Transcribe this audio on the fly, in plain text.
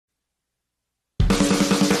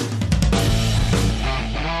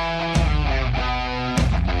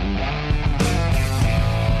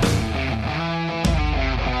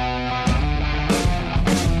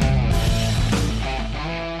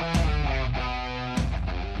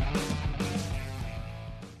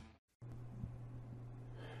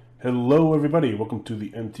Hello, everybody. Welcome to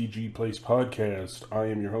the MTG Place podcast. I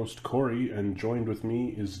am your host, Corey, and joined with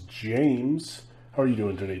me is James. How are you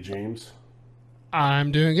doing today, James?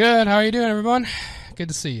 I'm doing good. How are you doing, everyone? Good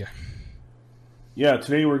to see you. Yeah,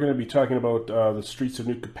 today we're going to be talking about the Streets of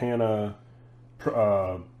New Capenna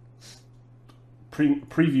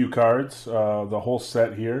preview cards, the whole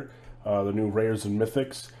set here, the new rares and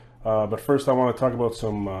mythics. But first, I want to talk about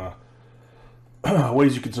some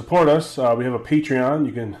ways you can support us. We have a Patreon.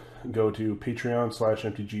 You can go to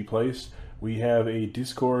patreon.com/mtgplace. We have a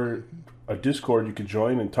Discord you can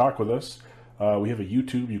join and talk with us. We have a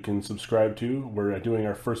YouTube you can subscribe to. We're doing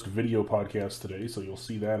our first video podcast today, so you'll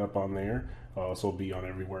see that up on there. So it'll be on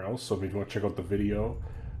everywhere else. So if you want to check out the video,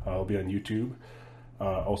 it'll be on YouTube.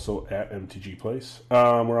 Also at MTG Place.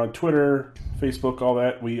 We're on Twitter, Facebook, all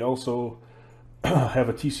that. We also have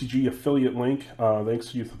a TCG affiliate link.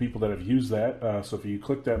 Thanks to the people that have used that. So if you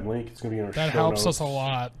click that link, it's going to be in our show notes. That helps us a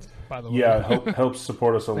lot, by the way. Yeah, it helps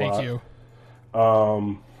support us a lot. Thank you.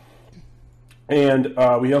 And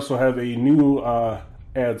we also have a new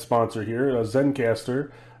ad sponsor here, Zencastr.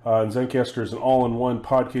 And Zencastr is an all-in-one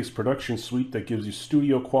podcast production suite that gives you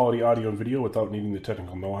studio-quality audio and video without needing the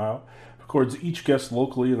technical know-how. Records each guest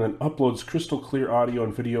locally and then uploads crystal-clear audio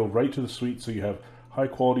and video right to the suite so you have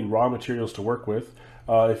high-quality raw materials to work with.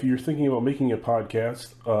 If you're thinking about making a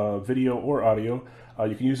podcast, video or audio,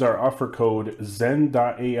 you can use our offer code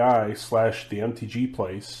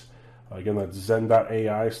zen.ai/themtgplace. Again, that's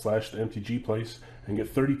zen.ai/themtgplace and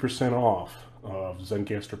get 30% off of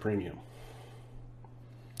Zencastr Premium.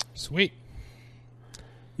 Sweet.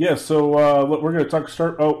 Yeah, so we're going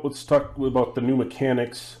to let's talk about the new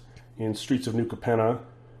mechanics in Streets of New Capenna.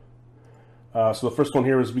 So the first one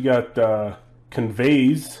here is we got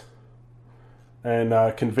Conveys. And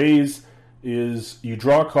Conveys is you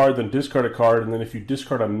draw a card, then discard a card, and then if you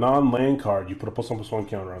discard a non-land card, you put a +1/+1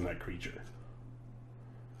 counter on that creature.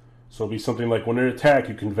 So it'll be something like when they attack,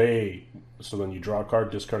 you convey. So then you draw a card,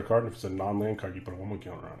 discard a card, and if it's a non-land card, you put a 1/1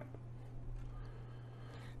 counter on it.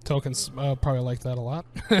 Tokens probably like that a lot.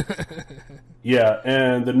 Yeah,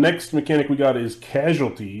 and the next mechanic we got is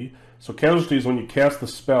Casualty. So Casualty is when you cast the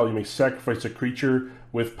spell, you may sacrifice a creature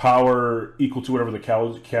with power equal to whatever the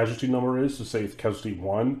casualty number is. So say it's Casualty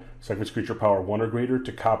 1, sacrifice creature power 1 or greater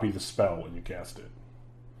to copy the spell when you cast it.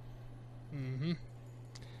 Mm-hmm.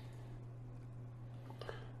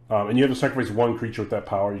 And you have to sacrifice one creature with that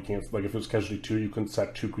power. You can't, like if it was Casualty 2, you couldn't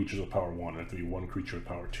sack 2 creatures with power 1. It had to be 1 creature with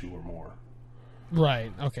power 2 or more.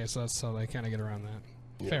 Right. Okay, so they kind of get around that.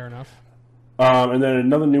 Yeah. Fair enough. And then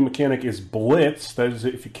another new mechanic is Blitz. That is,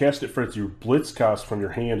 if you cast it for your Blitz cost from your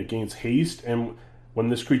hand, it gains haste, and when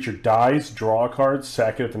this creature dies, draw a card,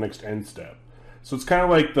 sack it at the next end step. So it's kind of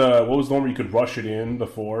like what was the one where you could rush it in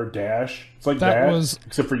before, Dash? It's like that was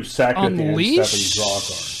except for you sack it at the end step and you draw a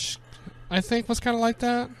card. I think was kind of like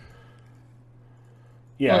that.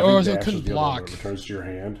 Yeah, or it couldn't block. It returns to your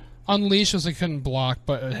hand. Unleash was it couldn't block,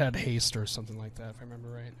 but it had haste or something like that, if I remember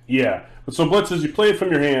right. Yeah, but so Blitz is you play it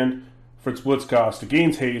from your hand for its Blitz cost. It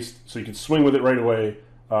gains haste, so you can swing with it right away,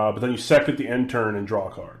 but then you sack it at the end turn and draw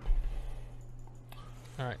a card.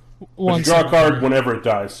 All right. You draw a card whenever it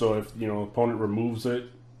dies, so if opponent removes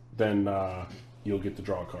it, then you'll get to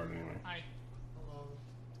draw a card anyway. Hi. Hello.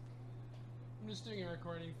 I'm just doing a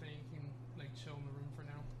recording thing. You can chill in the room for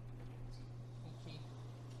now. Okay.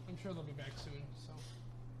 I'm sure they'll be back soon. So.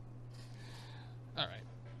 All right.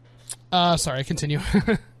 Sorry. Continue.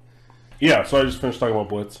 Yeah. So I just finished talking about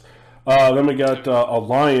Blitz. Then we got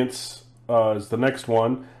Alliance is the next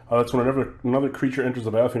one. That's when another creature enters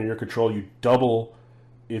the battlefield under your control, you double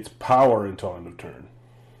its power until end of turn.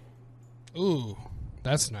 Ooh,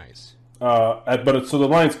 that's nice. So the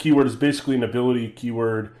Alliance keyword is basically an ability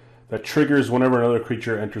keyword that triggers whenever another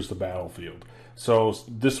creature enters the battlefield. So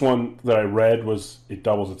this one that I read was it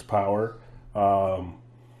doubles its power.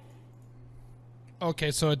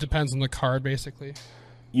 Okay, so it depends on the card, basically.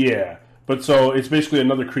 Yeah, but so it's basically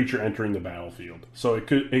another creature entering the battlefield. So it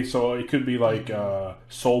could be like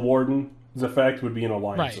Soul Warden's effect would be an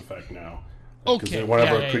Alliance effect now. Okay.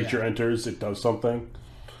 Whenever a creature enters, it does something.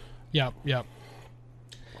 Yep. That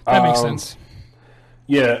makes sense.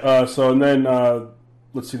 Yeah, and then,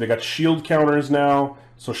 let's see, they got shield counters now.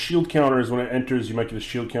 So shield counters, when it enters, you might get a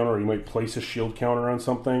shield counter, or you might place a shield counter on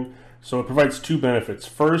something. So it provides 2 benefits.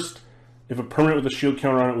 First, if a permanent with a shield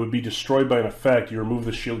counter on it would be destroyed by an effect, you remove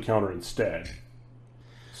the shield counter instead.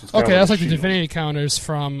 So okay, that's like the Divinity counters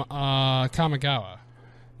from Kamigawa.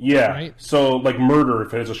 Yeah, right? So like Murder,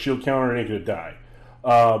 if it has a shield counter, it ain't going to die.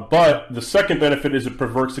 But the second benefit is it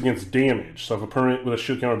perverts against damage. So if a permanent with a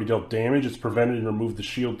shield counter be dealt damage, it's prevented and removed the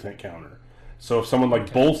shield counter. So if someone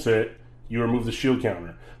bolts it, you remove the shield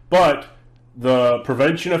counter. But the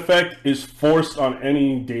prevention effect is forced on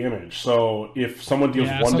any damage. So if someone deals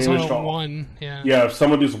one damage to all, if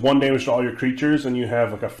someone deals 1 damage to all your creatures, and you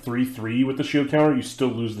have like a 3/3 with the shield counter, you still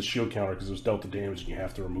lose the shield counter because it was dealt the damage, and you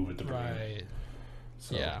have to remove it to prevent it. Right.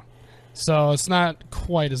 So. Yeah. So it's not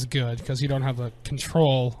quite as good because you don't have the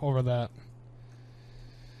control over that.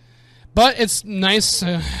 But it's nice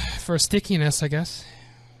for stickiness, I guess.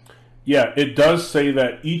 Yeah, it does say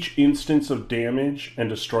that each instance of damage and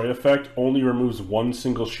destroy effect only removes 1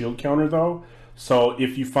 single shield counter, though. So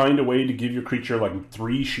if you find a way to give your creature like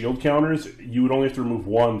 3 shield counters, you would only have to remove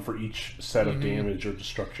 1 for each set of damage or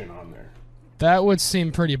destruction on there. That would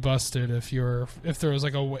seem pretty busted if there was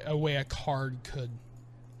like a way a card could.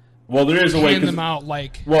 Well, there is a way. Hand them out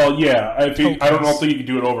like. Well, yeah. I don't think you can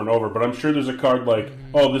do it over and over, but I'm sure there's a card like,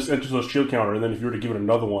 oh, this enters a shield counter, and then if you were to give it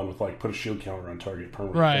another one with like, put a shield counter on target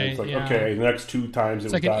permanently, right? It's like, okay, the next 2 times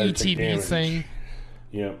it's it would like die an to take damage. thing.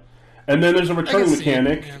 Yeah. And then there's a returning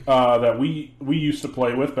mechanic that we used to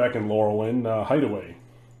play with back in Laurelin, Hideaway.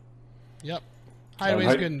 Yep.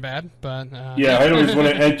 Hideaway's good and bad, but yeah, Hideaway's when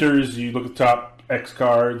it enters, you look at the top X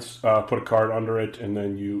cards, put a card under it, and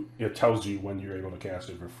then it tells you when you're able to cast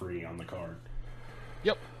it for free on the card.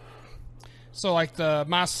 Yep. So like the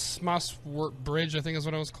Mosswort Bridge, I think is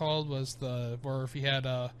what it was called, where if you had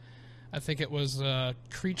I think it was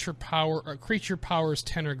creature powers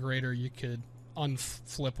 10 or greater, you could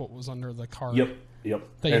unflip what was under the card. Yep.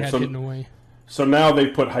 That you had hidden away. So now they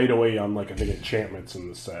put Hideaway on like I think enchantments in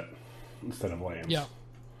the set instead of lands. Yeah.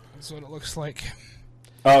 That's what it looks like.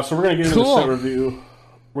 So we're going to get into the set review.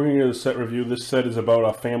 We're going to get into the set review. This set is about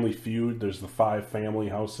a family feud. There's the 5 family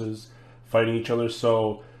houses fighting each other.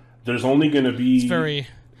 So there's only going to be... It's very,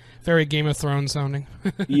 very Game of Thrones sounding.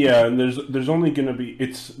 Yeah, and there's only going to be...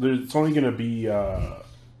 It's only going to be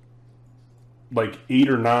like 8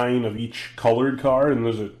 or 9 of each colored card, and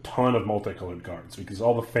there's a ton of multicolored cards because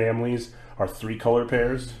all the families are 3 color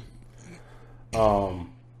pairs.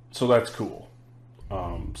 So that's cool.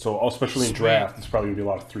 So especially in draft, it's probably gonna be a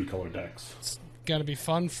lot of 3-color decks. It's gonna be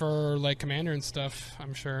fun for like Commander and stuff.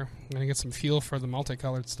 I'm sure I'm gonna get some feel for the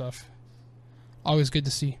multicolored stuff. Always good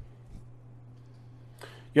to see.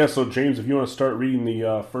 Yeah. So James, if you want to start reading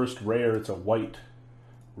the first rare, it's a white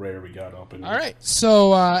rare we got up in. All right.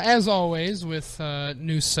 So as always with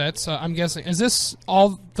new sets, I'm guessing is this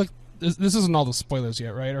all the. This isn't all the spoilers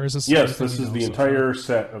yet, right? Or is this? Yes, this is the entire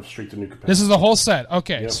set of Street to New Capenna. This is the whole set.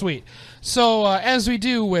 Okay, yep. Sweet. So as we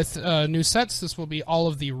do with new sets, this will be all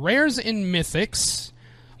of the rares in Mythics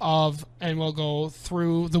and we'll go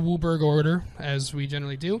through the Wooburg order as we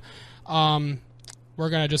generally do. We're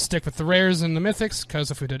gonna just stick with the rares and the Mythics because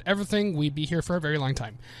if we did everything, we'd be here for a very long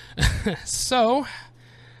time. So.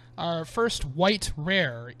 Our first white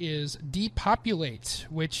rare is Depopulate,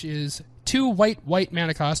 which is 2 white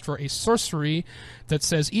mana cost for a sorcery that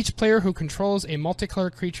says each player who controls a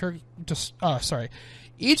multicolored creature...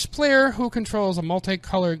 Each player who controls a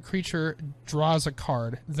multicolored creature draws a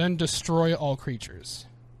card, then destroy all creatures.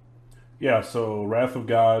 Yeah, so Wrath of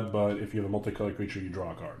God, but if you have a multicolored creature, you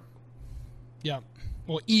draw a card. Yeah.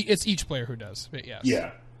 Well, it's each player who does, but yes.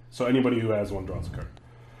 Yeah, so anybody who has one draws a card.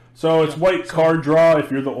 So it's white card draw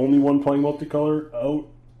if you're the only one playing multicolor out,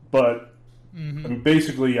 but I mean,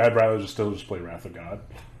 basically I'd rather still play Wrath of God.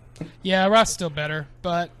 Yeah, Wrath's still better,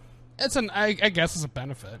 but I guess it's a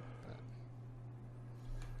benefit.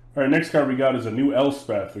 All right, next card we got is a new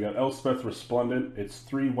Elspeth. We got Elspeth Resplendent. It's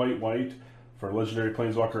 3 white for Legendary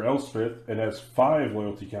Planeswalker Elspeth. It has 5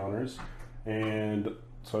 loyalty counters, and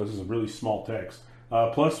so this is a really small text.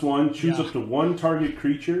 +1, choose up to 1 target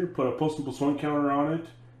creature, put a +1/+1 counter on it,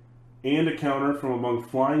 and a counter from among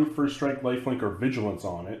Flying, First Strike, Lifelink, or Vigilance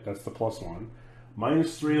on it. That's the +1.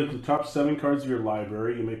 -3, look at the top 7 cards of your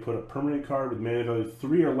library. You may put a permanent card with mana value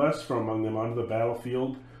 3 or less from among them onto the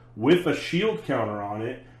battlefield with a shield counter on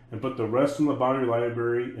it, and put the rest from the bottom of your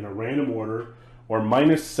library in a random order. Or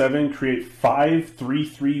 -7, create 5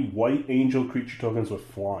 3/3 white angel creature tokens with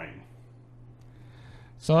flying.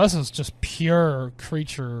 So this is just pure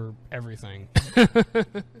creature everything.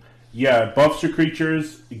 Yeah, it buffs your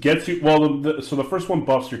creatures. It gets you... Well, so the first one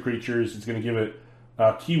buffs your creatures. It's going to give it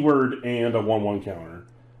a keyword and a 1/1 counter.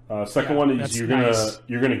 Second one is you're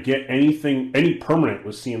gonna get any permanent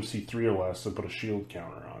with CMC 3 or less and put a shield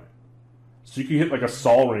counter on it. So you can hit like a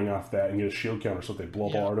Sol Ring off that and get a shield counter so if they blow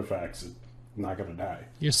up all artifacts, it's not going to die.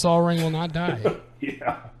 Your Sol Ring will not die.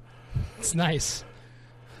 Yeah. It's nice.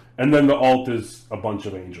 And then the alt is a bunch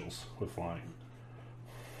of angels with flying.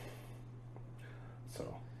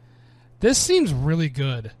 This seems really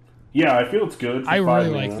good. Yeah, I feel it's good. I really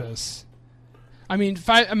like this. I mean,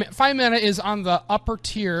 5 mana is on the upper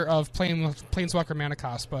tier of Planeswalker mana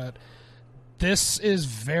cost, but this is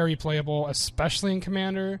very playable, especially in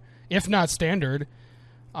Commander, if not Standard.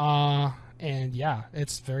 And yeah,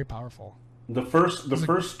 it's very powerful. The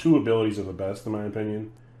first two abilities are the best, in my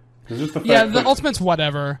opinion. Just the fact the ultimate's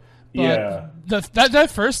whatever. But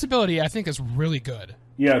that first ability, I think, is really good.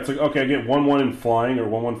 Yeah, it's like, okay, I get 1/1 in flying, or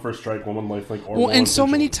 1/1 first strike, 1/1 lifelink, or 1/1 and so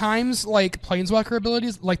many vigilance. times, like, Planeswalker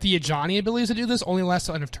abilities, like the Ajani abilities that do this, only last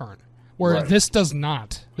till end of turn. Where this does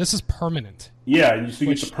not. This is permanent. Yeah, and you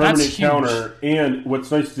get the permanent counter, and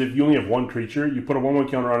what's nice is if you only have one creature, you put a 1/1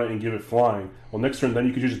 counter on it and give it flying. Well, next turn, then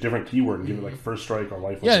you could use a different keyword and give it, like, first strike or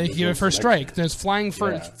lifelink. Yeah, you give it first strike. There's flying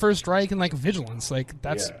first strike and, like, vigilance. Like,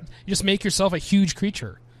 that's... You just make yourself a huge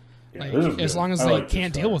creature. Yeah, like, as long as they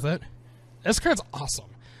can't deal with it. This card's awesome.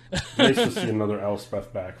 Nice to see another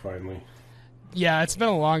Elspeth back, finally. Yeah, it's been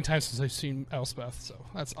a long time since I've seen Elspeth, so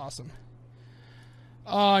that's awesome.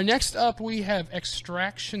 Next up, we have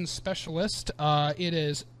Extraction Specialist. It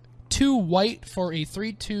is 2 white for a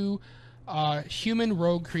 3/2 human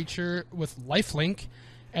rogue creature with lifelink.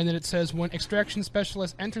 And then it says, when Extraction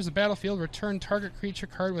Specialist enters the battlefield, return target creature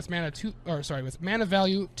card with mana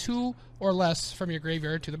value 2 or less from your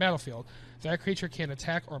graveyard to the battlefield. That creature can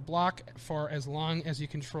attack or block for as long as you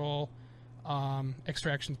control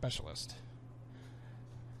Extraction Specialist.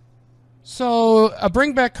 So, a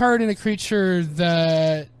bring back card in a creature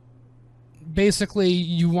that basically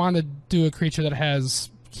you want to do a creature that has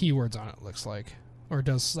keywords on it, looks like. Or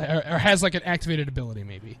has like an activated ability,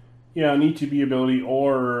 maybe. Yeah, an ETB ability,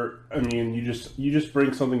 or, I mean, you just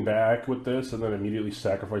bring something back with this and then immediately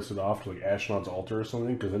sacrifice it off to, like, Ashnod's Altar or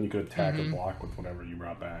something, because then you could attack or block with whatever you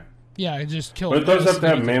brought back. Yeah, it just kills. But it does have to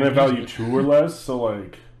have mana value 2 or less, so,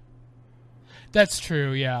 like... That's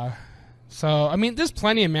true, yeah. So, I mean, there's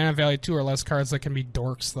plenty of mana value 2 or less cards that can be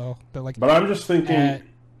dorks, though. But I'm just thinking,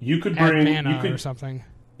 you could bring... mana or something.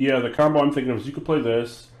 Yeah, the combo I'm thinking of is you could play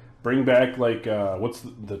this, bring back, like, what's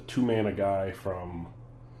the 2-mana guy from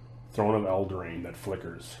Throne of Eldraine that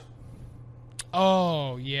flickers?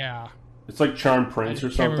 Oh, yeah. It's like Charm Prince or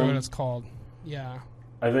something. I can't remember what it's called. Yeah.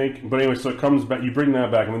 I think, but anyway, so it comes back, you bring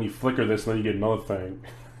that back, and then you flicker this, and then you get another thing.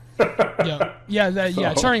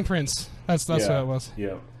 Charming Prince. That's what it was.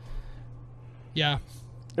 Yeah. Yeah.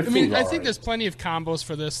 I think there's plenty of combos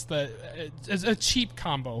for this that it's a cheap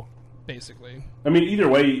combo, basically. I mean, either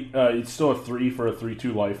way, it's still a 3 for a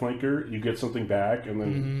 3/2 lifelinker. You get something back, and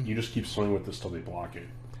then you just keep swinging with this till they block it.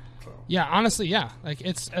 So. Yeah, honestly, yeah. Like,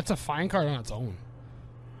 it's a fine card on its own.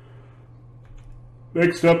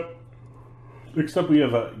 Next up, we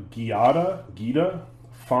have a Gita,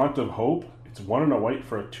 Font of Hope. It's 1 and a white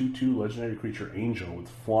for a 2/2 legendary creature angel with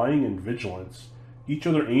flying and vigilance. Each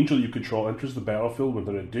other angel you control enters the battlefield with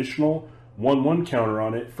an additional 1/1 counter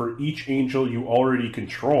on it for each angel you already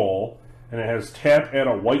control, and it has tap, add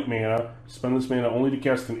a white mana, spend this mana only to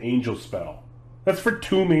cast an angel spell. That's for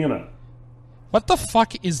 2 mana. What the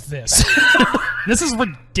fuck is this? This is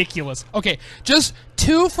ridiculous. Okay, just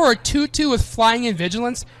 2 for a 2/2 with flying and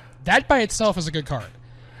vigilance. That by itself is a good card.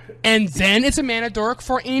 And then it's a mana dork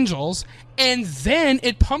for angels, and then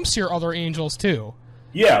it pumps your other angels too.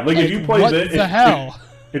 Yeah, like if you play this... What the hell?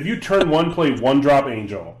 If you turn 1, play 1-drop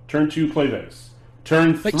angel. Turn 2, play this.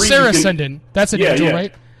 Turn 3... Like Sarah Ascendant. That's an angel,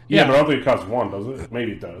 right? Yeah, but I don't think it costs 1, does it?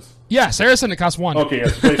 Maybe it does. Yeah, Sarah Ascendant costs 1. Okay, yeah,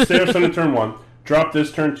 so play Sarah Ascendant turn 1, drop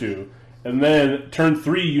this turn 2, and then turn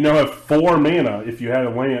 3, you now have 4 mana if you had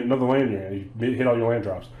another land in your hand. You hit all your land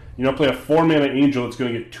drops. You now play a 4-mana angel that's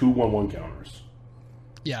going to get 2 1/1 counters.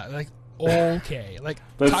 Yeah, like, okay. Like,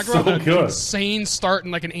 that's talk so about good. An insane start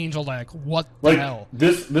in, like, an angel deck. What the hell?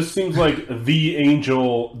 This seems like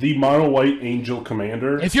the mono white angel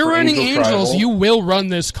commander. If you're running angels, you will run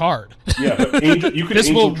this card. Yeah, but you could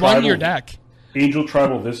this will run your deck. Angel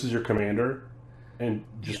Tribal, this is your commander, and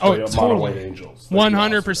just play mono white angels.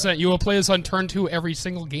 100%. You will play this on turn 2 every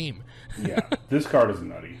single game. Yeah, this card is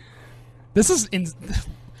nutty. This is...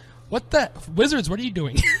 What the... Wizards, what are you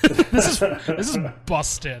doing? This is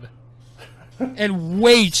busted. And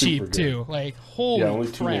way cheap, too. Like, holy only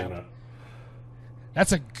crap. 2 mana.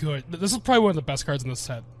 That's a good... This is probably one of the best cards in the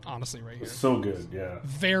set, honestly, right here. It's so good, yeah.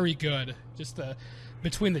 Very good. Just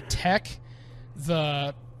between the tech,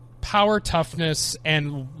 the power toughness,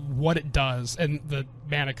 and what it does, and the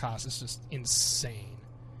mana cost is just insane.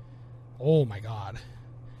 Oh, my God.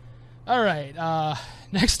 All right,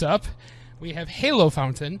 next up, we have Halo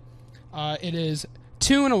Fountain. It is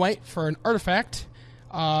 2 and a white for an artifact.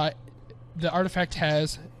 The artifact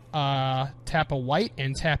has tap a white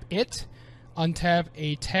and tap it. Untap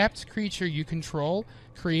a tapped creature you control.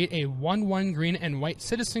 Create a 1/1 green and white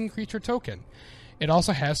citizen creature token. It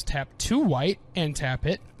also has tap 2 white and tap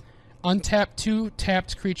it. Untap 2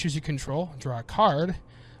 tapped creatures you control. Draw a card.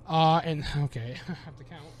 And, okay, I have to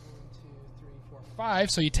count. 1, 2, 3, 4,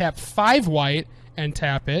 5. So you tap 5 white and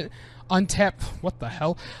tap it. Untap, what the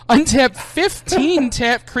hell? Untap 15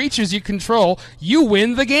 tap creatures you control. You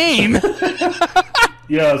win the game.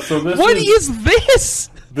 Yeah, so this What is this?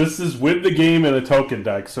 This is win the game in a token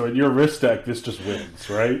deck. So in your risk deck, this just wins,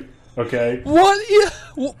 right? Okay.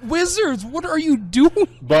 Wizards? What are you doing?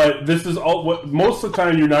 But this is all. Most of the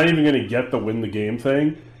time, you're not even going to get the win the game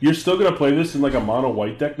thing. You're still going to play this in like a mono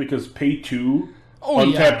white deck because pay 2,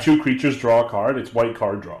 untap 2 creatures, draw a card. It's white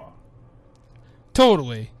card draw.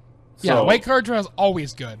 Totally. Yeah, So, white card draw is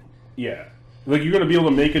always good. Yeah, like you're going to be able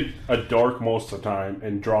to make it a dark most of the time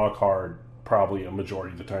and draw a card probably a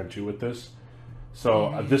majority of the time too with this.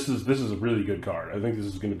 So this is a really good card. I think this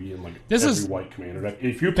is going to be in like every white commander deck.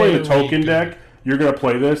 If you're playing a token deck, you're going to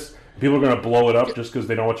play this. People are going to blow it up just because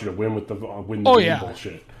they don't want you to win with the win the game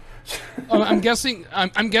bullshit. I'm guessing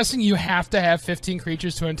you have to have 15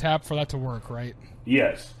 creatures to untap for that to work, right?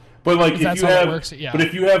 Yes. But like if you have, but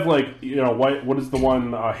if you have like what is the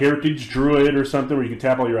one Heritage Druid or something where you can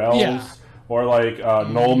tap all your elves, or like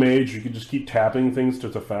Null Mage, you can just keep tapping things to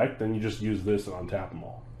its effect, then you just use this and untap them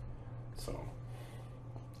all. So,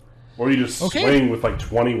 or you just swing with like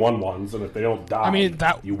 21 ones, and if they don't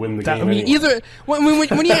die, you win the game. Anyway. Either when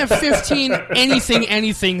you have 15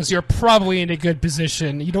 anythings, you're probably in a good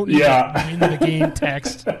position. You don't need to win the game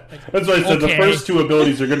text. That's why I said the first 2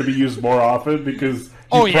 abilities are going to be used more often because.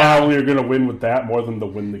 You probably are going to win with that more than the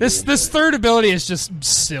win the game. This third ability is just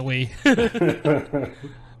silly.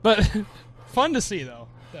 But fun to see, though.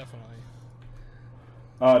 Definitely.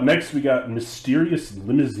 Next, we got Mysterious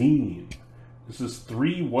Limousine. This is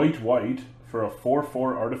 3 white for a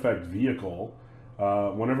 4/4 artifact vehicle.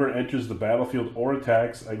 Whenever it enters the battlefield or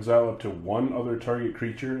attacks, exile up to 1 other target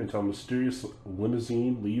creature until Mysterious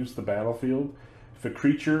Limousine leaves the battlefield. If a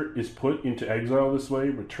creature is put into exile this way,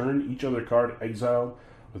 return each other card exiled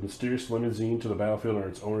with Mysterious Limousine to the battlefield under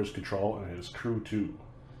its owner's control, and it has crew 2.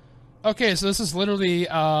 Okay, so this is literally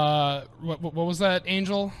what was that,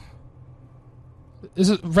 Angel?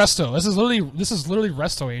 Is it Resto? This is literally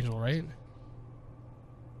Resto Angel, right?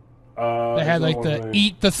 They had like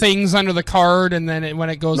eat the things under the card, and then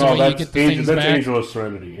when it goes away, you get the things back. That's Angel of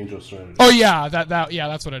Serenity. Oh yeah,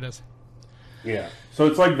 that's what it is. Yeah, so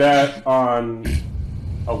it's like that on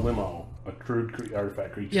a limo, a crewed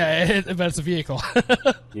artifact creature. Yeah, but it's a vehicle.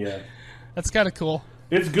 Yeah, that's kind of cool.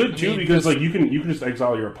 It's good too because like you can just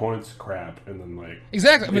exile your opponent's crap and then like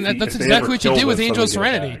exactly. I mean that's exactly what you did with Angel of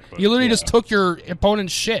Serenity. You literally just took your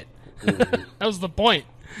opponent's shit. Mm-hmm. That was the point.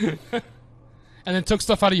 And then took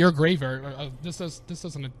stuff out of your graveyard. This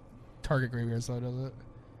doesn't target graveyard, so does it?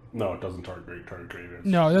 No, it doesn't target graveyard.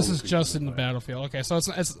 No, this is just in the battlefield. Okay, so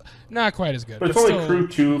it's not quite as good. But it's only crew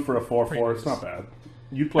 2 for a 4/4. It's not bad.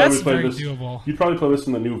 You'd probably play this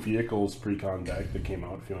in the new vehicles pre-con deck that came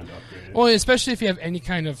out if you wanted to upgrade it. Well, especially if you have any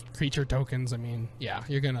kind of creature tokens. I mean, yeah,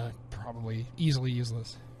 you're gonna probably easily use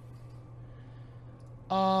this.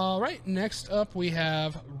 Right, next up we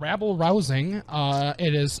have Rabble Rousing.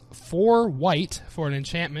 It is 4 white for an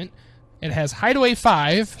enchantment. It has Hideaway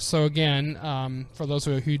 5, so again, for those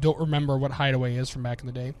who don't remember what Hideaway is from back in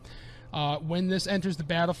the day, when this enters the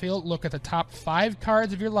battlefield, look at the top 5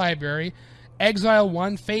 cards of your library, exile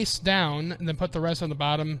 1 face down, and then put the rest on the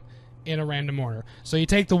bottom in a random order. So you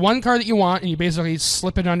take the 1 card that you want, and you basically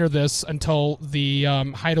slip it under this until the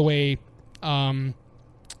Hideaway...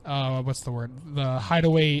 what's the word? The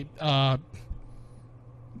Hideaway... yeah,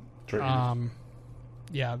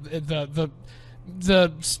 the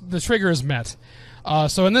trigger is met.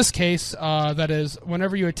 So in this case, that is,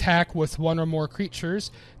 whenever you attack with 1 or more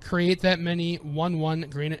creatures, create that many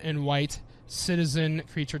 1/1 green and white citizen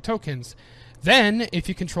creature tokens. Then, if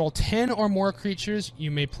you control 10 or more creatures,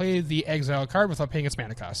 you may play the exile card without paying its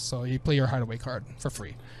mana cost. So you play your Hideaway card for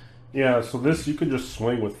free. Yeah, so this, you can just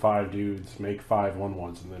swing with 5 dudes, make 5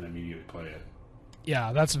 1/1s, and then immediately play it.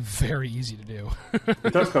 Yeah, that's very easy to do.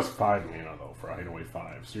 It does cost 5 mana, though, for Hideaway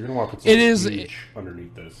 5, so you're going to want to put some huge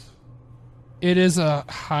underneath this. It is a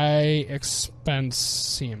high expense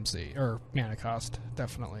CMC, or mana cost,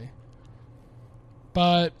 definitely.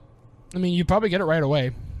 But, I mean, you probably get it right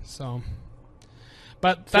away, so...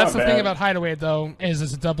 But that's the thing about Hideaway, though, is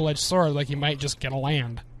it's a double-edged sword. Like, you might just get a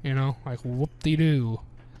land, you know? Like, whoop-de-doo.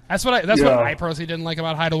 That's what I personally didn't like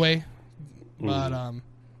about Hideaway. But,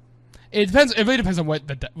 it depends. It really depends on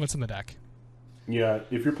what's in the deck. Yeah,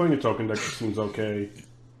 if you're playing a token deck, it seems okay.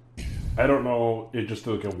 I don't know. It just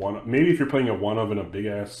like a one. Maybe if you're playing a 1 of in a big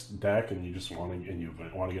ass deck and you just want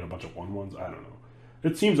to get a bunch of 1/1s, I don't know.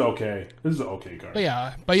 It seems okay. This is an okay card.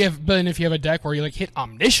 But then if you have a deck where you like hit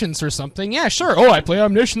Omniscience or something, yeah, sure. Oh, I play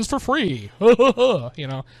Omniscience for free. You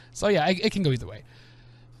know. So yeah, it can go either way.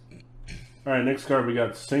 All right, next card we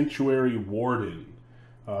got Sanctuary Warden.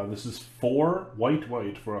 This is 4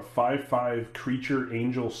 white for a 5/5 creature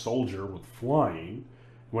angel soldier with flying.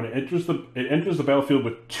 When it enters the battlefield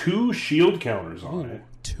with 2 shield counters on it.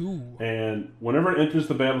 2. And whenever it enters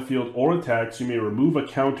the battlefield or attacks, you may remove a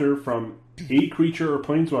counter from a creature or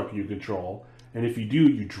planeswalker you control. And if you do,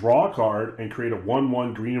 you draw a card and create a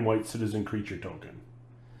 1/1 green and white citizen creature token.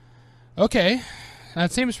 Okay,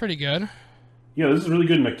 that seems pretty good. Yeah, this is really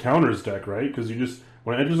good in a counters deck, right? Because you just,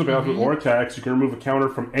 when it enters the battlefield or attacks, you can remove a counter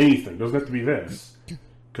from anything. It doesn't have to be this. You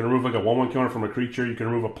can remove like a 1/1 counter from a creature. You can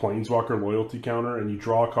remove a planeswalker loyalty counter, and you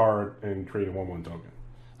draw a card and create a 1/1 token.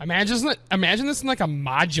 Imagine this in like a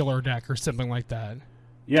modular deck or something like that.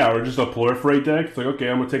 Yeah, or just a proliferate deck. It's like, okay,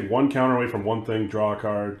 I'm going to take 1 counter away from one thing, draw a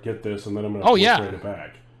card, get this, and then I'm going to proliferate it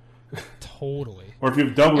back. Totally. Or if you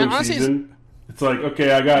have doubling season, it's like,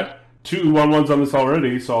 okay, I got 2 1/1s on this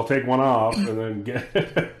already, so I'll take one off and then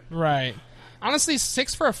get... Right. Honestly,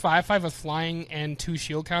 6 for a 5/5 with flying and 2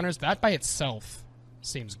 shield counters, that by itself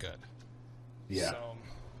seems good. Yeah. So.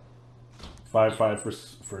 5/5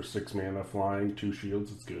 for 6 mana flying, 2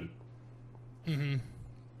 shields, it's good.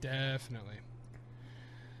 Definitely.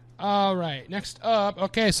 All right, next up.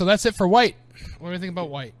 Okay, so that's it for white. What do you think about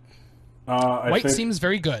white? White seems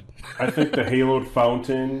very good. I think the Haloed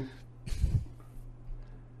Fountain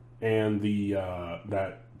and the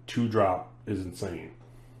that 2-drop is insane.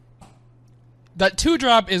 That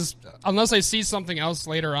 2-drop is, unless I see something else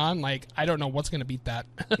later on, like, I don't know what's going to beat that.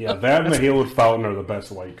 Yeah, that and the Haloed Fountain are the best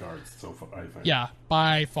white cards so far, I think. Yeah,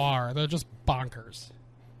 by far. They're just bonkers.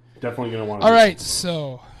 Definitely going to want to... All right,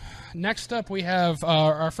 so next up we have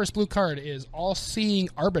our first blue card is All-Seeing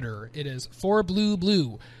Arbiter. It is 4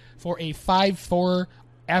 blue for a 5/4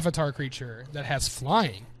 avatar creature that has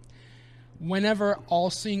flying. Whenever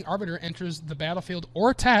All-Seeing Arbiter enters the battlefield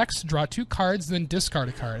or attacks, draw 2 cards, then discard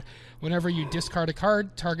a card. Whenever you discard a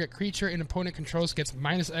card, target creature an opponent controls gets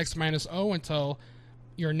 -X/-0 until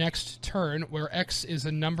your next turn, where X is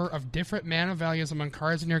a number of different mana values among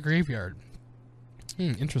cards in your graveyard.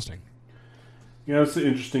 Interesting. Yeah, it's an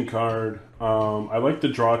interesting card. I like the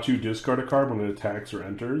draw 2, discard a card when it attacks or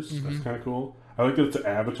enters. That's kind of cool. I like that it's an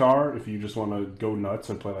avatar if you just want to go nuts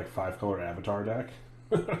and play like 5-color avatar deck.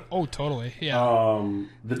 Oh, totally. Yeah.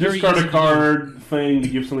 The discard a card thing to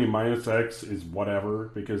give something -X is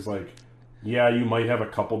whatever, because like, yeah, you might have a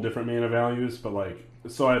couple different mana values, but like,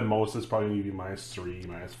 so at most it's probably going to be -3,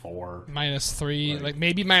 -4, -3, like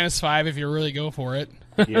maybe -5 if you really go for it.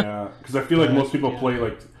 Yeah, because I feel like most people play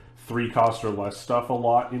like 3 cost or less stuff a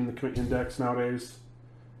lot in the index nowadays,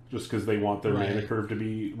 just because they want their mana curve to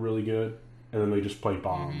be really good, and then they just play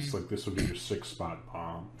bombs. Like this would be your 6-spot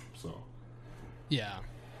bomb. So. Yeah.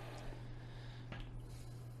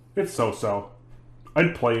 It's so.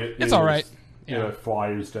 I'd play it. It's all right. In a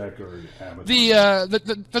Flyers deck or an Avatar.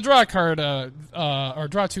 The draw card or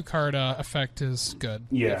draw 2 card effect is good.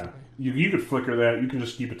 Yeah. You could flicker that. You can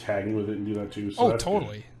just keep tagging with it and do that too. So that's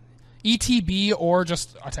totally. Good. ETB or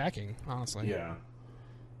just attacking, honestly. Yeah.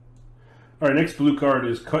 All right, next blue card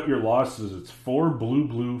is Cut Your Losses. It's 4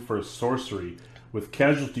 blue for a sorcery with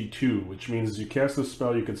casualty 2, which means as you cast this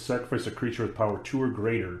spell, you can sacrifice a creature with power 2 or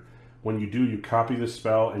greater. When you do, you copy this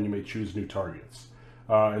spell, and you may choose new targets.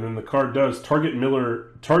 And then the card does target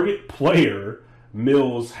player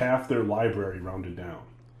mills half their library rounded down.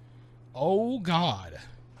 Oh God!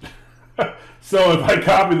 So if I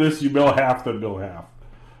copy this, you mill half, then mill half.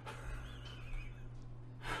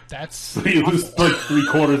 That's so you lose like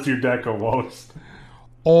 3/4 of your deck almost.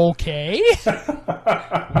 Okay.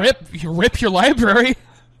 Rip your library.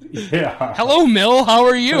 Yeah. Hello, Mill. How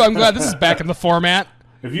are you? I'm glad this is back in the format.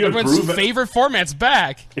 If you have everyone's favorite format's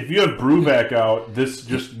back. If you have Brewvac out, this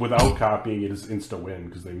just without copying it is insta win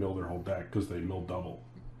because they mill their whole deck because they mill double.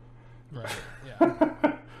 Right. Yeah.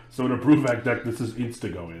 So in a Brewvac deck, this is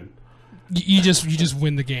insta go in. You just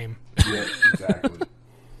win the game. Yeah, exactly.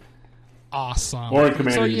 Awesome. Or in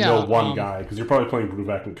Commander, you mill one guy because you're probably playing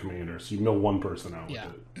Brewvac in Commander, so you mill one person out with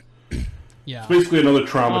it. Yeah. It's basically another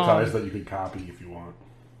Traumatize that you can copy if you want.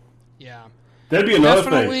 Yeah. That'd be another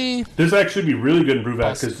thing. This actually be really good in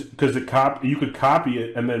Brewvac because you could copy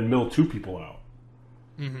it and then mill 2 people out.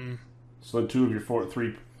 Mm-hmm. So then 2 of your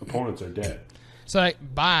 3 opponents are dead. So like,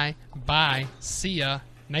 bye, see ya,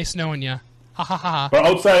 nice knowing ya, ha ha ha. But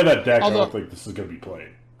outside of that deck, I don't think this is going to be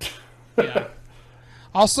played. Yeah.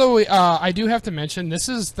 Also, I do have to mention, this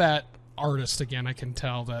is that artist again. I can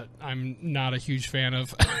tell that I'm not a huge fan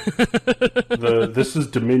of. This is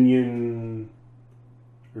Dominion.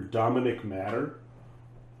 Or Dominic Matter.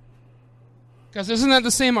 Because isn't that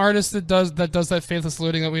the same artist that does that Faithless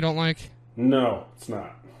Looting that we don't like? No, it's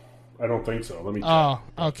not. I don't think so. Let me check. Oh,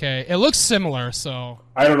 okay. It looks similar, so...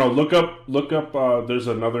 I don't know. Look up, there's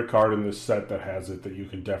another card in this set that has it that you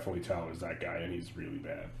can definitely tell is that guy, and he's really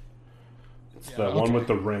bad. It's the one with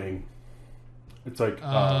the ring. It's like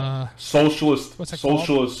socialist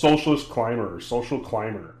climber or social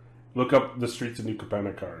climber. Look up the Streets of New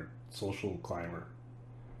Capenna card. Social climber.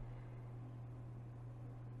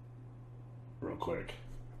 Real quick.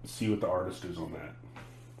 Let's see what the artist is on that.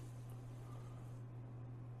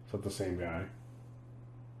 Is that the same guy?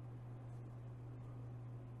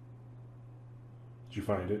 Did you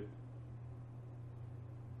find it?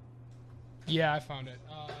 Yeah, I found it.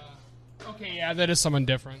 Okay, yeah, that is someone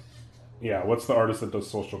different. Yeah, what's the artist that does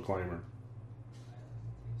Social Climber?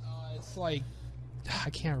 It's like...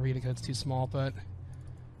 I can't read it because it's too small, but...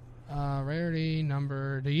 rarity,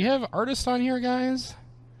 number... Do you have artists on here, guys?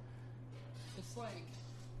 It's like...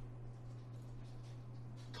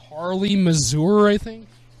 Carly Mazur, I think?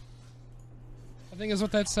 I think is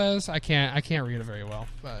what that says. I can't read it very well,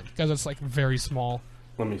 but because it's like very small.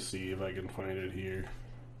 Let me see if I can find it here.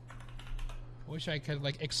 I wish I could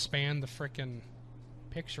like expand the frickin'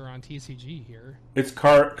 picture on TCG here. It's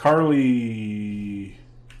Carly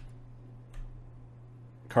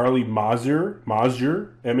Mazur,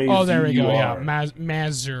 M-A-Z-U-R. Oh, there we go. Yeah,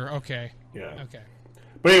 Mazur. Okay. Yeah. Okay.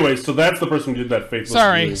 But anyway, so that's the person who did that Faithless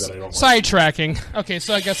Sorry, that I don't sidetracking. Okay,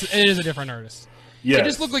 so I guess it is a different artist. Yeah. It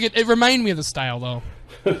just looked like it reminded me of the style, though.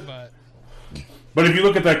 But if you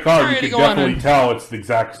look at that card, Sorry you to can go definitely tell it's the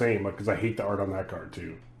exact same, because I hate the art on that card,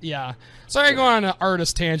 too. Yeah. Sorry to go on an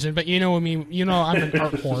artist tangent, but you know what I mean. You know I'm an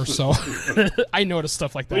art whore, so I notice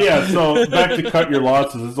stuff like that. But yeah, so back to cut your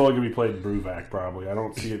losses. It's only going to be played in Brewvac, probably. I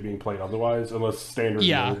don't see it being played otherwise, unless Standard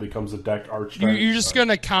Mill becomes a deck arch. You're just going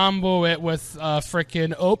to combo it with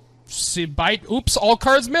frickin' oops, all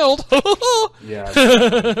cards milled.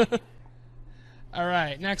 Yeah. All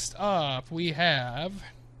right, next up we have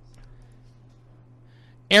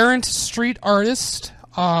Errant Street Artist.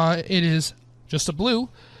 It is just a blue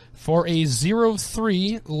for a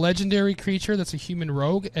 0/3 legendary creature that's a human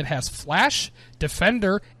rogue. It has Flash,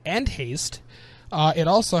 Defender, and Haste. It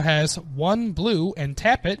also has 1 blue and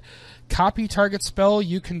tap it. Copy target spell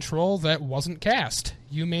you control that wasn't cast.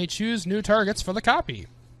 You may choose new targets for the copy.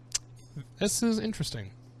 This is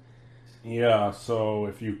interesting. Yeah, so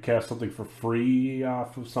if you cast something for free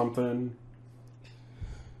off of something...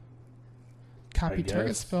 Copy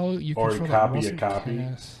target spell you control or that copy wasn't a copy.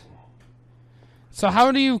 cast. So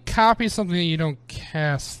how do you copy something that you don't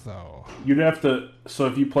cast, though? You'd have to... So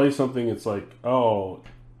if you play something, it's like, oh,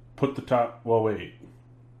 put the top... Well, wait.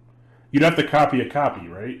 You'd have to copy a copy,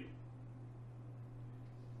 right?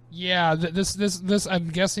 Yeah, this I'm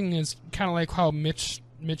guessing is kind of like how Mitch's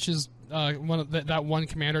that one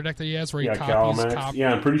commander deck that he has where he copies.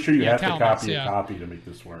 Yeah, I'm pretty sure you have to copy a copy to make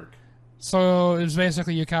this work. So it's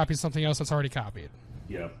basically you copy something else that's already copied.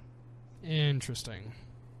 Yep. Interesting.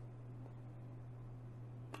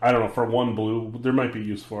 I don't know, for 1 blue, there might be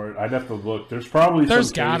use for it. I'd have to look. There's probably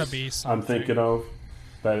There's gotta be something I'm thinking of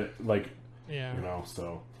that, like, yeah, you know,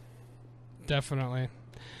 so. Definitely. It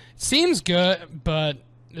seems good, but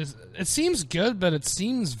it seems very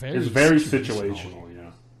It's very situational, yeah.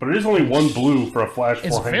 But it is only 1 blue for a Flash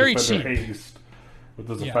 4 very cheap. Haste with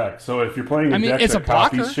this effect. So if you're playing a deck it's that a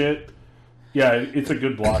blocker. copies shit, yeah, it's a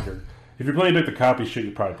good blocker. If you're playing a deck that copies shit, you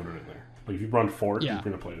probably put it in there. Like if you run Fork, you're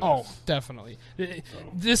going to play this. Oh, definitely. So.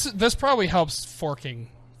 This probably helps forking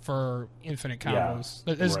for infinite combos.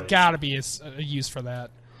 Yeah, there's got to be a use for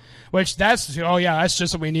that. Which that's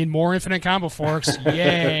just what we need, more infinite combo forks.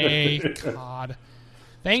 Yay. God.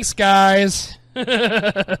 Thanks, guys.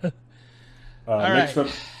 Next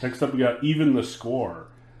up we got Even the Score,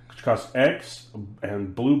 which costs X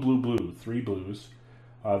and blue, 3 blues.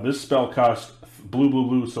 This spell costs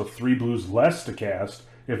blue, so 3 blues less to cast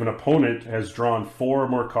if an opponent has drawn 4 or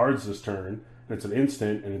more cards this turn, and it's an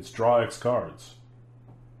instant, and it's draw X cards.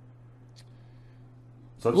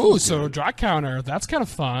 So draw counter. That's kind of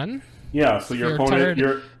fun. Yeah, so your opponent...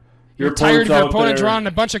 You're tired of your opponent drawing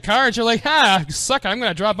a bunch of cards. You're like, suck it. I'm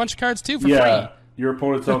going to draw a bunch of cards, too, for free. Your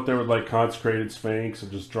opponent's out there with, like, Consecrated Sphinx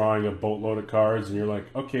and just drawing a boatload of cards, and you're like,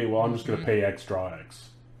 okay, well, I'm just going to pay X, draw X.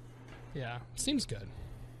 Yeah, seems good.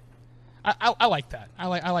 I like that. I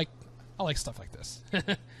like stuff like this.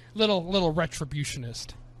 little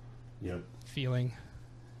retributionist feeling.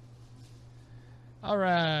 All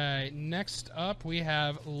right, next up we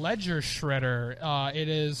have Ledger Shredder. It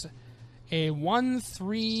is a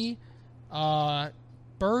 1/3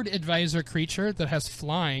 bird advisor creature that has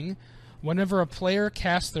flying Whenever a player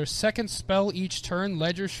casts their second spell each turn,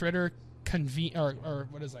 Ledger Shredder or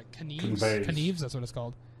what is that? Connives. That's what it's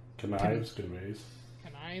called. Connives.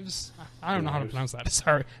 I don't know how to pronounce that.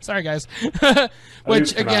 Sorry, guys.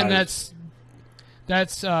 Which again, that's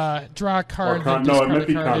draw a card. No, it might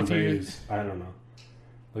be conveys. I don't know.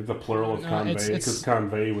 Like the plural of convey, because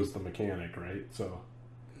convey was the mechanic, right? So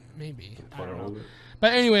maybe. I don't know.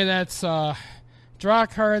 But anyway, that's draw a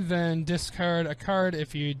card, then discard a card.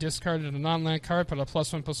 If you discarded a non-land card, put a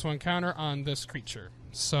 +1/+1 counter on this creature.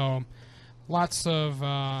 So lots of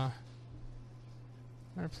another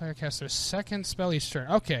player casts their second spell each turn.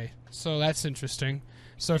 Okay, so that's interesting.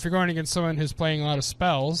 So if you're going against someone who's playing a lot of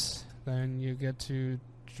spells, then you get to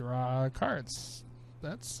draw cards.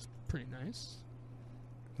 That's pretty nice.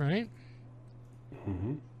 Right?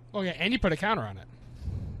 Mm-hmm. Oh, yeah, and you put a counter on it.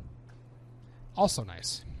 Also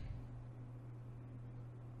nice.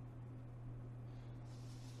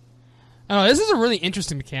 Oh, this is a really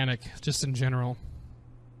interesting mechanic, just in general.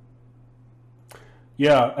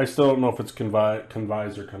 Yeah, I still don't know if it's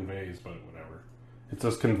conveys or conveys, but whatever. It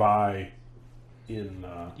says convey in...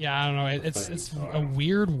 yeah, I don't know. It's a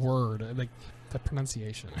weird word, like the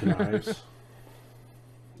pronunciation. Connives.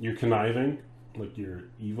 You're conniving? Like you're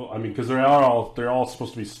evil? I mean, because they're all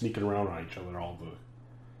supposed to be sneaking around on each other, all the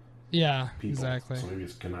people. Exactly. So maybe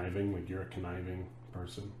it's conniving, like you're a conniving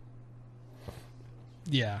person.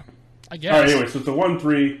 Yeah, I guess. All right, anyway, so it's a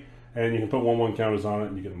 1/3, and you can put 1/1 counters on it,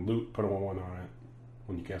 and you can put a 1/1 on it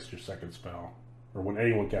when you cast your second spell, or when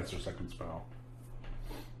anyone casts their second spell.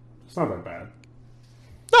 It's not that bad.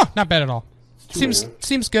 No, not bad at all.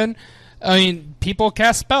 Seems good. I mean, people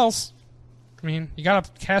cast spells. I mean, you gotta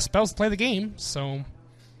cast spells to play the game, so...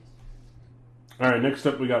 Alright, next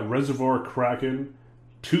up we got Reservoir Kraken.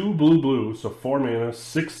 2 blue, so 4 mana,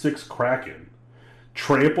 6/6 Kraken.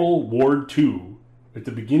 Trample, Ward 2. At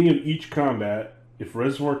the beginning of each combat, if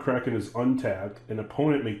Reservoir Kraken is untapped, an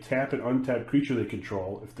opponent may tap an untapped creature they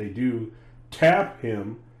control. If they do, tap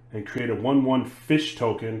him and create a 1/1 fish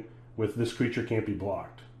token with this creature can't be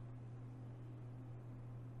blocked.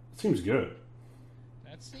 Seems good.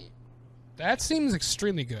 That seems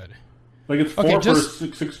extremely good. Like it's 4 for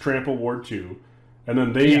 6/6 trample ward 2, and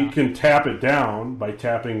then they can tap it down by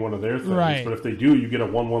tapping one of their things. Right. But if they do, you get a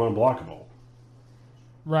 1/1 unblockable.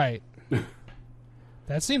 Right.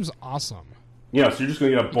 That seems awesome. Yeah, so you're just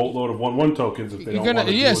going to get a boatload of 1/1 tokens if they don't want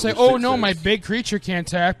to do say, oh no, my big creature can't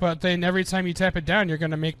tap, but then every time you tap it down, you're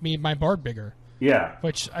going to make my board bigger. Yeah.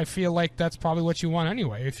 Which I feel like that's probably what you want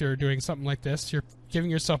anyway. If you're doing something like this, you're giving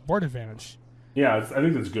yourself board advantage. Yeah, I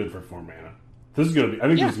think that's good for 4 mana. This is going to be. I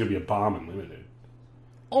think this is going to be a bomb and limited.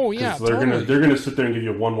 Oh yeah, they're going to sit there and give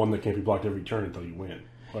you a 1/1 that can't be blocked every turn until you win.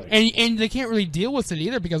 Like, and they can't really deal with it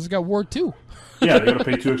either because it's got Ward 2. Yeah, they got to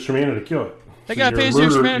pay 2 extra mana to kill it. They got to pay 2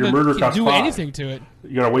 extra mana to do anything to it.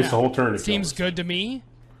 You got to waste the whole turn. Seems good to me.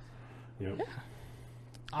 Yep. Yeah.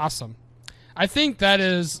 Awesome. I think that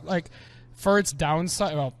is like for its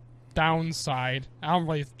downside. Well, downside. I don't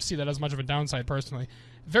really see that as much of a downside personally.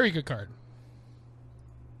 Very good card.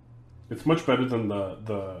 It's much better than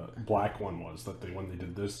the black one was when they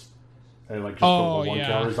did this. They like just put 1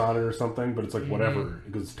 counters on it or something, but it's like whatever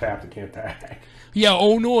because it's tapped, it can't attack. Yeah.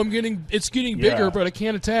 Oh no, it's getting bigger, but it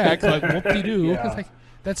can't attack. Like whoop-de-doo. Like,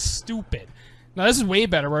 that's stupid. Now this is way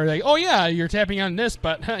better. Where like, oh yeah, you're tapping on this,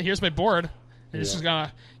 but here's my board. And it's just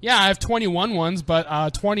gonna. Yeah, I have 21 ones,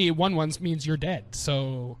 but 21 ones means you're dead.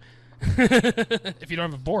 So if you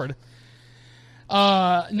don't have a board.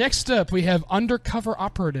 Next up, we have Undercover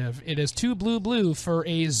Operative. It is 2 blue for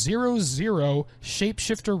a 0/0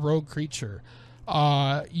 shapeshifter rogue creature.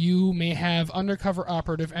 You may have Undercover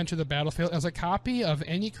Operative enter the battlefield as a copy of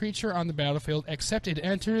any creature on the battlefield, except it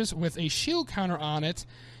enters with a shield counter on it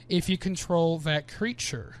if you control that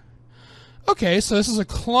creature. Okay, so this is a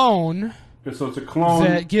clone. So it's a clone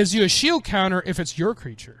that gives you a shield counter if it's your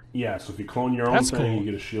creature. Yeah, so if you clone your own thing, you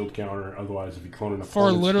get a shield counter. Otherwise, if you clone an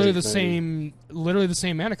for literally the same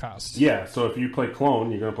mana cost. Yeah, so if you play clone,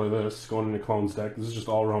 you're gonna play this. Going into clone's deck, this is just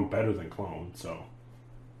all around better than clone. So.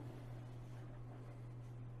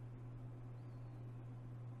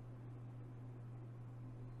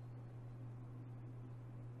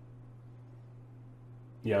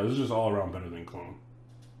 Yeah, this is just all around better than clone.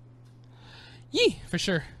 Yee, for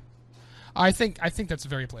sure. I think that's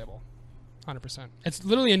very playable. 100%. It's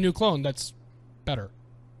literally a new clone that's better.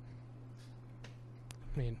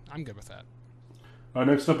 I mean, I'm good with that.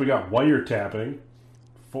 Next up, we got Wiretapping.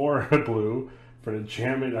 4 blue for an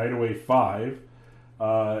enchantment Hideaway 5.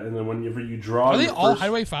 And then whenever you draw... Are they all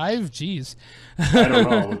Hideaway 5? Jeez. I don't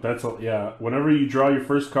know. But yeah. Whenever you draw your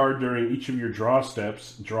first card during each of your draw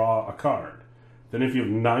steps, draw a card. Then if you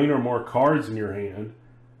have 9 or more cards in your hand,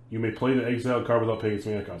 you may play the exiled card without paying its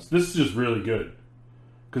mana cost. This is just really good.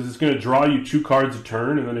 Because it's going to draw you 2 cards a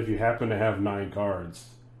turn, and then if you happen to have 9 cards...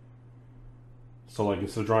 So, like,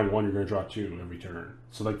 instead of drawing 1, you're going to draw 2 every turn.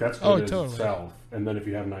 So, like, that's good itself. And then if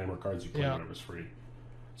you have 9 more cards, you play whatever's free.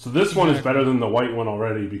 So this one is better than the white one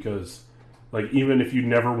already because, like, even if you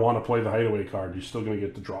never want to play the hideaway card, you're still going to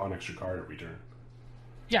get to draw an extra card every turn.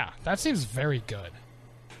 Yeah, that seems very good.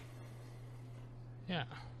 Yeah.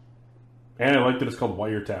 And I like that it's called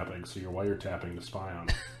wiretapping, so you're wiretapping to spy on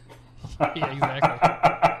it. Yeah,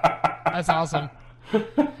 exactly. That's awesome.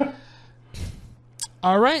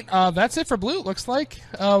 All right, that's it for blue, it looks like.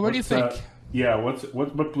 What do you think?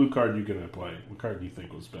 What blue card are you going to play? What card do you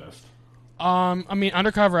think was best? I mean,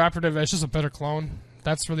 Undercover Operative is just a better clone.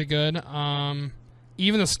 That's really good.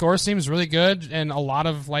 Even the score seems really good, and a lot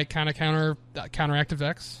of like kind of counteractive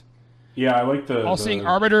decks. Yeah, I like the All-Seeing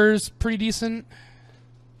Arbiter's pretty decent.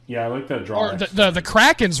 Yeah, I like that draw. Or the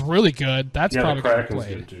Kraken's really good. That's probably the Kraken's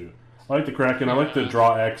good too. I like the Kraken. I like the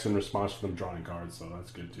draw X in response to them drawing cards, so that's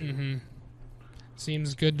good too. Mm-hmm.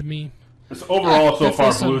 Seems good to me. It's overall, so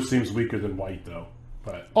far, blue seems weaker than white, though.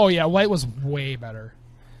 But oh yeah, white was way better.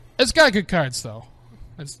 It's got good cards though.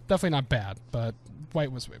 It's definitely not bad, but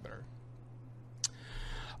white was way better.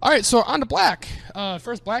 All right, so on to black.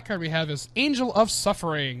 First black card we have is Angel of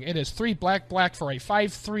Suffering. It is 3 black for a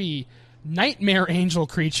 5/3 Nightmare Angel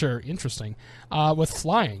creature. Interesting. With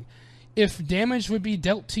flying. If damage would be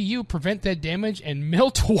dealt to you, prevent that damage and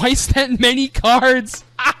mill twice that many cards.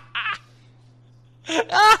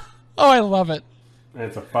 Oh, I love it. And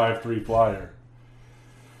it's a 5/3 flyer.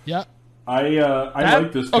 Yep. I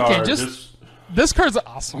like this card. Okay, this card's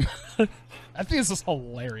awesome. I think this is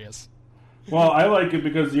hilarious. Well, I like it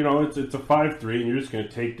because, you know, it's a 5/3 and you're just going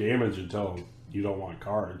to take damage until you don't want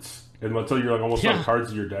cards. And until you're like almost out of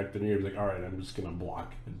cards in your deck, then you're like, all right, I'm just going to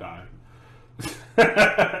block and die.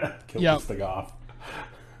 Kill this thing off.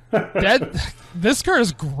 This card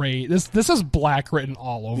is great. This is black written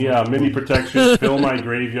all over. Yeah, mini protection. Fill my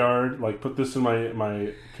graveyard. Like, put this in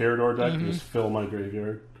my Carador deck and just fill my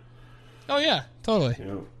graveyard. Oh yeah, totally.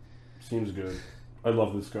 Yeah, seems good. I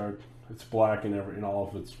love this card. It's black in all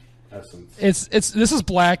of its essence. This is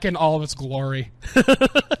black in all of its glory.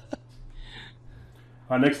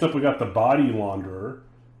 Next up, we got the Body Launderer.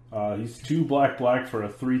 He's 2 black for a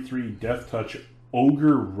 3/3 Death Touch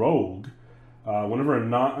Ogre Rogue. Whenever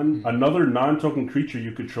another non-token creature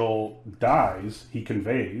you control dies, he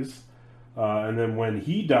conveys. And then when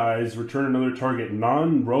he dies, return another target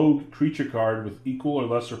non-rogue creature card with equal or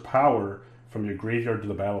lesser power from your graveyard to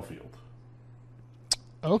the battlefield.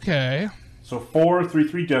 Okay. So 4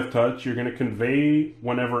 3/3 Death Touch, you're going to convey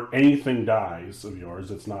whenever anything dies of yours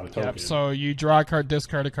that's not a token. Yep, so you draw a card,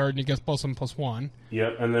 discard a card, and you get +1/+1.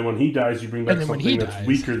 Yep, and then when he dies, you bring back something that's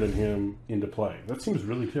weaker than him into play. That seems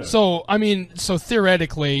really good. So, so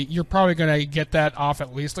theoretically, you're probably going to get that off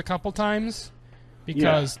at least a couple times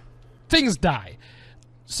because things die.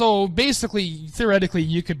 So basically, theoretically,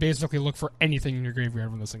 you could basically look for anything in your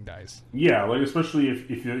graveyard when this thing dies. Yeah, like especially if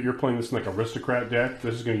you're playing this in like Aristocrat deck,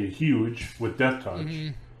 this is going to get huge with Death Touch.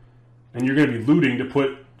 Mm-hmm. And you're going to be looting to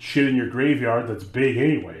put shit in your graveyard that's big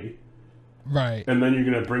anyway. Right. And then you're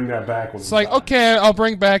going to bring that back when it's like, okay, I'll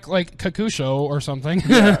bring back like Kakusho or something.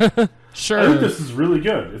 Yeah. Sure. I think this is really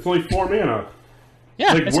good. It's only 4 mana.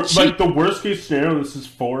 Yeah, like the worst case scenario, this is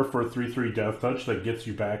 4 for a 3/3 Death Touch that gets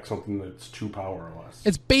you back something that's 2 power or less.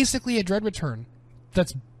 It's basically a Dread Return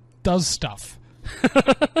that does stuff.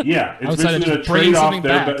 Yeah, it's basically going to trade off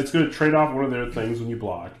it's going to trade off one of their things when you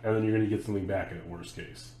block, and then you're going to get something back in the worst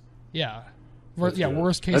case. Yeah,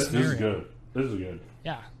 worst case scenario. This is good. This is good.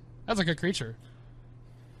 Yeah, that's a good creature.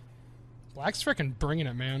 Black's freaking bringing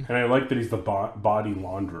it, man. And I like that he's the Body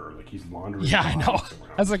Launderer. Like, he's laundering. Yeah, I know.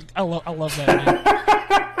 That's like I love that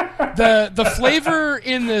name. The flavor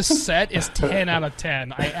in this set is 10 out of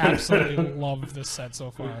 10. I absolutely love this set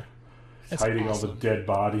so far. It's hiding awesome. all the dead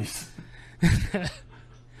bodies.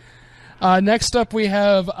 Next up, we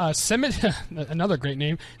have another great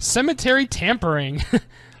name, Cemetery Tampering.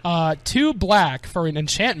 2 black for an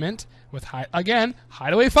enchantment with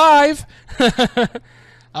Hideaway 5.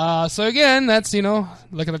 So again, that's,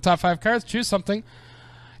 look at the top 5 cards, choose something.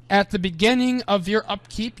 At the beginning of your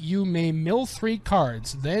upkeep, you may mill 3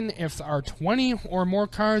 cards. Then, if there are 20 or more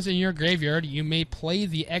cards in your graveyard, you may play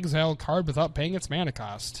the exile card without paying its mana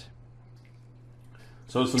cost.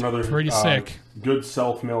 So it's another pretty sick, good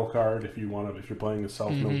self-mill card if you're playing a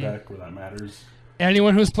self-mill deck where that matters.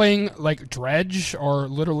 Anyone who's playing like Dredge or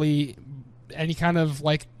literally any kind of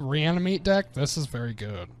like reanimate deck, this is very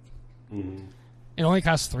good. Mm-hmm. It only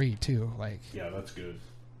costs 3 too. Yeah, that's good.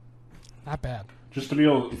 Not bad. Just to be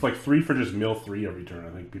able, it's like 3 for just mill 3 every turn. I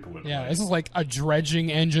think people would. Yeah, this is like a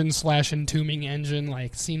dredging engine / entombing engine.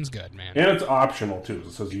 Like, seems good, man. And it's optional too.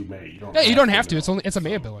 It says you may. You don't have to. It's a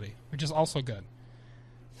may ability, which is also good.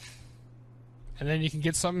 And then you can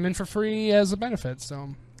get something in for free as a benefit.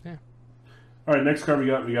 So yeah. All right, next card we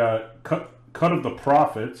got cut of the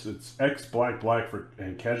Prophets. It's X black for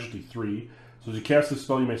and casualty 3. So as you cast this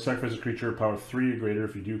spell, you may sacrifice a creature power 3 or greater.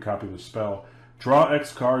 If you do, copy the spell. Draw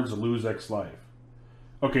X cards, lose X life.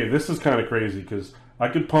 Okay, this is kind of crazy because I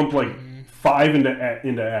could pump like 5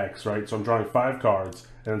 into X, right? So I'm drawing 5 cards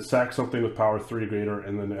and then sack something with power 3 or greater,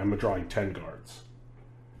 and then I'm drawing 10 cards.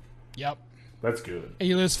 Yep. That's good. And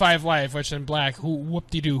you lose 5 life, which in black,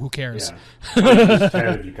 whoop-de-doo, who cares? Yeah. Just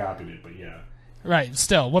 10 if you copied it, but yeah. Right,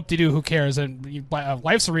 still, whoop-de-doo, who cares? And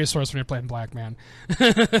life's a resource when you're playing black, man.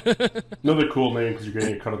 Another cool name because you're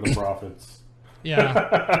getting a cut of the Prophets.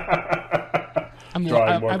 Yeah. I'm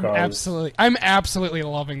absolutely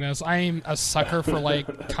loving this. I'm a sucker for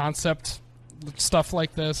like concept stuff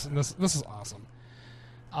like this, and this is awesome.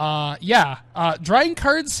 Drawing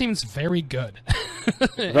cards seems very good.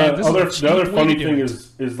 The other funny thing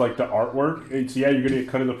is like the artwork. It's you're getting a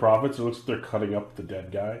cut of the Prophets. It looks like they're cutting up the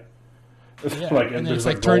dead guy. Yeah. And it's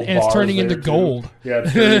like it's turning into gold. Yeah,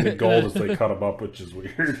 it's turning into gold as they cut him up, which is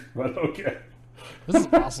weird. But okay, this is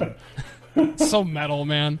awesome. It's so metal,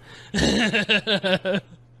 man.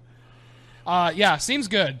 Seems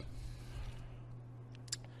good.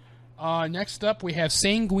 Next up, we have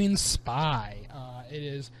Sanguine Spy. It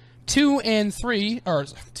is 2 and 3, or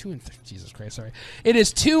 2 and 3. Jesus Christ, sorry. It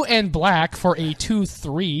is 2 and black for a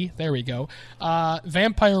 2/3. There we go.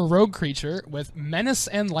 Vampire rogue creature with menace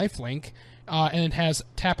and lifelink. And it has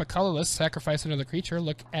tap a colorless, sacrifice another creature,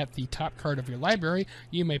 look at the top card of your library.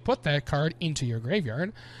 You may put that card into your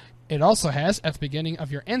graveyard. It also has, at the beginning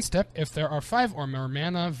of your end step, if there are 5 or more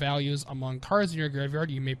mana values among cards in your graveyard,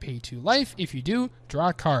 you may pay 2 life. If you do, draw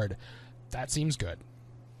a card. That seems good.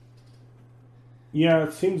 Yeah,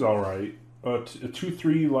 it seems alright. A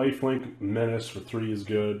 2/3 lifelink menace for 3 is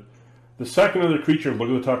good. The second other creature, look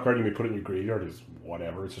at the top card, you may put it in your graveyard, is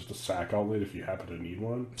whatever. It's just a sack outlet if you happen to need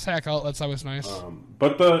one. Sack outlet's always nice.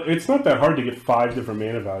 But it's not that hard to get 5 different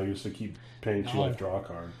mana values to keep paying 2 life draw a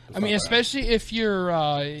card. Especially if you're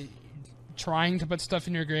trying to put stuff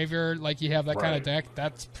in your graveyard, like you have that kind of deck,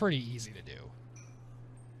 that's pretty easy to do.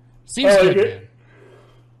 Seems good, man.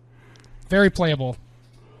 Very playable.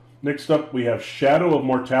 Next up, we have Shadow of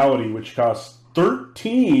Mortality, which costs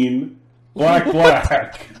 13 black.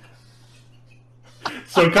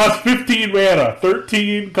 So it costs 15 mana,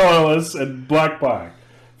 13 colorless, and black.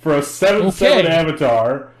 For a 7/7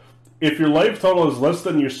 avatar, if your life total is less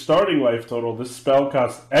than your starting life total, this spell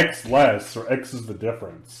costs X less, or X is the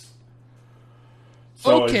difference.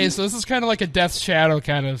 So so this is kind of like a Death Shadow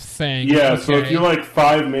kind of thing. Yeah, so if you're like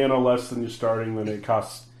 5 mana less than your starting, then it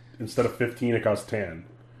costs, instead of 15, it costs 10.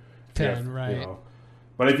 10, right. You know.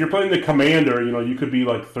 But if you're playing the Commander, you could be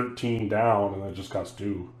like 13 down, and it just costs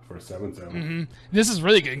 2 for a 7/7. Mm-hmm. This is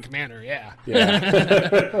really good in Commander, yeah. You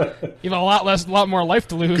have a lot more life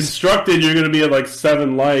to lose. Constructed, you're going to be at like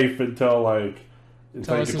 7 life until you can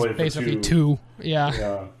play it basically for 2.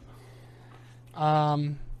 Yeah.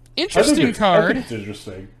 Interesting card. I think card. it's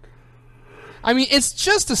interesting. I mean, it's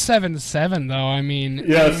just a 7/7, though. I mean,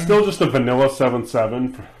 yeah, it's still just a vanilla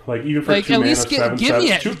 7/7. Even for 2 at mana, least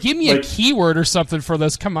give me a keyword or something for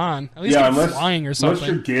this. Come on, at least flying or something. Unless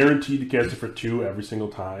you're guaranteed to cast it for 2 every single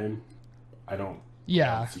time, I don't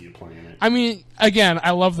see you playing it. I mean, again,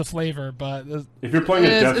 I love the flavor, but if you're playing a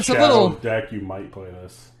Death Shadow deck, you might play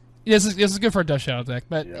this. This is good for a Death Shadow deck,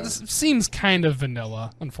 but it seems kind of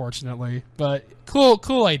vanilla, unfortunately. But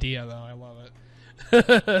cool idea though. I love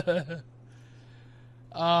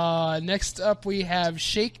it. Next up, we have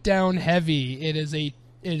Shakedown Heavy. It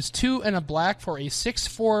is 2 and a black for a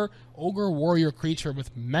 6/4 ogre warrior creature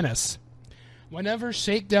with menace. Whenever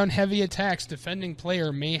Shakedown Heavy attacks, defending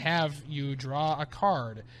player may have you draw a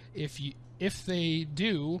card. If they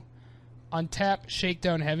do, untap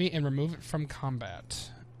Shakedown Heavy and remove it from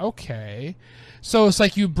combat. Okay. So it's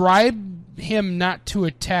like you bribe him not to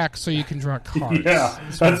attack so you can draw cards. Yeah,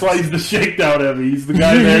 that's why he's the Shakedown Heavy. He's the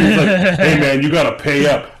guy there. He's like, hey man, you gotta pay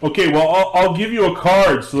up. Okay, well I'll give you a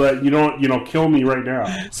card so that you don't kill me right now.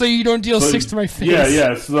 So you don't deal 6 to my face.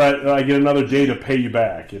 Yeah, so that I get another day to pay you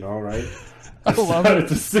back. Right? I love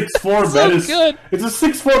it. It's a 6/4 menace. Good. It's a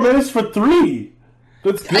 6/4 menace for 3.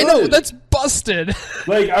 That's good. I know, that's busted.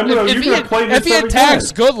 Like you're gonna play this. If he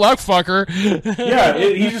attacks, good luck, fucker. Yeah,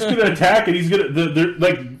 he's just gonna attack, and he's gonna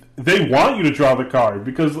they want you to draw the card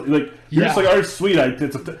because like you're just like, all right, sweet. Like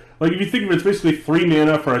if you think of it, it's basically 3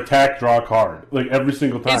 mana for attack, draw a card like every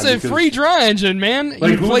single time. It's a free draw engine, man.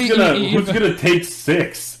 Like who's gonna take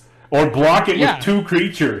 6 or block it with 2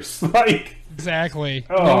 creatures? Like exactly.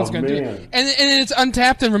 Oh, no one's gonna do man. it. And it's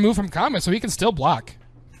untapped and removed from combat, so he can still block.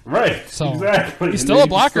 Right. So exactly. He's still a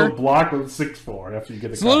blocker. Still block with 6/4 after you get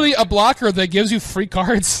the It's literally a blocker that gives you free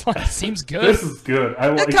cards. Seems good. This is good.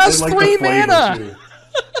 It costs 3 mana.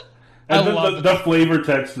 And the flavor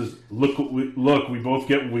text is look, we both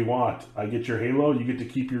get what we want. I get your Halo, you get to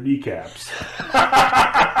keep your kneecaps.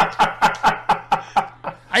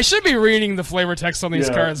 I should be reading the flavor text on these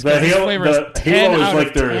cards. The Halo is like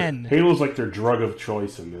 10. Halo's like their drug of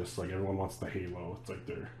choice in this. Like everyone wants the Halo. It's like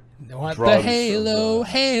their the Halo.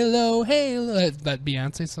 That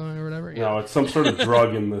Beyonce song or whatever. No, it's some sort of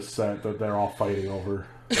drug in this set that they're all fighting over.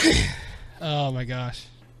 Oh my gosh,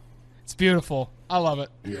 it's beautiful. I love it.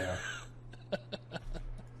 Yeah.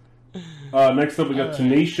 Next up, we got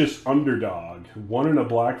Tenacious Underdog. 1 and a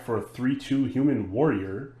black for a 3/2 human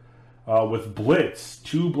warrior. With Blitz,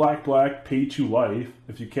 2 black, pay 2 life.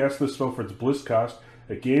 If you cast this spell for its Blitz cost,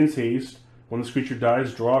 it gains haste. When this creature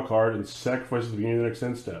dies, draw a card and sacrifice at the beginning of the next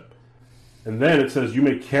end step. And then it says you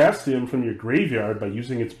may cast him from your graveyard by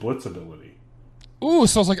using its Blitz ability. Ooh,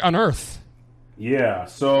 so it's like Unearth. Yeah,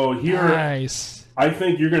 so here... Nice. I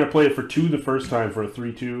think you're going to play it for 2 the first time for a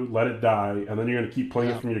 3/2, let it die, and then you're going to keep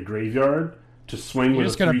playing it from your graveyard to swing with a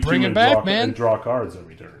 3/2 and draw cards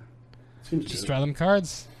every turn. Seems just good. draw them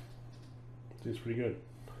cards. Seems pretty good.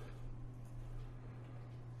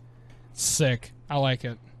 Sick. I like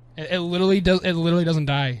it. It literally does. It literally doesn't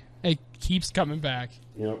die. It keeps coming back.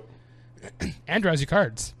 Yep. And draws you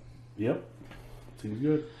cards. Yep. Seems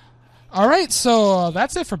good. All right, so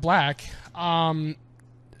that's it for black.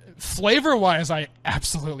 Flavor-wise, I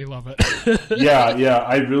absolutely love it. yeah,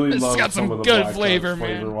 I really love got some of the good black flavor,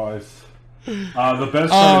 man. Flavor-wise. The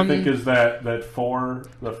best card, I think, is that 4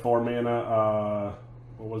 mana.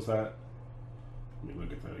 What was that? Let me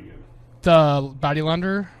look at that again. The Body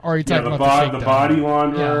Launderer? Or are you talking about the Body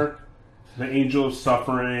Launderer, the Angel of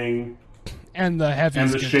Suffering, and the Heavy.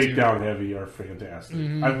 And the Shakedown Heavy are fantastic.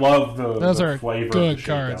 I love the flavor good of the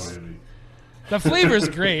cards. Shakedown Heavy. The flavor is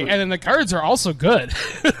great, and then the cards are also good.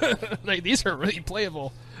 Like these are really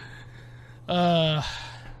playable. They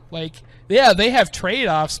have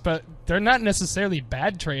trade-offs, but they're not necessarily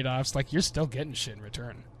bad trade-offs. Like you're still getting shit in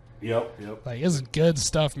return. Yep. Like this is good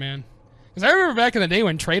stuff, man. Because I remember back in the day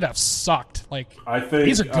when trade-offs sucked. Like I think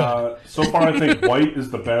these are good. So far, I think white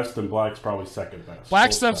is the best, and black's probably second best.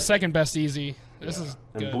 Black stuff's second best, easy. This is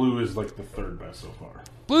good. And blue is like the third best so far.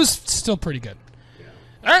 Blue's still pretty good.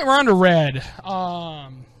 All right, we're on to red.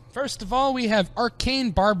 First of all, we have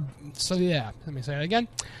Arcane So yeah, let me say that again.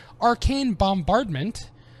 Arcane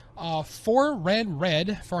Bombardment. 4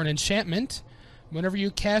 red for an enchantment. Whenever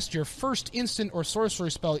you cast your first instant or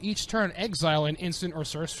sorcery spell each turn, exile an instant or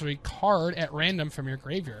sorcery card at random from your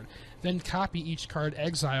graveyard. Then copy each card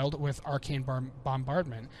exiled with Arcane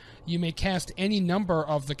Bombardment. You may cast any number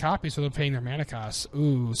of the copies without paying their mana costs.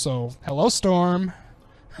 Ooh, so hello, Storm.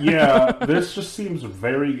 Yeah, this just seems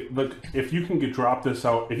very... Like, if you can drop this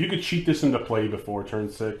out... If you could cheat this into play before turn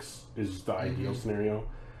 6 is the ideal scenario.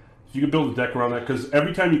 If you could build a deck around that, because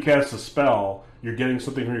every time you cast a spell, you're getting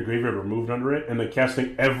something from your graveyard removed under it, and then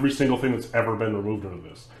casting every single thing that's ever been removed under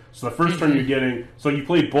this. So the first turn you're getting... So you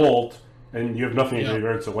play Bolt, and you have nothing in your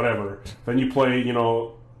graveyard, so whatever. Then you play,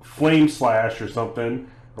 Flame Slash or something...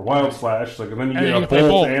 or Wild Slash, and then you get a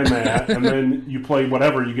bolt and that, and then you play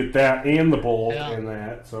whatever, you get that and the bolt and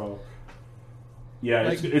that, so... Yeah,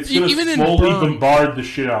 it's going to slowly bombard the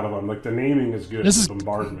shit out of them. Like, the naming is good. This is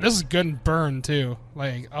bombardment. This is good in burn, too.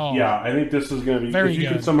 Like, oh... Yeah, I think this is going to be... If you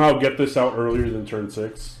can somehow get this out earlier than turn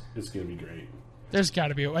 6, it's going to be great. There's got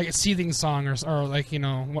to be, like, a Seething Song or like, if you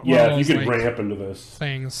can ramp into this.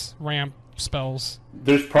 Things. Ramp spells.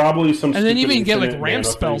 There's probably some... And then you even get, like, ramp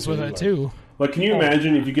spells with it, too. Like, can you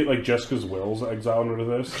imagine if you get, like, Jessica's Will's exiled into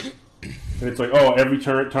this? And it's like, every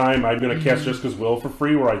time I'm going to cast Jessica's Will for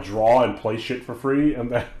free, where I draw and play shit for free,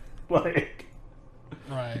 and then,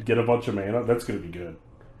 get a bunch of mana. That's going to be good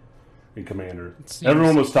in Commander.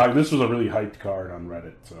 Everyone was talking. This was a really hyped card on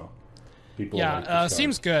Reddit, so people. Yeah,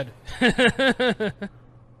 seems good. Alright,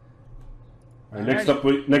 next up,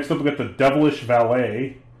 we got the Devilish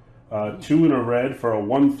Valet. 2 in a red for a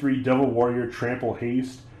 1/3 Devil Warrior Trample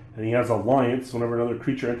Haste. And he has Alliance. Whenever another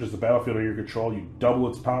creature enters the battlefield under your control, you double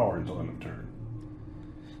its power until end of turn.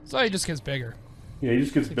 So he just gets bigger. Yeah, he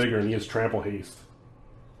just gets bigger, and he has Trample Haste.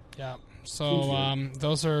 Yeah. So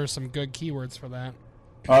those are some good keywords for that.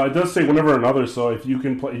 It does say whenever another. So if you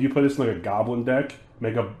play this in like a Goblin deck,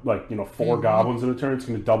 make up, like, 4 goblins in a turn, it's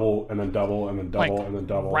going to double, and then double, and then double, like and then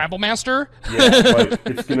double. Rabblemaster? Yeah, like,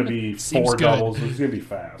 it's going to be 4 doubles. It's going to be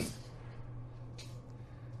fast.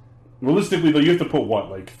 Realistically, though, you have to put,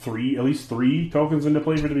 at least 3 tokens into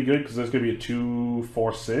play for it to be good, because there's going to be a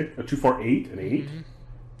 2-4-6, a 2-4-8, an 8.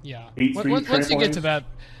 Yeah. 8-3 once you get to that...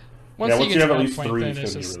 Once you have at least 3,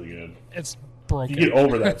 it's going to be really good. It's broken. If you get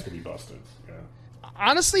over that, it's going to be busted. Yeah.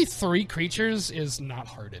 Honestly, 3 creatures is not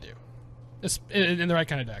hard to do. It's in the right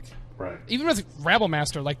kind of deck. Right. Even with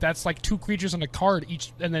Rabblemaster, like, that's like 2 creatures on a card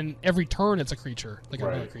each, and then every turn it's a creature, like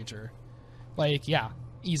another creature. Like, yeah,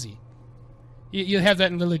 easy. You have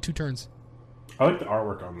that in literally 2 turns. I like the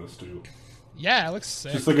artwork on this, too. Yeah, it looks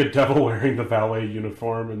sick. Just like a devil wearing the valet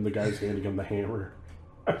uniform and the guy's handing him the hammer.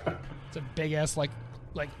 It's a big-ass, like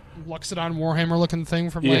Luxodon Warhammer looking thing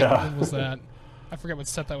from, like, what was that? I forget what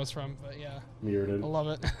set that was from, but yeah. Mirrored. I love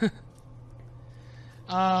it.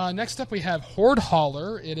 Next up we have Horde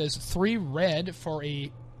Hauler. It is 3 red for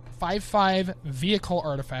a 5/5 vehicle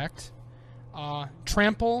artifact.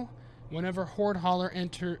 Trample. Whenever Horde Hauler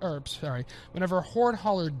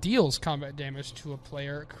deals combat damage to a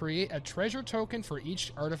player, create a treasure token for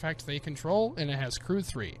each artifact they control, and it has crew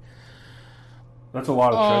 3. That's a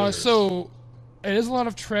lot of treasures. So it is a lot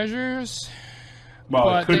of treasures. Well,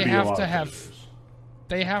 but it could they be have a lot to of have treasures.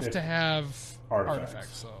 they have to have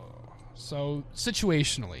artifacts. So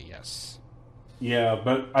situationally, yes. Yeah,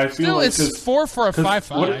 but I feel still like it's 4 for a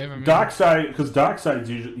 5/5. Dockside, because Dockside's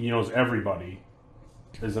usually is everybody,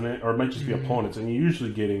 isn't it? Or it might just be opponents, and you're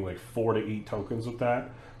usually getting like 4 to 8 tokens with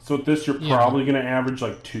that. So with this, you're probably going to average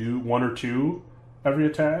like 1 or 2 every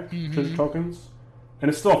attack treasure tokens, and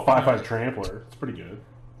it's still a 5/5 trampler. It's pretty good.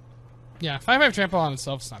 Yeah, 5/5 trample on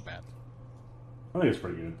itself is not bad. I think it's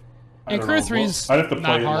pretty good. And crew 3's I'd have to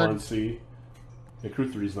play it hard. more and see. Yeah,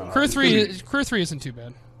 crew 3's not Crew hard. Crew 3 isn't too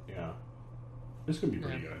bad. Yeah, this could be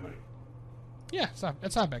pretty good, I think. Yeah, it's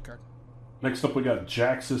not a bad card. Next up, we got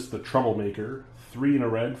Jaxus the Troublemaker. 3 in a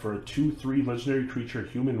red for a 2/3 legendary creature,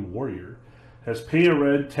 human warrior. Has pay a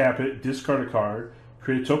red, tap it, discard a card,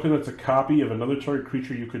 create a token that's a copy of another target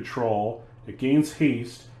creature you control. It gains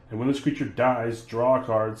haste, and when this creature dies, draw a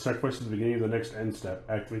card, sacrifice at the beginning of the next end step,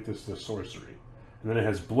 activate this as a sorcery. And then it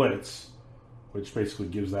has Blitz, which basically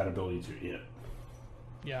gives that ability to it.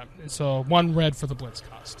 Yeah, so 1 red for the Blitz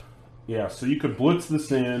cost. Yeah, so you could Blitz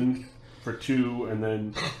this in for 2, and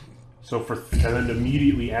then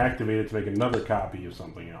immediately activate it to make another copy of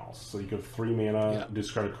something else. So you could 3 mana,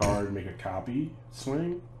 discard a card, make a copy,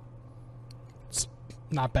 swing. It's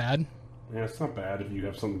not bad. Yeah, it's not bad if you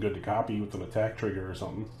have something good to copy with an attack trigger or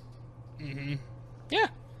something. Mm-hmm. Yeah,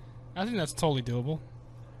 I think that's totally doable.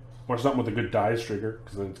 Or something with a good dies trigger,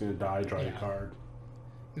 because then it's going to die, draw a card.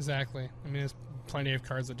 Exactly. I mean, there's plenty of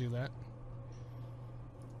cards that do that.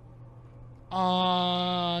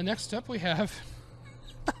 Next up we have...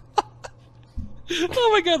 Oh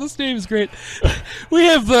my god, this name is great. We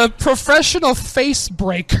have the Professional Face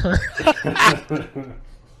Breaker.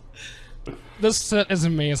 This set is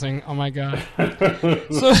amazing. Oh my god.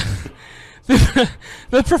 So,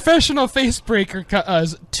 the Professional Face Breaker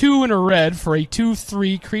is 2 in a red for a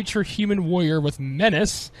 2/3 creature human warrior with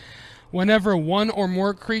menace. Whenever 1 or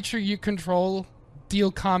more creature you control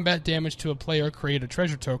deal combat damage to a player, create a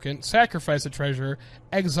treasure token, sacrifice a treasure,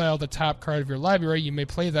 exile the top card of your library. You may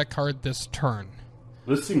play that card this turn.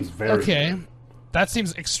 This seems very good. That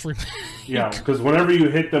seems extremely... Yeah, because whenever you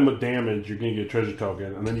hit them with damage, you're going to get a treasure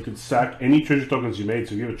token, and then you can sack any treasure tokens you made.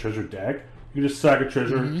 So if you have a treasure deck, you can just sack a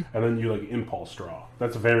treasure, and then you impulse draw.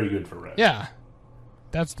 That's very good for red. Yeah.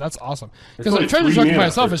 That's awesome. Because a treasure token by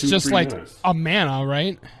itself is just like a mana,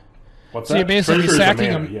 right? What's so that? You're basically Treasure sacking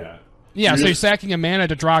is a mana, Yeah, so you're sacking a mana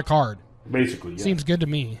to draw a card. Basically, yeah. Seems good to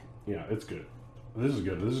me. Yeah, it's good. This is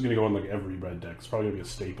good. This is going to go in every red deck. It's probably going to be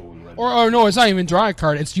a staple in red Or no, it's not even draw a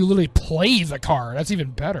card. It's you literally play the card. That's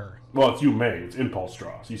even better. Well, it's you may. It's impulse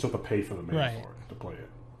draw. So you still have to pay for the mana for it to play it.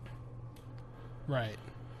 Right.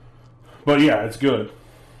 But yeah, it's good.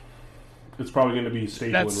 It's probably going to be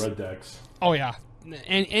staple in red decks. Oh yeah.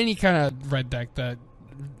 Any kind of red deck that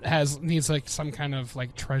needs some kind of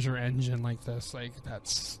treasure engine like this,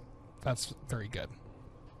 that's very good.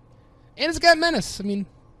 And it's got menace. I mean,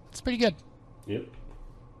 it's pretty good. Yep.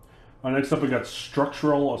 Next up, we got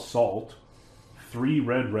Structural Assault. 3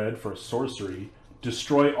 red for a sorcery.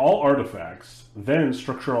 Destroy all artifacts. Then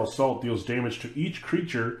Structural Assault deals damage to each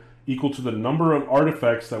creature equal to the number of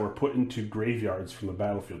artifacts that were put into graveyards from the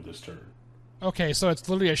battlefield this turn. Okay, so it's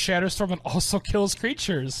literally a Shatterstorm that also kills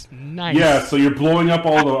creatures. Nice. Yeah, so you're blowing up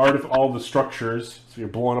all the structures. So you're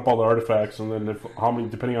blowing up all the artifacts, and then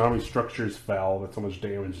depending on how many structures fell, that's how much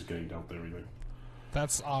damage is getting dealt to everything.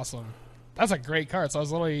 That's awesome. that's a great card. So I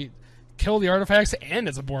was literally kill the artifacts and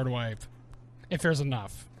it's a board wipe if there's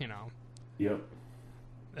enough, you know. Yep.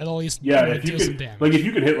 It'll at least if you deal could, some damage. like if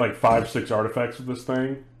you could hit like 5-6 artifacts with this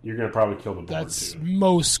thing, you're gonna probably kill the board. That's too.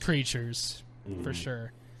 most creatures for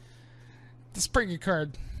sure. That's a pretty good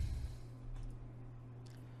card.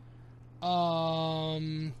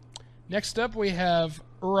 Next up we have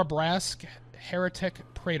Urabrask Heretic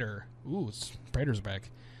Praetor. Ooh, Praetor's back.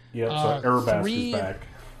 Yeah, so Urabrask is back.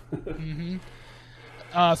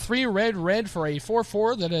 3 red for a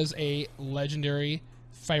 4/4 that is a legendary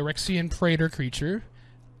Phyrexian Praetor creature.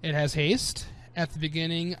 It has haste. At the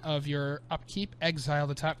beginning of your upkeep, exile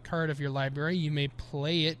the top card of your library. You may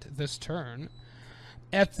play it this turn.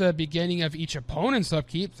 At the beginning of each opponent's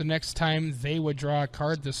upkeep, the next time they would draw a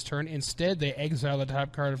card this turn, instead they exile the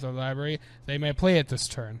top card of their library. They may play it this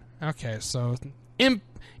turn. Okay, so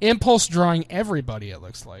impulse drawing everybody, it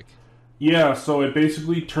looks like. Yeah, so it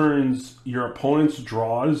basically turns your opponent's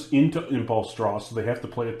draws into impulse draws, so they have to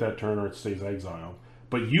play it that turn or it stays exiled.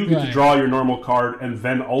 But you get to draw your normal card and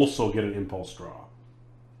then also get an impulse draw.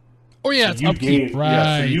 Oh yeah, so it's upkeep, right?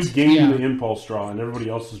 Yeah, so you gain the impulse draw, and everybody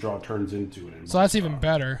else's draw turns into an impulse. So that's even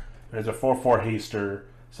better. And it's a 4/4 haster,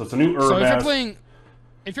 so it's a new Urabrask. So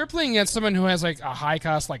if you're playing against someone who has like a high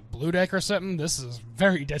cost like blue deck or something, this is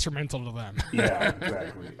very detrimental to them. Yeah,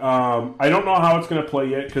 exactly. I don't know how it's going to play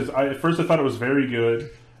yet because at first I thought it was very good,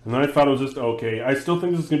 and then I thought it was just okay. I still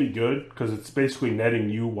think this is going to be good because it's basically netting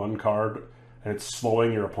you one card and it's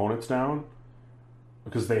slowing your opponents down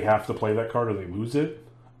because they have to play that card or they lose it.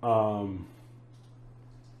 But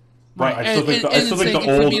I still think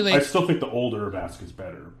the old Urabrask is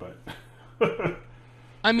better, but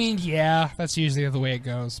I mean, yeah, that's usually the way it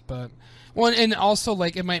goes. But and also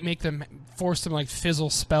like it might make them force them like fizzle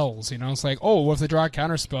spells. You know, it's like, oh, well, if they draw a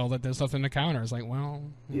counter spell that there's nothing to counter, it's like, well,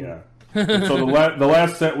 yeah. And so the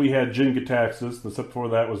last set we had Jin Gitaxis. The set before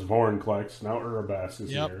that was Vorinclex. Now Urabrask is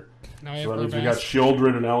here. Now so that means we got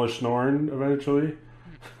Shieldred and Elish Norn eventually.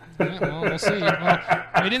 Yeah, well, we'll see. Well,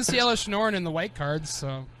 we didn't see Elish Norn in the white cards,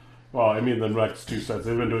 so. Well, I mean the next 2 sets.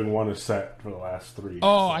 They've been doing one a set for the last 3.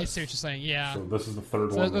 Oh, sets. I see what you're saying. Yeah. So this is the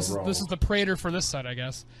third one in a row. This is the Praetor for this set, I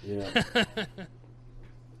guess. Yeah.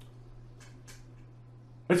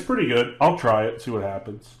 It's pretty good. I'll try it. See what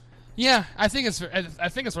happens. Yeah, I think it's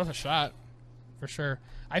worth a shot, for sure.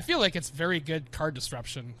 I feel like it's very good card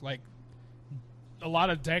disruption. Like a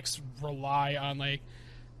lot of decks rely on like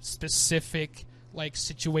specific like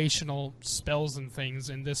situational spells and things,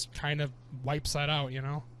 and this kind of wipes that out, you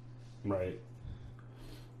know? Right.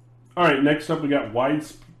 Alright, next up we got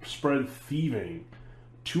Widespread Thieving.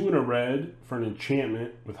 2 and a red for an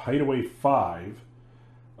enchantment with Hideaway 5.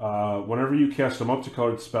 Whenever you cast a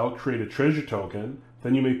multicolored spell, create a treasure token.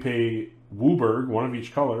 Then you may pay Wooburg, one of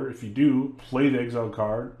each color. If you do, play the exile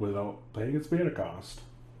card without paying its mana cost.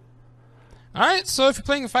 Alright, so if you're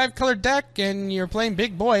playing a 5-color deck and you're playing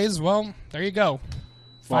big boys, well, there you go.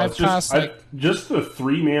 5 costs. Just the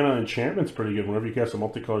 3 mana enchantment's pretty good. Whenever you cast a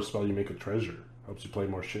multicolored spell, you make a treasure. Helps you play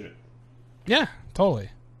more shit. Yeah, totally.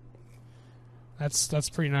 That's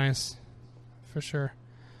pretty nice. For sure.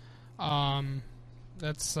 And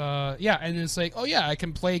it's like, oh yeah, I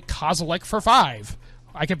can play Kozilek for 5.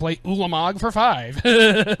 I can play Ulamog for 5.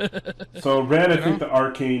 So red, I think the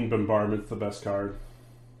Arcane Bombardment's the best card.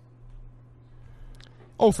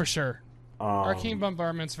 Oh, for sure. Arcane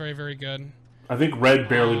Bombardment's very, very good. I think red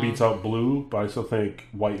barely beats out blue, but I still think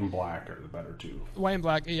white and black are the better two. White and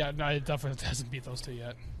black, yeah, no, it definitely hasn't beat those two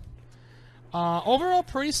yet. Overall,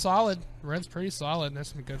 pretty solid. Red's pretty solid. There's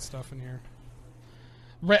some good stuff in here.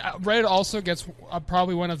 Red also gets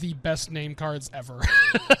probably one of the best name cards ever.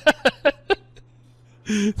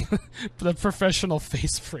 The Professional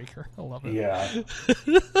Face Breaker. I love it. Yeah.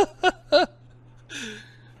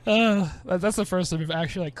 That's the first time we've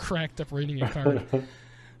actually like cracked up reading a card.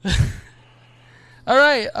 All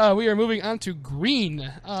right, we are moving on to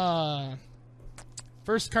green.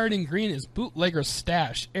 First card in green is Bootlegger's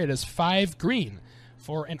Stash. It is 5 green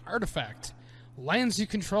for an artifact. Lands you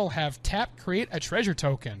control have tap, create a treasure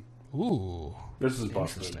token. Ooh, this is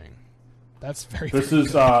busted. Interesting. That's very. This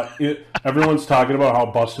is everyone's talking about how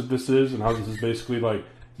busted this is and how this is basically like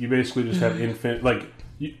you basically just have infinite like.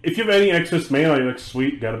 If you have any excess mana, you're like,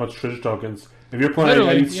 sweet, got a bunch of treasure tokens. If you're playing,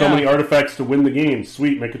 I need so many artifacts to win the game,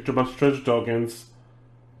 sweet, make it to a bunch of treasure tokens.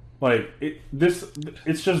 Like, this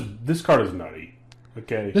card is nutty.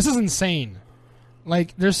 Okay? This is insane.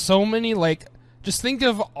 Like, there's so many, like, just think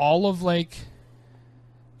of all of, like,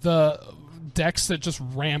 the decks that just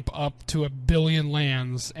ramp up to 1 billion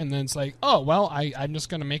lands, and then it's like, oh, well, I'm just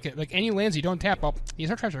going to make it, like, any lands you don't tap, well,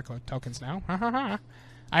 these are treasure tokens now.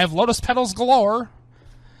 I have Lotus Petals galore.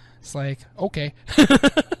 It's like, okay.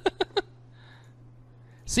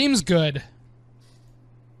 Seems good.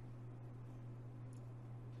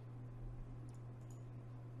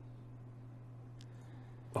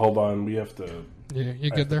 Hold on, we have to. Yeah, you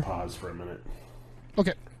good there? Pause for a minute.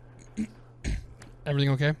 Okay. Everything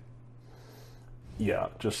okay? Yeah,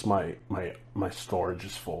 just my storage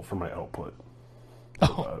is full for my output.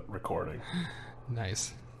 Recording.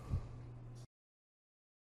 Nice.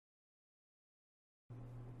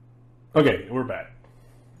 Okay, we're back.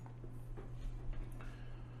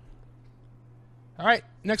 All right,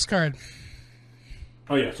 next card.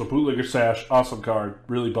 Oh yeah, so Bootlegger Sash, awesome card,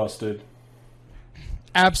 really busted.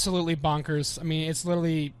 Absolutely bonkers. I mean, it's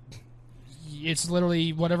literally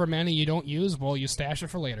whatever mana you don't use, well, you stash it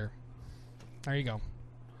for later. There you go.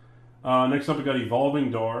 Next up, we got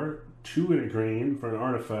Evolving Door, 2 and a green for an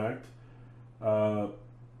artifact.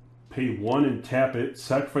 Pay 1 and tap it,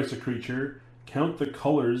 sacrifice a creature, count the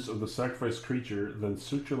colors of the sacrificed creature, then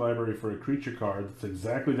search your library for a creature card that's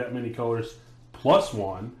exactly that many colors plus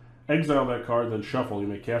 1, exile that card, then shuffle. You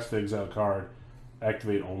may cast the exiled card,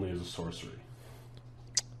 activate only as a sorcery.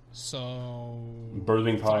 So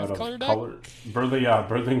Birthing Pod of color.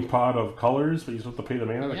 Birthing Pod of colors, but you still have to pay the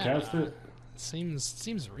mana to cast it.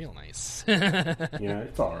 Seems real nice. Yeah,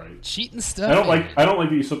 it's all right. Cheating stuff. I don't like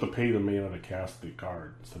that you still have to pay the mana to cast the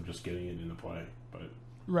card instead of just getting it into play. But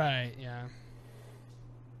right, yeah.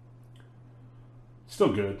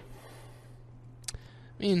 Still good. I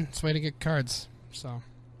mean, it's a way to get cards. So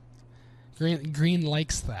Green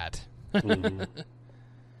likes that. Mm-hmm.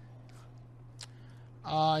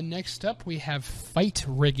 Next up, we have Fight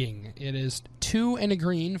Rigging. It is 2 and a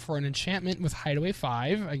green for an enchantment with Hideaway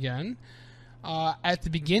 5, again. At the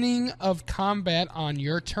beginning of combat on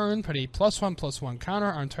your turn, put a +1/+1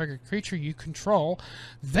 counter on target creature you control.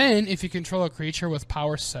 Then, if you control a creature with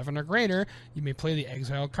power 7 or greater, you may play the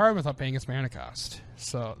exiled card without paying its mana cost.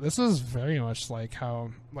 So, this is very much like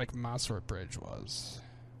how Mosswort Bridge was.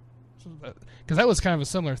 Because that was kind of a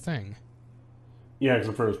similar thing. Yeah,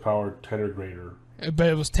 except for it was power 10 or greater. But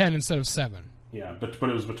it was 10 instead of 7. Yeah, but it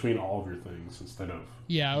was between all of your things instead of...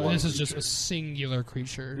 Yeah, this is just a singular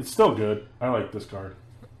creature. It's still good. I like this card.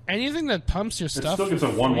 Anything that pumps your stuff... It still gets a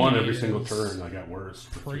 1/1 every single turn. I got worse.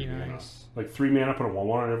 Pretty nice. Mana. 3 mana, put a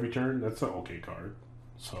 1/1 on every turn. That's an okay card.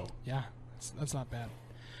 So yeah, that's not bad.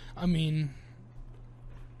 I mean,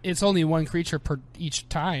 it's only 1 creature per each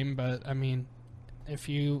time, but I mean,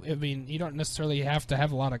 you don't necessarily have to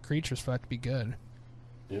have a lot of creatures for that to be good.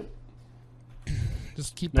 Yep.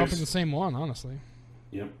 Just keep pumping the same one, honestly.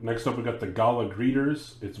 Yep. Next up, we got the Gala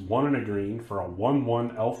Greeters. It's 1 and a green for a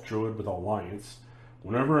 1/1 elf druid with Alliance.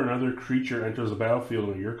 Whenever another creature enters the battlefield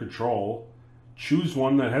under your control, choose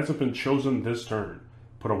one that hasn't been chosen this turn.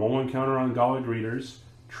 Put a 1/1 counter on Gala Greeters,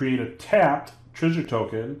 create a tapped treasure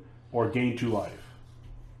token, or gain 2 life.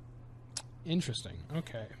 Interesting.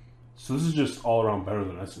 Okay. So this is just all around better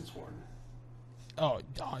than Essence Warden. Oh,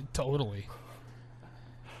 totally.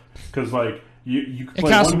 Because, you can it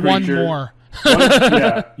play costs 1 creature. 1 more.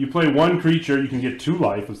 You play 1 creature, you can get 2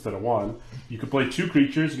 life instead of 1. You can play 2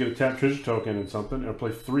 creatures, you get a tap treasure token and something, or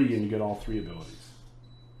play 3 and you get all 3 abilities.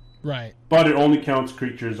 Right. But it only counts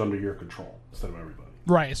creatures under your control instead of everybody.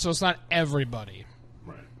 Right, so it's not everybody.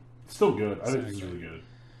 Right. It's still good. I think it's really good.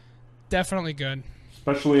 Definitely good.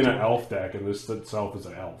 Especially in an elf deck, and this itself is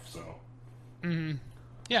an elf, so. Mm-hmm.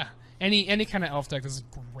 Yeah. Any kind of elf deck is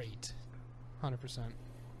great. 100%.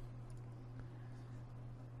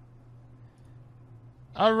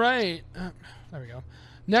 All right. There we go.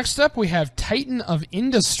 Next up, we have Titan of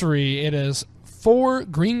Industry. It is 4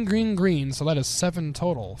 green, so that is 7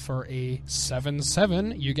 total for a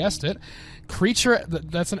 7/7. You guessed it. Creature,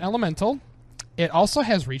 that's an elemental. It also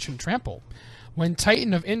has Reach and Trample. When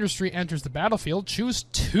Titan of Industry enters the battlefield, choose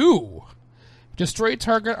 2. Destroy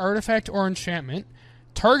target artifact or enchantment.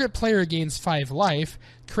 Target player gains 5 life.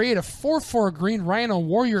 Create a 4/4 green Rhino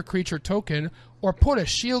warrior creature token, or put a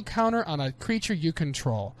shield counter on a creature you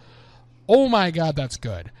control. Oh my god, that's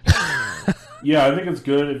good. Yeah, I think it's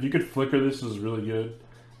good. If you could flicker this, is really good.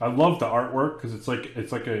 I love the artwork because it's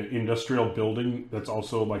like an industrial building that's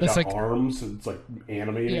also got arms and it's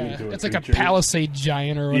animating into a it's creature. like a palisade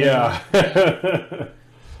giant or whatever. Yeah.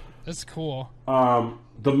 That's cool.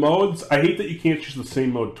 The modes, I hate that you can't choose the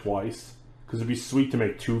same mode twice. Because it'd be sweet to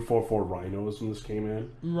make 2 4/4 rhinos when this came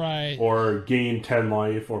in. Right. Or gain 10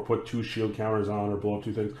 life, or put 2 shield counters on, or blow up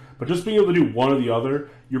 2 things. But just being able to do one or the other,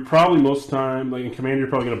 you're probably most time, in Commander, you're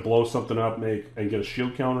probably going to blow something up and get a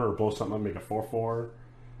shield counter, or blow something up and make a 4/4.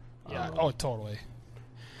 Yeah, totally.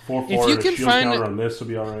 4/4 if you and can a shield find counter on this would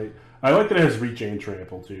be alright. I like that it has Reach and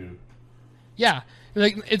Trample, too. Yeah.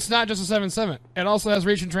 Like, it's not just a 7/7. It also has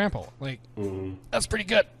reach and trample. Like, that's pretty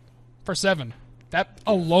good for 7. That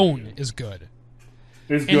alone is good.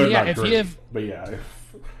 It's good, yeah, not if great. you have, but yeah,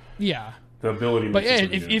 yeah, the ability. but Makes yeah,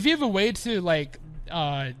 it if you have a way to like,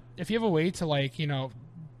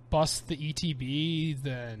 bust the ETB,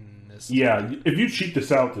 then this is good. If you cheat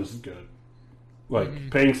this out, this is good.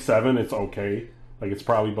 Like paying 7, it's okay. Like it's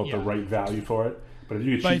probably about the right value for it. But if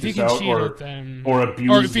you can cheat this out, or abuse,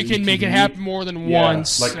 or if you can make it happen more than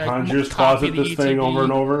once, like Conjurer's Closet this thing over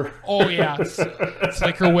and over. Oh yeah,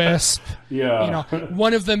 Flicker Wisp. Yeah, you know,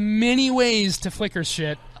 one of the many ways to flicker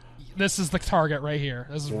shit. This is the target right here.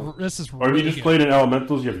 This is Or really if you just played in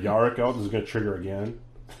Elementals, you have Yarick out. This is going to trigger again.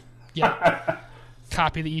 Yeah,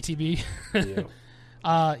 copy the ETB.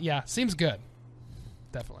 Yeah, yeah, seems good.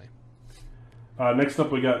 Definitely. Next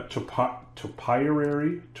up, we got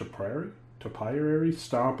Topiary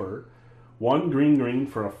Stomper. 1 green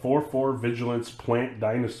for a 4/4 Vigilance Plant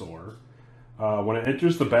Dinosaur. When it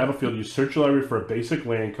enters the battlefield, you search your library for a basic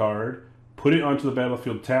land card, put it onto the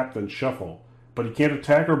battlefield tapped, then shuffle. But you can't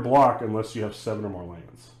attack or block unless you have 7 or more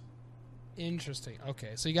lands. Interesting.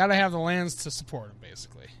 Okay, so you got to have the lands to support them,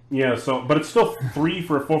 basically. Yeah. But it's still 3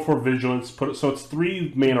 for a 4/4 Vigilance. So it's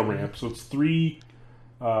 3 mana ramp. So it's 3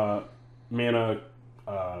 mana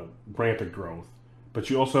rampant growth. But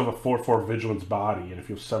you also have a 4/4 Vigilance body, and if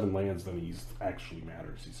you have 7 lands, then he actually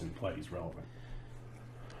matters. He's in play. He's relevant.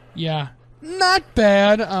 Yeah, not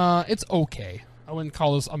bad. It's okay. I wouldn't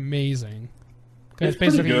call this amazing. It's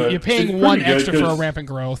basically good. You're paying 1 extra for a rampant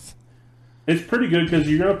growth. It's pretty good because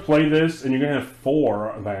you're gonna play this, and you're gonna have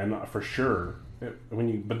 4 then for sure. When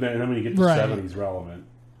you when you get to 7, he's relevant.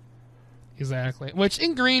 Exactly. Which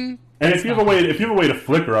in green. And if you have a way to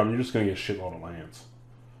flicker them, you're just gonna get a shitload of lands.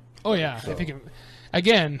 Oh yeah, so. If you can.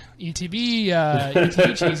 Again, ETB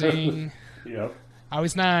cheesing. Yep.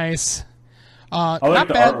 Always nice. I like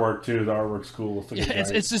the artwork too. The artwork's cool.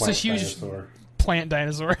 It's just a huge plant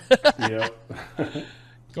dinosaur. Yep.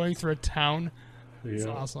 Going through a town. It's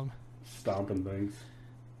Yep. awesome. Stomping things.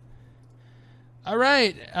 All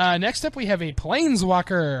right. Next up, we have a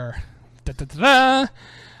planeswalker.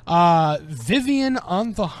 Vivian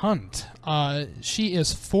on the Hunt. She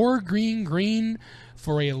is 4 green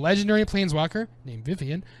for a legendary planeswalker named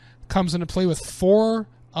Vivian. Comes into play with 4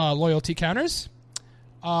 loyalty counters.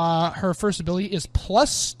 Her first ability is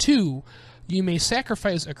 +2. You may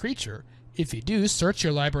sacrifice a creature. If you do, search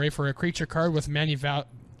your library for a creature card with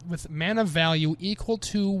mana value equal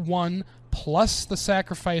to 1 plus the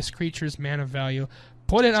sacrifice creature's mana value.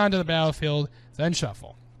 Put it onto the battlefield, then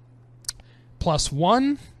shuffle.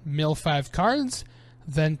 +1, mill 5 cards.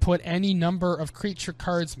 Then put any number of creature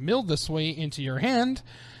cards milled this way into your hand.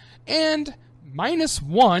 And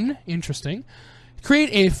 -1, interesting, create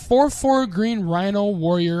a 4/4 green Rhino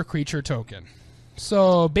Warrior creature token.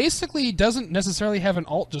 So basically, doesn't necessarily have an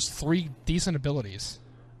alt, just 3 decent abilities.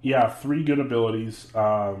 Yeah, 3 good abilities.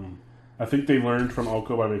 I think they learned from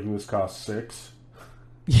Oko by making this cost 6.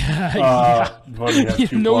 Yeah, But you have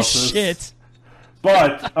 2 no pluses. shit.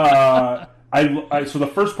 But so the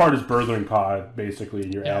first part is Birthing Pod, basically.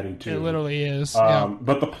 You're adding 2. It literally is.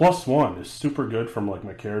 But the +1 is super good from like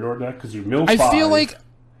my Carador deck because you mill 5. I feel like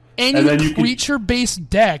any creature-based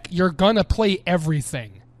deck, you're gonna play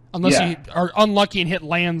everything. Unless you are unlucky and hit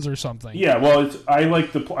lands or something. Yeah, well, I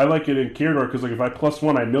like it in Carador because like if I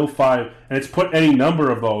 +1, I mill 5, and it's put any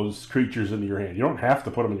number of those creatures into your hand. You don't have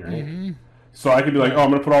to put them in your hand. So I could be like, I'm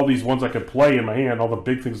going to put all these ones I could play in my hand, all the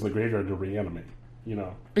big things in the graveyard to reanimate. You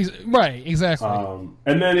know. Right, exactly.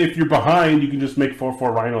 And then if you're behind, you can just make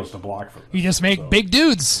 4/4 rhinos to block for them. You just make big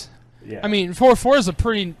dudes. Yeah. I mean, 4/4 is a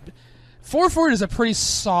pretty 4/4 is a pretty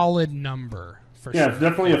solid number. For sure. It's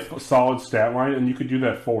definitely a solid stat line, and you could do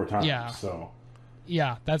that 4 times. Yeah. So.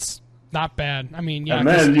 Yeah, that's not bad. I mean, yeah. And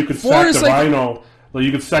then you could sack the rhino. Well,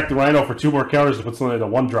 you could sack the rhino for 2 more counters to put something like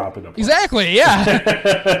a 1-drop into play. Exactly,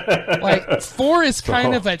 yeah. Like 4 is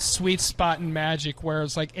kind of that sweet spot in Magic where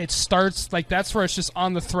it's like it starts like that's where it's just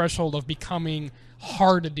on the threshold of becoming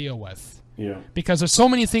hard to deal with. Yeah. Because there's so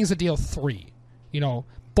many things that deal 3. You know,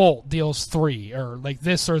 Bolt deals 3, or like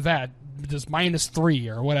this or that does -3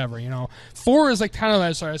 or whatever. You know, 4 is like kind of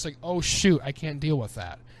that. Sorry, it's like, oh shoot, I can't deal with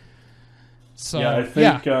that. So yeah, I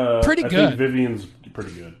think pretty good. I think Vivian's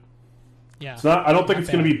pretty good. Yeah, it's not. I don't think it's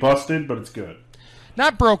going to be busted, but it's good.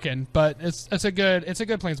 Not broken, but it's a good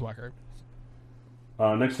planeswalker.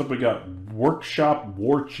 Next up, we got Workshop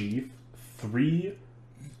War Chief, 3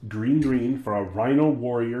 green for a Rhino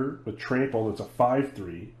Warrior with Trample. That's a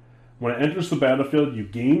 5/3. When it enters the battlefield, you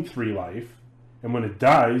gain 3 life. And when it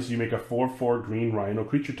dies, you make a 4/4 green Rhino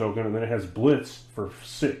creature token, and then it has Blitz for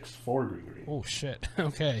 6, 4 green. Oh shit!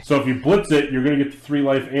 Okay. So if you Blitz it, you're going to get the 3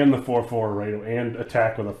 life and the 4/4 Rhino, and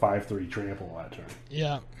attack with a 5/3 trample that turn.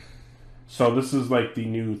 Yeah. So this is like the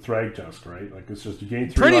new Thragtusk, right? Like it's just you gain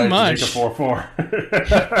 3 pretty life much. and make a 4/4.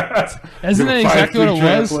 Isn't that exactly what it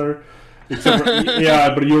was? Except for,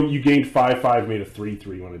 yeah, but you gained 5/5, made a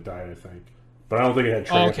 3/3 when it died, I think. But I don't think it had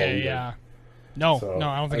trample. Okay, either. yeah. No, So, no,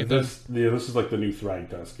 I don't think it this, does. Yeah, this is like the new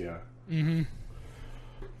Thragtusk, yeah. Mm-hmm.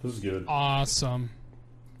 This is good. Awesome.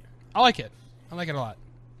 I like it. I like it a lot.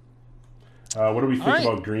 What do we think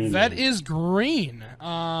about green? That then? is green.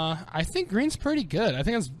 I think green's pretty good. I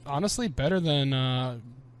think it's honestly better than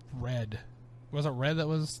red. Was it red that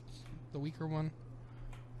was the weaker one?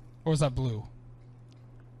 Or was that blue?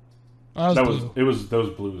 Oh, that was blue.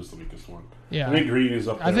 Those blue is the weakest one. Yeah. I think green is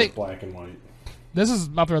up there with black and white. This is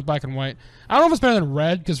up there with black and white. I don't know if it's better than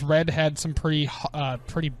red, because red had some pretty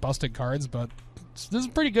busted cards, but this is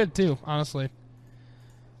pretty good too, honestly.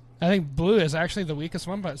 I think blue is actually the weakest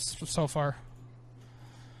one, but so far,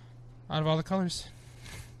 out of all the colors.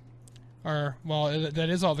 Or, well, that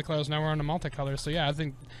is all the colors. Now we're on the multicolor, so yeah, I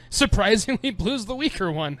think surprisingly blue's the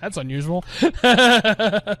weaker one. That's unusual.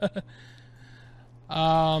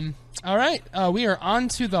 All right, we are on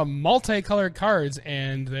to the multicolored cards,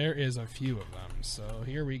 and there is a few of them. So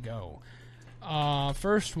here we go.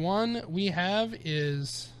 First one we have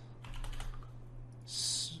is...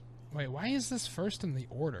 Wait, why is this first in the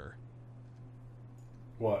order?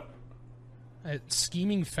 What?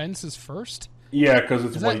 Scheming Fence is first? Yeah, because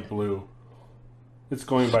it's white-blue. It's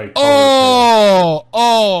going by color.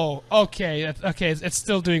 Oh, okay. Okay, it's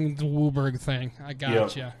still doing the Wooburg thing. I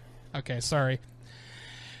gotcha. Yep. Okay, sorry.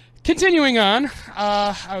 Continuing on,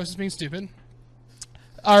 I was just being stupid.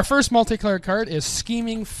 Our first multicolored card is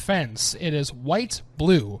Scheming Fence. It is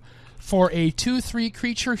white-blue for a 2/3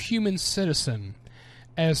 creature human citizen.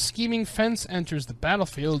 As Scheming Fence enters the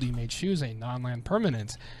battlefield, you may choose a non-land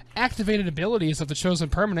permanent. Activated abilities of the chosen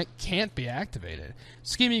permanent can't be activated.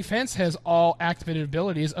 Scheming Fence has all activated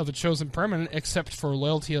abilities of the chosen permanent except for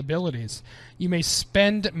loyalty abilities. You may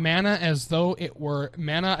spend mana as though it were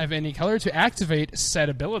mana of any color to activate said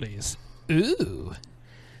abilities. Ooh.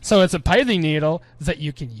 So it's a pithing needle that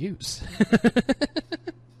you can use.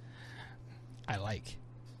 I like.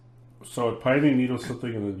 So a pithing needle is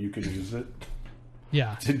something and then you can use it?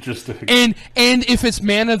 Yeah. It's interesting. And if it's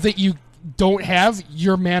mana that you don't have,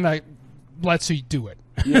 your mana lets you do it.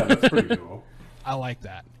 Yeah, that's pretty cool. I like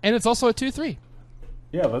that. And it's also a 2/3.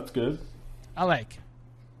 Yeah, that's good. I like.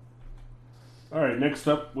 Alright, next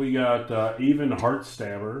up we got Even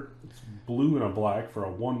Heartstabber. It's blue and a black for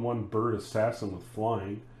a 1/1 bird assassin with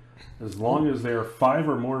flying. As long as there are 5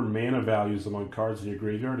 or more mana values among cards in your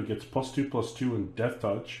graveyard, it gets +2/+2 in Death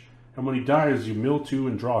Touch. And when he dies, you mill 2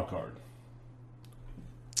 and draw a card.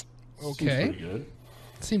 Okay. Seems pretty good.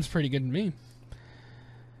 Seems pretty good to me.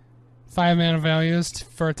 5 mana values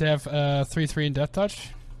for it to have 3/3 in Death Touch.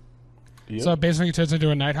 Yep. So it basically turns into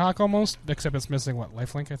a Nighthawk almost, except it's missing, what,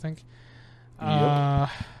 lifelink, I think? Yep.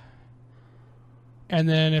 And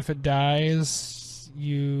then if it dies,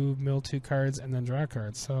 you mill 2 cards and then draw a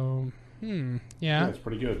card. So, yeah. It's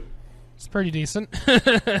pretty good. It's pretty decent.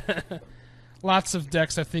 Lots of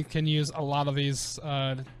decks, I think, can use a lot of these,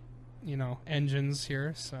 engines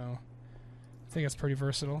here. So, I think it's pretty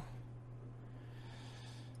versatile.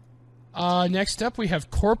 Next up, we have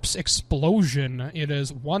Corpse Explosion. It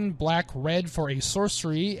is 1 black-red for a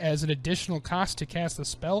sorcery. As an additional cost to cast the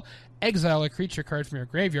spell, exile a creature card from your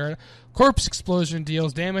graveyard. Corpse Explosion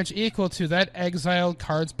deals damage equal to that exiled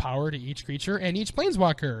card's power to each creature and each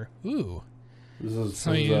planeswalker. Ooh. This is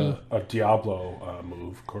a Diablo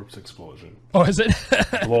move, Corpse Explosion. Oh, is it?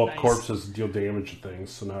 Blow up corpses, deal damage to things,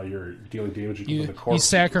 so now you're dealing damage equal to the corpse. You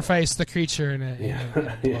sacrifice the creature and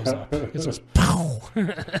it blows up. It goes, pow!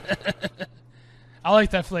 I like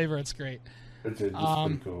that flavor, it's great. It's pretty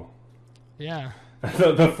cool. Yeah.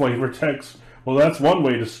 the flavor text. Well, that's one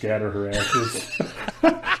way to scatter her ashes.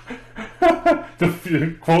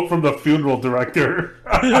 The quote from the funeral director.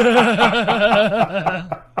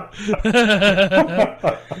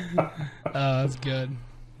 That's good.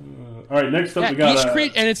 All right, next up we got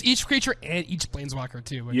and it's each creature and each planeswalker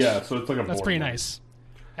too. Which, so it's like a. That's pretty nice.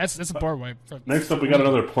 That's a board wipe. Next up, we got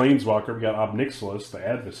another planeswalker. We got Obnixilis, the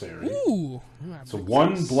adversary. Ooh. So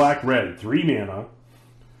 1 black-red, 3 mana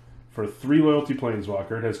for 3 loyalty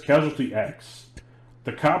planeswalker. It has casualty X.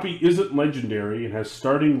 The copy isn't legendary and has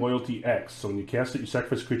starting loyalty X. So when you cast it, you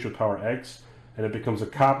sacrifice a creature with power X, and it becomes a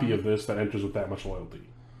copy of this that enters with that much loyalty.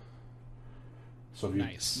 So if you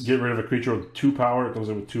get rid of a creature with 2 power, it comes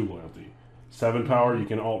in with 2 loyalty. 7 power, you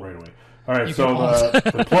can alt right away. All right, You so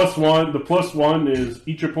can the plus one is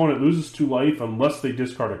each opponent loses 2 life unless they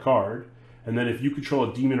discard a card, and then if you control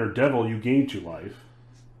a demon or devil, you gain 2 life.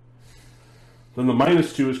 Then the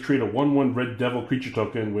 -2 is create a 1/1 red devil creature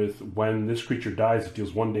token with when this creature dies, it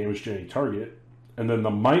deals 1 damage to any target. And then the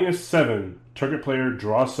 -7, target player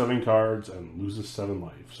draws 7 cards and loses 7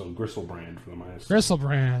 life. So Gristlebrand for the -7.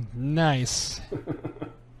 Gristlebrand, nice.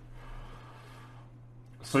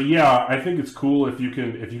 So yeah, I think it's cool if you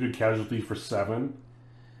could casualty for 7,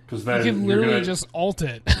 because then You can literally just alt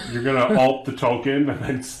it. You're gonna alt the token and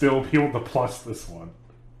then still be able to plus this one.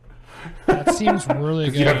 That seems really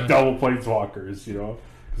good. You have double planeswalkers,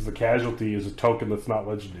 because the casualty is a token that's not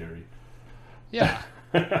legendary. Yeah.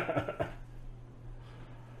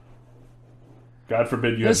 God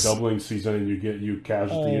forbid you have doubling season and you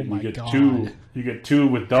casualty and you get God. 2. You get 2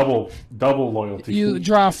 with double loyalty. You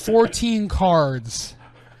draw 14 cards.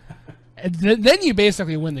 And then you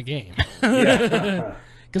basically win the game. Yeah.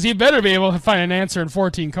 Because you better be able to find an answer in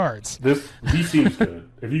 14 cards. He seems good.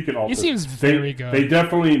 If you can alt He it. seems very good. They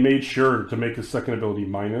definitely made sure to make his second ability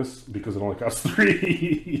minus because it only costs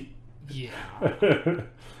 3. Yeah.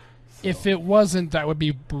 If it wasn't, that would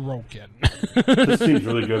be broken. This seems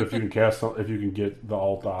really good if you can get the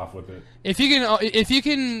alt off with it. If you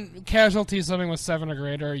can casualty something with 7 or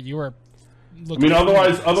greater, you are.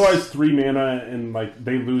 Otherwise 3 mana and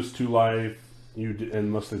they lose 2 life.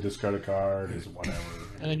 Unless they discard a card is whatever.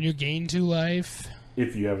 And then you gain 2 life.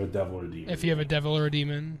 If you have a devil or a demon. If you have a devil or a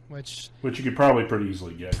demon, which you could probably pretty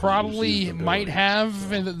easily get. Probably might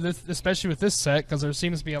have, especially with this set, because there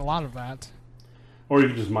seems to be a lot of that. Or you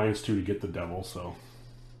could just -2 to get the devil, so.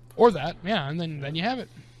 Or that, yeah, and then you have it.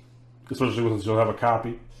 Especially since you'll have a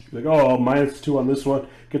copy. Like, I'll -2 on this one,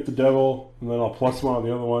 get the devil, and then I'll +1 on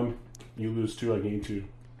the other one. You lose 2, I gain 2.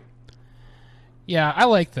 Yeah, I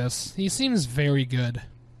like this. He seems very good.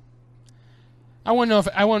 I don't know if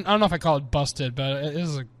I call it busted, but it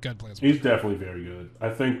is a good player. He's definitely very good. I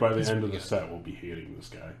think by the end of the set, we'll be hating this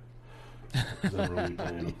guy. Everyone will be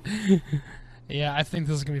playing him. Yeah, I think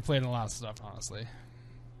this is going to be played in a lot of stuff, honestly.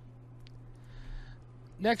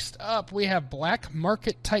 Next up, we have Black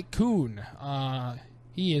Market Tycoon.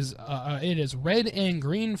 It is red and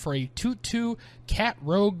green for a 2/2 cat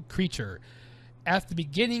rogue creature. At the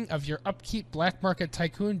beginning of your upkeep, Black Market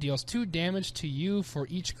Tycoon deals 2 damage to you for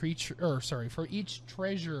each for each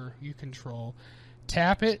treasure you control.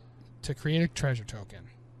 Tap it to create a treasure token.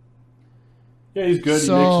 Yeah, he's good. He makes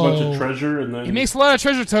a bunch of treasure, and then he makes a lot of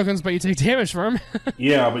treasure tokens, but you take damage from him.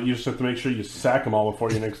 Yeah, but you just have to make sure you sack them all before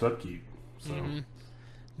your next upkeep. So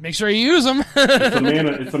make sure you use them.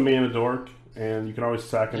 It's a mana dork, and you can always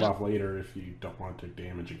sack them off later if you don't want to take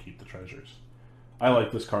damage and keep the treasures. I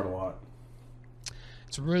like this card a lot.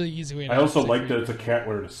 It's a really easy way to I also like that it's a cat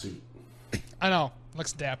wearing a suit. I know.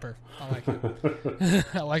 Looks dapper. I like it.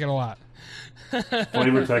 I like it a lot.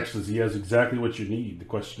 Flavor text says he has exactly what you need. The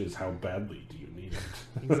question is, how badly do you need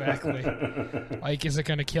it? Exactly. Like, is it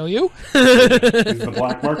going to kill you? He's the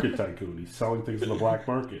Black Market Tycoon. He's selling things in the black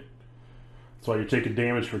market. That's why you're taking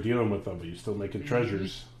damage for dealing with them, but you're still making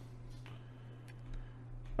treasures.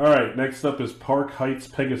 Alright, next up is Park Heights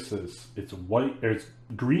Pegasus. It's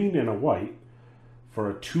green and a white for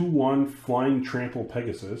a 2/1 flying trample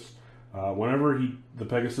Pegasus. Whenever the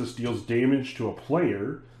Pegasus deals damage to a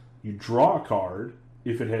player, you draw a card.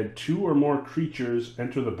 If it had 2 or more creatures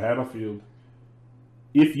enter the battlefield,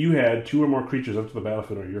 if you had 2 or more creatures enter the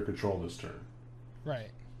battlefield under your control this turn. Right.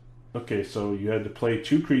 Okay, so you had to play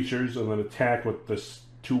 2 creatures and then attack with this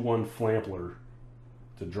 2/1 Flampler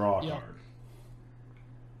to draw a card.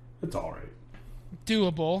 It's alright.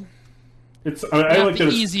 Doable. I like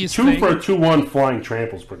that it's 2 for a 2/1 flying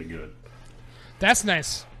trample is pretty good. That's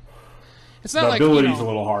nice. It's not the like ability's a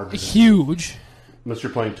little harder. Huge. Unless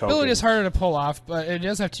you're playing tokens. Ability is harder to pull off, but it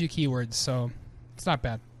does have 2 keywords, so it's not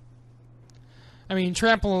bad. I mean,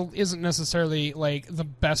 trample isn't necessarily like the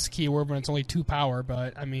best keyword when it's only 2 power,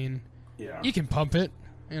 but I mean, you can pump it.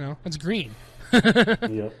 It's green.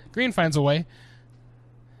 Yep. Green finds a way,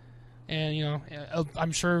 and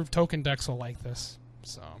I'm sure token decks will like this.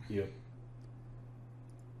 So. Yep.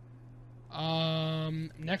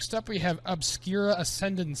 Next up we have Obscura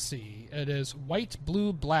Ascendancy. It is white,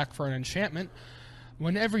 blue, black for an enchantment.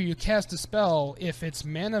 Whenever you cast a spell, if its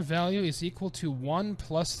mana value is equal to 1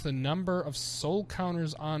 plus the number of soul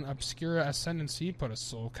counters on Obscura Ascendancy, put a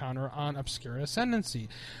soul counter on Obscura Ascendancy.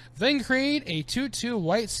 Then create a 2/2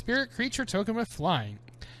 white spirit creature token with flying.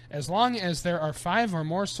 As long as there are 5 or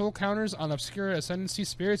more soul counters on Obscura Ascendancy,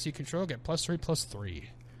 spirits you control get +3/+3.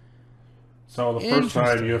 So the first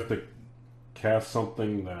time you have to cast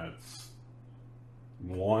something that's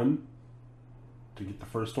 1, to get the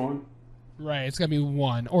first one. Right, it's got to be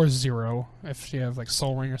 1 or 0 if you have like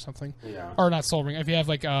Soul Ring or something. Yeah. Or not Soul Ring, if you have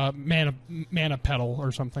like a mana Petal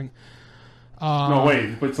or something. No, wait,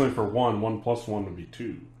 you played something for 1. 1 plus 1 would be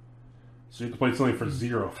 2. So you have to play something for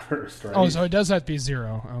 0 first, right? Oh, so it does have to be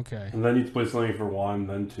 0. Okay. And then you have to play something for 1,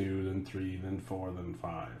 then 2, then 3, then 4, then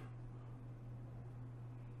 5.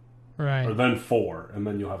 Right. Or then 4, and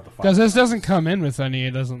then you'll have the 5. Because this doesn't come in with any,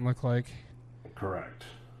 it doesn't look like. Correct.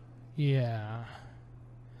 Yeah.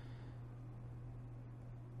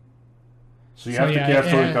 So you have to cast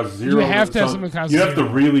something that costs 0. You have to have something that costs 0. You have to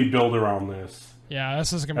really build around this. Yeah,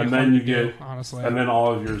 this is going to be and hard then you to get, do, honestly. And then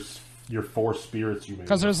all of your 4 spirits you made.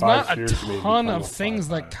 Because there's not a ton of things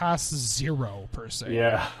that cost 0, per se.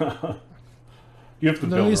 Yeah. You have to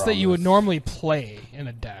build at least that you would normally play in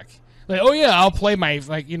a deck. Like, oh yeah, I'll play my,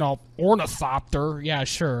 like, you know, Ornithopter. Yeah,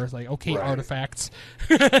 sure. Like, okay, right. Artifacts.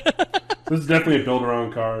 This is definitely a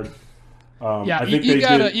build-around card. Yeah, I think you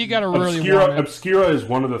gotta really want it. Obscura is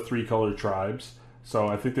one of the 3-color tribes, so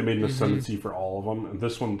I think they made an ascendancy for all of them. And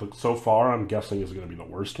this one, so far, I'm guessing is going to be the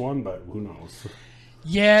worst one, but who knows?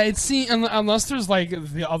 Yeah, it's unless there's like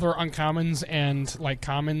the other uncommons and like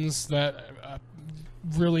commons that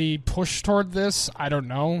really push toward this. I don't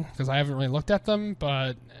know because I haven't really looked at them,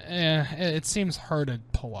 but it seems hard to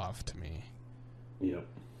pull off to me. Yep.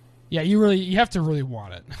 Yeah, you have to really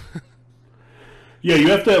want it. Yeah,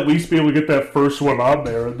 you have to at least be able to get that first one on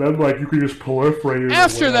there, and then like you can just proliferate it.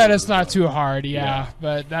 After that, it's not too hard, yeah.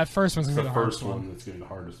 But that first one's gonna be the hardest one. That's gonna be the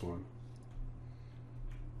hardest one.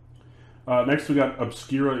 Next, we got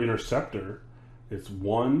Obscura Interceptor. It's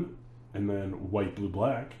 1 and then white, blue,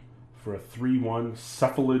 black for a 3/1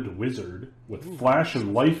 Cephalid Wizard with Flash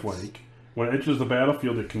and Lifelink. When it enters the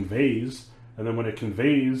battlefield, it conveys, and then when it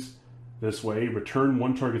conveys this way, return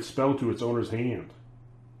 1 target spell to its owner's hand.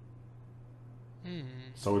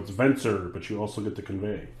 So it's Venser, but you also get to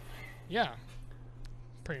convey. Yeah.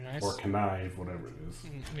 Pretty nice. Or connive, whatever it is.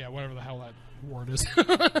 Yeah, whatever the hell that word is.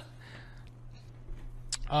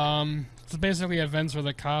 It's basically a Venser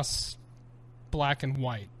that costs black and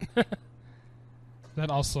white.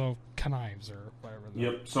 That also connives or whatever.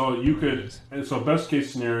 Yep. So you could. And so best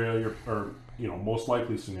case scenario, most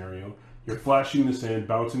likely scenario, you're flashing this in,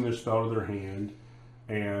 bouncing their spell to their hand,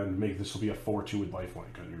 and this will be a 4/2 with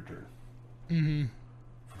lifelink on your turn. Mm-hmm.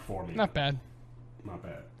 For 4 mana. Not bad. Not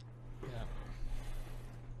bad. Yeah.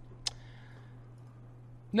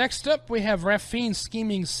 Next up, we have Raffine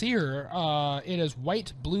Scheming Seer. It is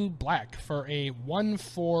white, blue, black for a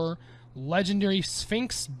 1/4 legendary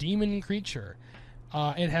Sphinx demon creature.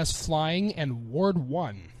 It has flying and ward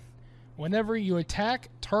 1. Whenever you attack,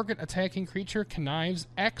 target attacking creature connives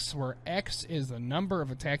X, where X is the number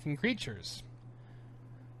of attacking creatures.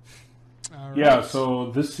 Right. Yeah,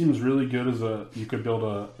 so this seems really good as you could build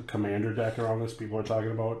a commander deck around this. People are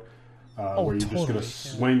talking about where you're just going to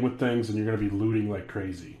swing with things and you're going to be looting like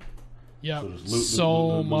crazy. Yeah,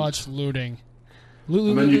 so much looting.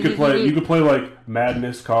 And then you could play like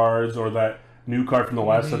Madness cards or that new card from the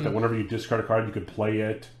last set that whenever you discard a card you could play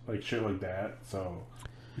it, like shit like that. So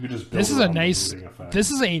you could just build. This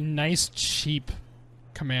is a nice cheap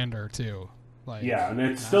commander too. Like, yeah, and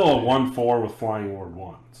it's still a 1/4 with flying ward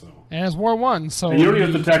 1. So and it's ward 1. So and you don't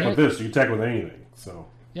even have to attack with this. You can attack with anything. So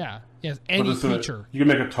yeah, any creature. You can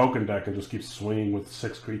make a token deck and just keep swinging with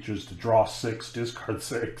 6 creatures to draw 6, discard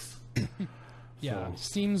 6. Yeah,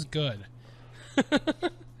 seems good.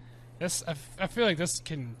 I feel like this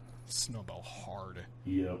can snowball hard.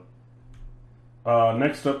 Yep.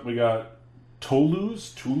 Next up, we got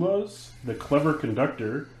Tulas, the Clever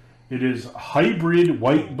Conductor. It is hybrid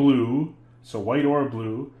white-blue, so white or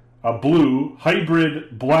blue, a blue,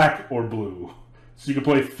 hybrid black or blue. So you can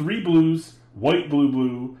play 3 blues, white,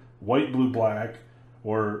 blue, white, blue, black,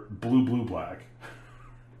 or blue, blue, black.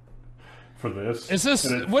 For this. Is this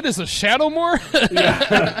what is a Shadowmoor?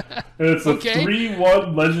 Yeah. It's a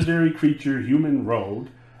 3/1 legendary creature, human rogue.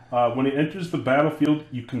 When it enters the battlefield,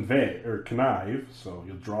 you connive. So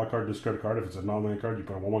you'll draw a card, discard a card. If it's a non-land card, you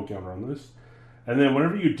put a 1/1 counter on this. And then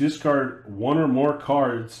whenever you discard 1 or more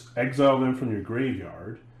cards, exile them from your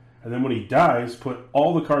graveyard. And then when he dies, put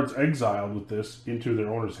all the cards exiled with this into their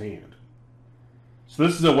owner's hand. So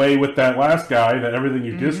this is a way with that last guy that everything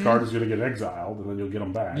you discard is going to get exiled, and then you'll get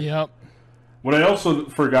them back. Yep. What I also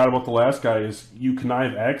forgot about the last guy is you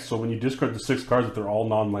connive X, so when you discard the 6 cards, if they're all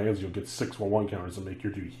non-lands, you'll get 6 1/1 counters and make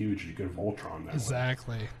your dude huge. You get Voltron that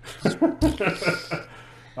exactly. way.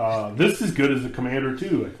 This is good as a commander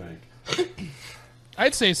too, I think.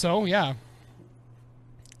 I'd say so, yeah.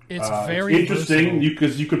 It's very interesting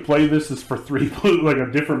because you could play this as for 3 blue, like a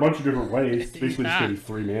bunch of different ways. Basically, just getting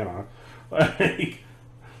 3 mana. Like,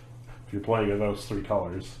 if you're playing in those 3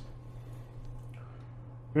 colors.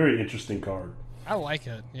 Very interesting card. I like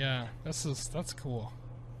it. Yeah, that's cool.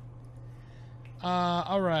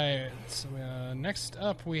 All right. So next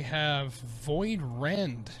up we have Void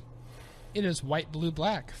Rend. It is white, blue,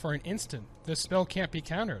 black for an instant. This spell can't be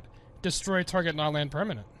countered. Destroy target non-land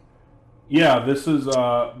permanent. Yeah, this is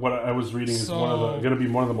what I was reading is going to be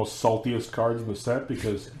one of the most saltiest cards in the set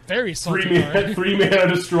because very salty. 3 mana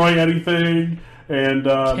destroy anything, and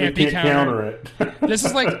they can't counter it. This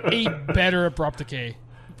is like a better Abrupt Decay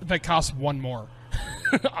that costs 1 more.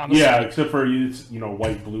 Honestly. Yeah, except for it's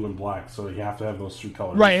white, blue, and black, so you have to have those 3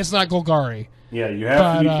 colors. Right, it's not Golgari. Yeah, you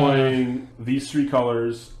have to be playing these 3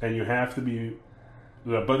 colors, and you have to be.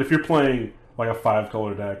 But if you're playing like a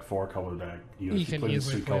 5-color deck, 4-color deck, if you play these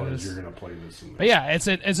 3 colors, you're going to play this. But yeah, it's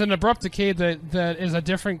an Abrupt Decay that is a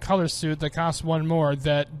different color suit that costs 1 more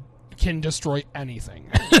that can destroy anything.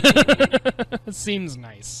 It seems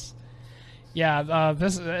nice. Yeah,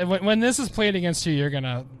 when this is played against you, you're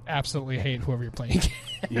gonna absolutely hate whoever you're playing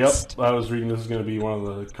against. Yep, I was reading this is going to be one of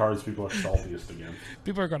the cards people are saltiest against.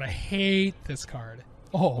 People are gonna hate this card.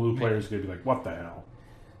 Oh, blue players going to be like, "What the hell?"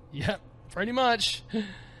 Yep, pretty much.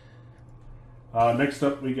 Next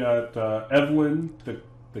up, we got Evelyn the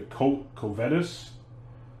Covetus.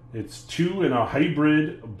 It's 2 in a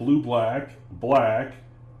hybrid blue-black, black,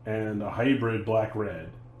 and a hybrid black-red.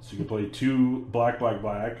 So you can play 2 black, black,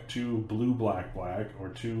 black, 2 blue, black, black, or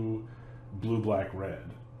 2 blue, black, red,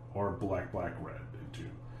 or black, black, red.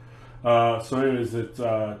 So anyways, it's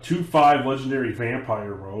 2/5 legendary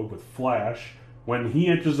vampire rogue with flash. When he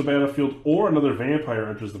enters the battlefield or another vampire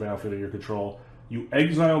enters the battlefield of your control, you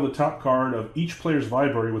exile the top card of each player's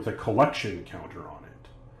library with a collection counter on it.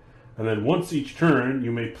 And then once each turn,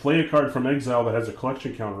 you may play a card from exile that has a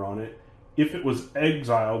collection counter on it if it was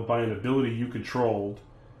exiled by an ability you controlled,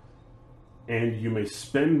 and you may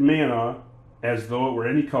spend mana as though it were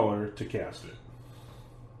any color to cast it.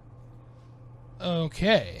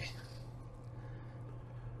 Okay.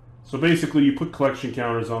 So basically, you put collection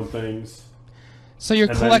counters on things. So you're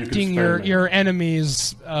collecting your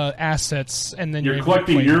enemy's assets, and then you're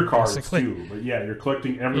collecting your cards too. But yeah, you're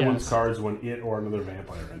collecting everyone's cards when it or another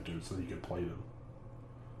vampire enters, so that you can play them.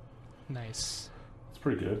 Nice. It's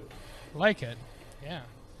pretty good. Like it. Yeah.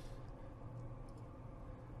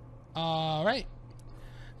 All right.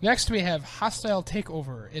 Next, we have Hostile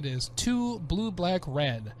Takeover. It is 2 blue, black,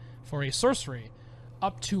 red for a sorcery.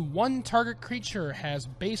 Up to 1 target creature has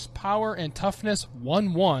base power and toughness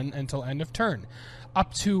 1/1 until end of turn.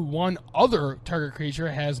 Up to 1 other target creature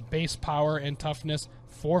has base power and toughness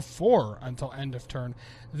 4/4 until end of turn.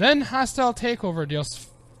 Then Hostile Takeover deals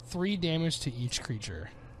 3 damage to each creature.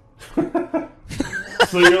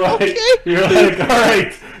 So you're like, all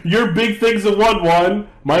right, your big thing's a 1/1.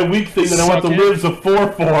 My weak thing that I want to live is a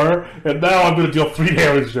 4/4, and now I'm going to deal 3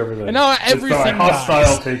 damage to everything. And now everything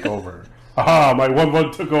Hostile Takeover. Aha, my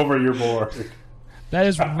 1/1 took over your board. That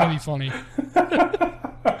is really funny.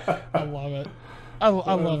 I love it. I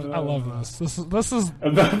love this. This is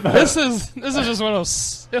just one of those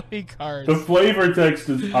silly cards. The flavor text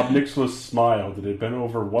is Obnixious smiled. It had been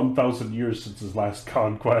over 1,000 years since his last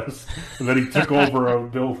conquest, and then he took over a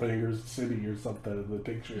building or city or something in the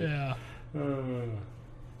picture. Yeah,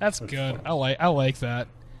 that's good. Funny. I like that.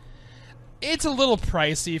 It's a little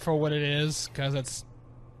pricey for what it is because it's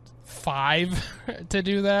 5 to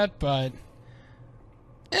do that, but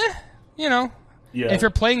yeah. If you're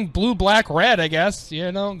playing blue, black, red, I guess,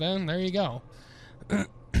 then there you go. All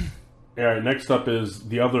right, next up is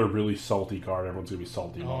the other really salty card. Everyone's going to be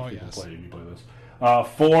salty if you play this.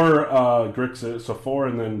 4 Grixis, so 4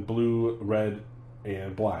 and then blue, red,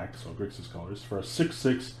 and black, so Grixis colors, for a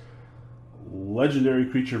 6/6 legendary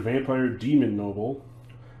creature vampire demon noble.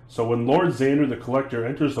 So when Lord Xander the Collector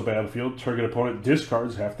enters the battlefield, target opponent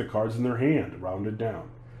discards half the cards in their hand, rounded down.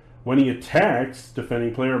 When he attacks,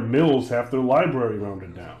 defending player mills half their library,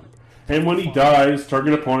 rounded down. And when he dies,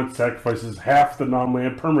 target opponent sacrifices half the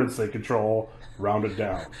non-land permanents they control, rounded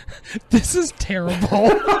down. This is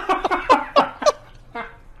terrible.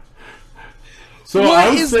 So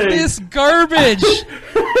what is this garbage?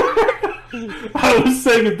 I was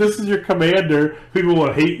saying if this is your commander, people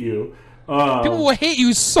will hate you. People will hate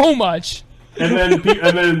you so much. And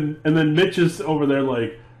then Mitch is over there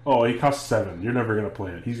like, oh, he costs 7. You're never going to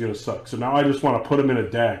play it. He's going to suck. So now I just want to put him in a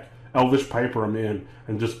deck, Elvish Piper him in,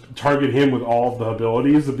 and just target him with all of the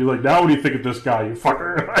abilities and be like, now what do you think of this guy, you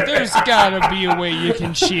fucker? There's got to be a way you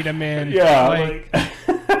can cheat him in. Yeah.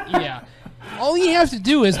 Yeah. All you have to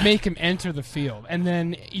do is make him enter the field, and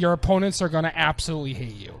then your opponents are going to absolutely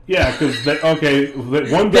hate you. Yeah, because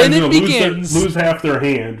one guy's going to lose half their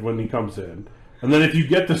hand when he comes in. And then if you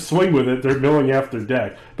get to swing with it, they're milling half their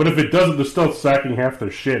deck. But if it doesn't, they're still sacking half their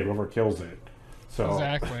shit, whoever kills it. So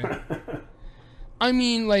Exactly. I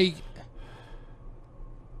mean, like...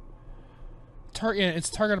 it's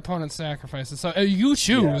target opponent sacrifices. So you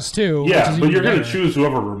choose, too. Yeah, but you're going to choose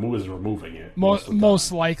whoever is removing it.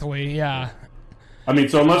 Most likely, yeah. I mean,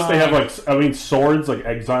 so unless they have, swords, like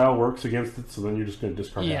exile works against it, so then you're just going to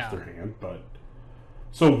discard half their hand, but...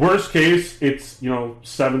 So worst case, it's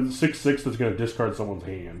 6/6 that's going to discard someone's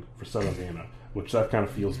hand for 7 mana, which that kind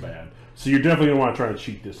of feels bad. So you're definitely going to want to try to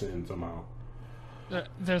cheat this in somehow.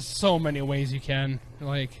 There's so many ways you can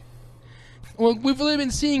we've really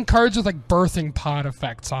been seeing cards with birthing pod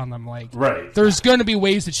effects on them. Right. There's going to be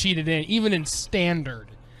ways to cheat it in, even in standard.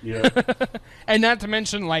 Yeah. And not to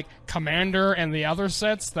mention Commander and the other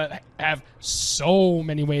sets that have so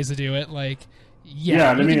many ways to do it.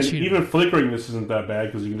 Yeah, and I mean, even flickering this isn't that bad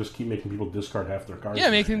because you can just keep making people discard half their cards. Yeah,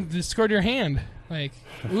 make them discard your hand.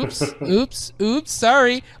 Oops,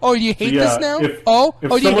 sorry. Oh, do you hate this now? Do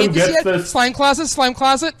you hate this yet? Slime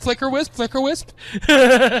closet, flicker wisp.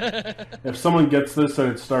 If someone gets this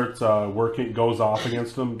and it starts working, goes off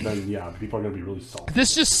against them, then people are going to be really salty.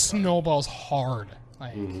 This just snowballs hard.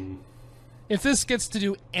 If this gets to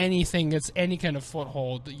do anything, gets any kind of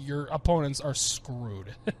foothold, your opponents are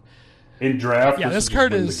screwed. In draft, this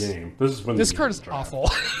card is the game. This card is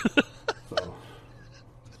awful. So.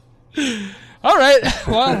 All right,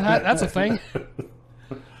 well, that's a thing.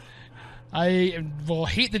 I will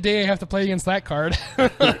hate the day I have to play against that card.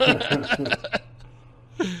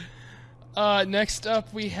 Next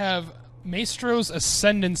up, we have Maestro's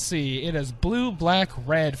Ascendancy. It is blue, black,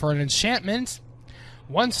 red for an enchantment.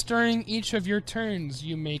 Once during each of your turns,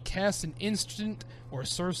 you may cast an instant or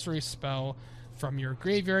sorcery spell from your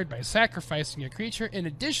graveyard by sacrificing a creature in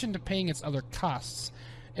addition to paying its other costs.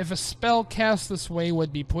 If a spell cast this way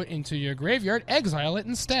would be put into your graveyard, exile it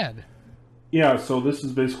instead. Yeah, so this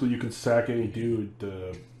is basically you can sack any dude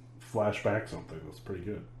to flashback something. That's pretty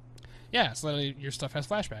good. Yeah, so your stuff has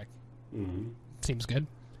flashback. Mm-hmm. Seems good.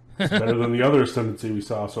 It's better than the other Ascendancy we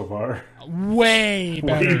saw so far. Way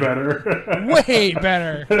better. Way better. Way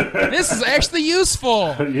better. This is actually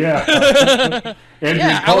useful. Yeah. And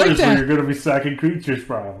your colors like where you're going to be sacking creatures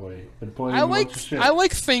probably. And playing I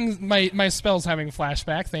like things. My spells having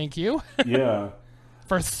flashback. Thank you. Yeah.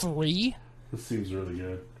 For 3. This seems really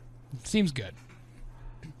good. Seems good.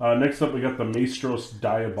 Next up, we got the Maestros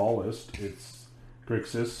Diabolist. It's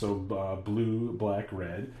Grixis, so blue, black,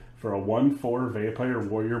 red. For a 1/4 Vampire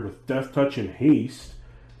Warrior with Death Touch and Haste.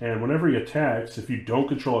 And whenever he attacks, if you don't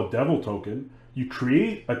control a Devil token, you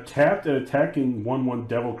create a tapped and attacking 1/1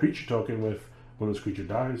 Devil creature token with, when this creature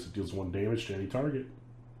dies, it deals 1 damage to any target.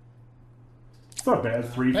 It's not bad.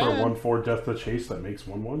 3 for a 1/4 Death Touch Haste that makes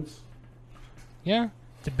 1/1s. Yeah,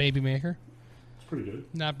 the Baby Maker. It's pretty good.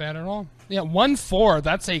 Not bad at all. Yeah, 1/4,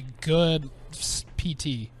 that's a good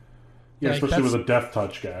PT. Yeah, especially with a Death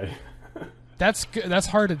Touch guy. That's good. That's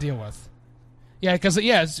hard to deal with. Yeah, because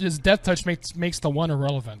his Death Touch makes the 1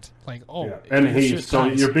 irrelevant. And haste. So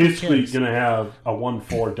you're basically going to have a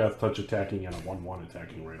 1/4 Death Touch attacking and a 1/1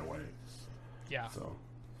 attacking right away. Yeah. So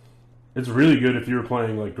it's really good if you were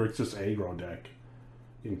playing Grixis aggro deck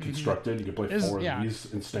in constructed. You could play 4 of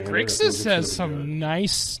these in standard. Grixis has some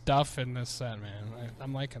nice stuff in this set, man.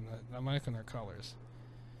 I'm liking their colors.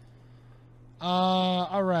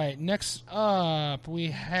 All right. Next up,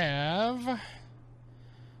 we have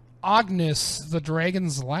Agnes, the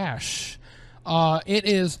Dragon's Lash. It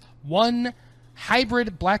is 1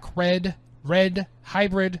 hybrid black-red, red,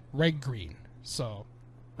 hybrid red-green. So,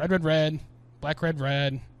 red, black,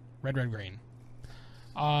 red, green.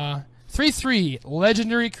 3/3,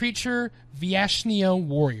 legendary creature, Vyashnia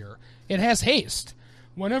Warrior. It has haste.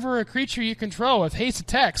 Whenever a creature you control with haste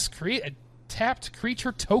attacks, create a tapped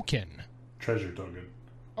creature token. Treasure token.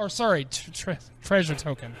 Or, sorry, treasure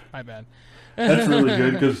token. My bad. That's really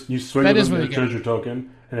good because you swing with really a treasure token,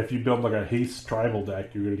 and if you build a haste tribal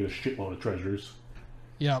deck, you're going to get a shitload of treasures.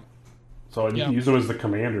 Yep. So you can use them as the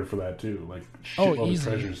commander for that too, shitload of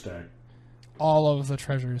treasures deck. All of the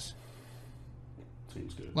treasures.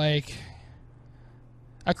 Seems good.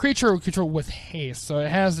 A creature with haste, so it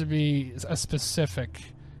has to be a specific.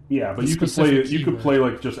 Yeah, but you could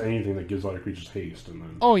play just anything that gives all your creatures haste, and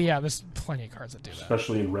then. Oh yeah, there's plenty of cards that do that.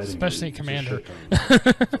 Especially in red. Especially in Commander.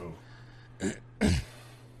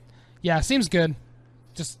 Yeah, seems good.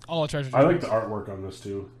 Just all the treasures. I like the artwork on this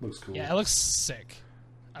too. Looks cool. Yeah, it looks sick.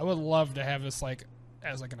 I would love to have this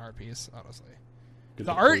as an art piece. Honestly,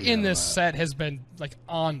 the art in this set has been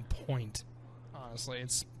on point. Honestly,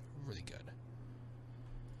 it's really good.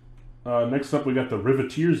 Next up, we got the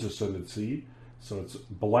Riveteer's Ascendancy. So it's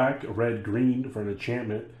black, red, green for an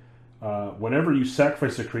enchantment. Whenever you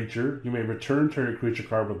sacrifice a creature, you may return target creature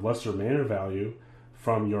card with lesser mana value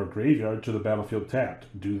from your graveyard to the battlefield tapped.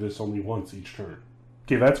 Do this only once each turn.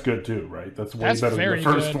 Okay, that's good too, right? That's way better than the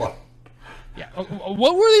first one. Yeah.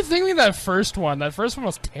 What were they thinking of that first one? That first one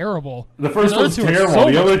was terrible. The first one's terrible.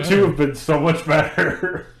 The other two have been so much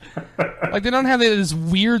better. Like, they don't have this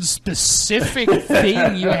weird specific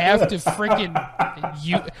thing you have to freaking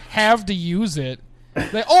have to use it.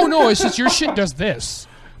 Like, oh no, it's just your shit does this.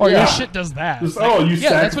 Or your shit does that. Just, you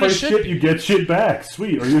sacrifice shit, you get shit back.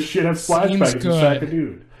 Sweet. Or your shit has flashback if you sack a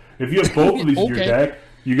dude. If you have both of these in your deck,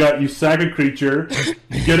 you sack a creature,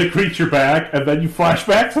 you get a creature back, and then you flash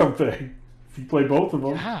back something. If you play both of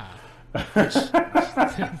them. Yeah.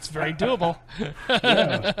 It's very doable.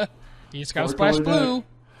 Yeah. You just gotta splash blue.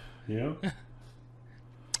 Yeah.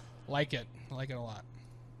 Like it. I like it a lot.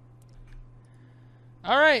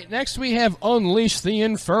 Alright, next we have Unleash the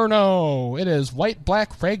Inferno. It is white,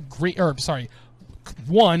 black, red, green,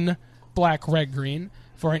 one black, red, green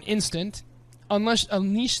for an instant.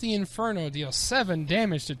 Unleash the Inferno deals 7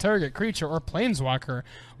 damage to target creature or planeswalker.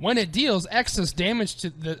 When it deals excess damage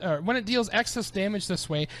this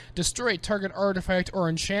way, destroy a target artifact or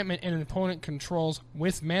enchantment an opponent controls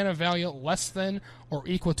with mana value less than or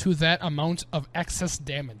equal to that amount of excess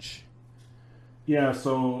damage. Yeah,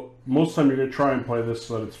 so most of the time you're going to try and play this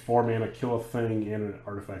so that it's 4 mana, kill a thing, and an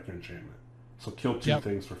artifact or enchantment. So kill 2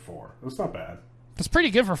 things for 4. That's not bad. That's pretty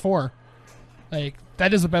good for 4. Like,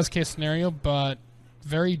 that is the best case scenario, but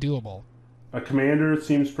very doable. A commander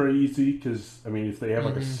seems pretty easy, because, I mean, if they have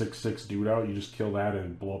like a 6/6 dude out, you just kill that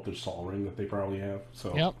and blow up their Sol Ring that they probably have.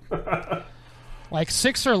 So. Yep. Like,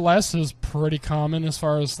 6 or less is pretty common as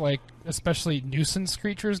far as, like, especially nuisance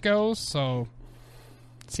creatures goes, so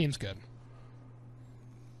it seems good.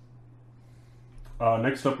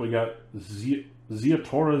 Next up, we got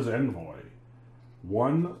Ziatora's Envoy.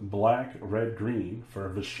 1 black, red, green for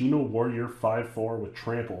a Vishino Warrior 5/4 with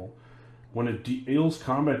trample. When it deals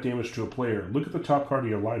combat damage to a player, look at the top card of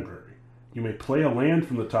your library. You may play a land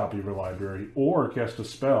from the top of your library or cast a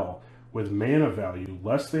spell with mana value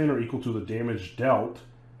less than or equal to the damage dealt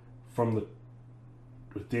from the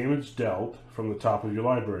top of your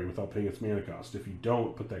library without paying its mana cost. If you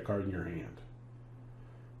don't, put that card in your hand.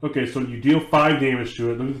 Okay, so you deal 5 damage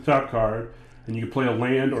to it, look at the top card, and you can play a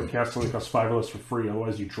land or cast something that costs 5 or less for free,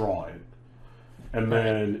 otherwise you draw it. And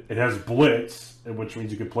then it has Blitz, which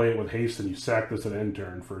means you can play it with haste, and you sack this at end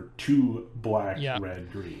turn for 2 black,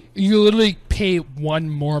 red, green. You literally pay 1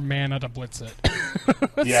 more mana to Blitz it.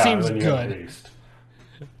 Seems good.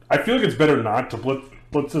 I feel like it's better not to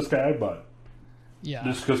blitz this guy, but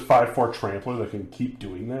just because 5/4 Trampler that can keep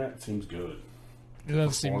doing that, it seems good. It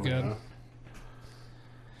does seem good.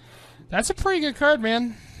 That's a pretty good card,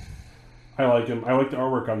 man. I like him. I like the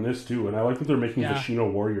artwork on this too, and I like that they're making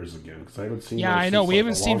Vishino Warriors again because I haven't seen. Yeah, I know. We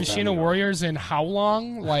haven't seen Vishino Warriors in how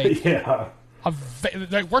long? Like,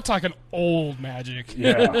 we're talking old Magic.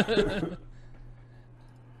 Yeah.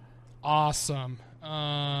 Awesome.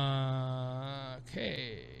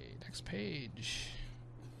 Okay, next page.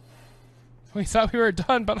 We thought we were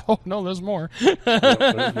done, but oh no, there's more.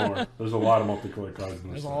 There's more. There's a lot of multicolored cards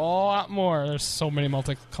in this. There's a lot more. There's so many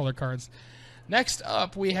multicolored cards. Next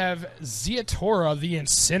up, we have Ziatora the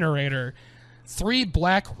Incinerator. 3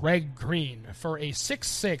 black, red, green for a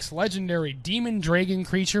 6/6 legendary demon dragon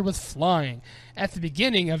creature with flying. At the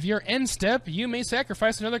beginning of your end step, you may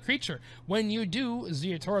sacrifice another creature. When you do,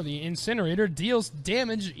 Ziatora the Incinerator deals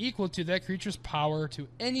damage equal to that creature's power to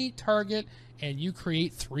any target, and you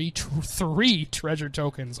create 3 treasure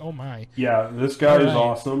tokens. Oh my. Yeah, this guy is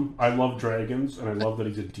awesome. I love dragons, and I love that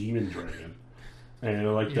he's a demon dragon. And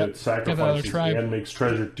I like that it sacrifices and makes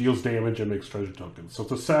treasure, deals damage and makes treasure tokens. So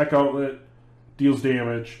it's a sack outlet, deals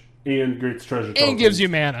damage, and creates treasure tokens. And gives you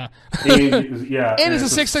mana. And it's a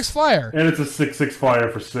 6/6 flyer. And it's a 6/6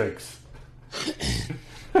 flyer for 6.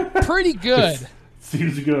 Pretty good.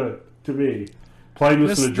 Seems good to me. Playing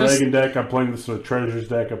this in a dragon deck, I'm playing this in a treasures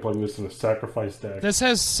deck, I'm playing this in a sacrifice deck. This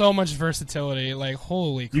has so much versatility, like,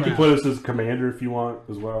 holy crap. You can play this as commander if you want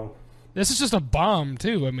as well. This is just a bomb,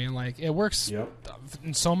 too. I mean, like, it works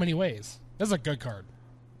in so many ways. This is a good card.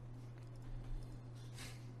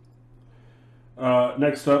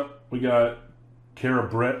 Next up, we got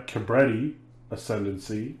Cabretti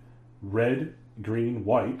Ascendancy. Red, green,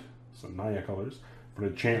 white. So Naya colors. For an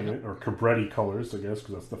enchantment, or Cabretti colors, I guess,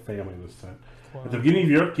 because that's the family of this set. Wow. At the beginning of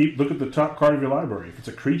your upkeep, look at the top card of your library. If it's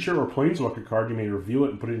a creature or planeswalker card, you may reveal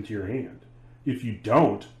it and put it into your hand. If you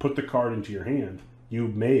don't put the card into your hand, you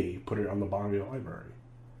may put it on the bottom of your library.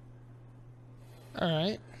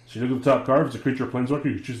 Alright. So you look at the top card. If it's a creature or planeswalker,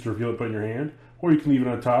 you choose to reveal it and put it in your hand. or you can leave it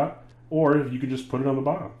on top, or you can just put it on the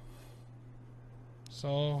bottom.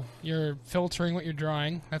 So you're filtering what you're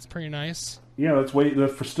drawing. That's pretty nice. Yeah,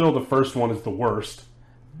 for still the first one is the worst.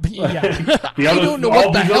 Yeah. I don't know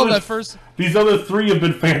what the hell that first... These other three have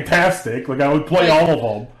been fantastic. Like, I would play all of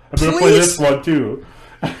them. I'm going to play this one, too.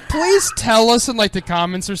 Please tell us in, like, the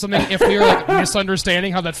comments or something if we are, like,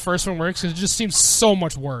 misunderstanding how that first one works, because it just seems so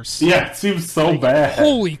much worse. Yeah, it seems so bad.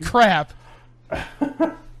 Holy crap.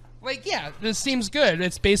 Like, yeah, this seems good.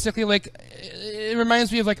 It's basically, like, it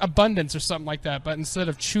reminds me of, like, Abundance or something like that, but instead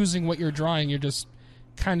of choosing what you're drawing, you're just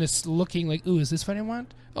kind of looking like, ooh, is this what I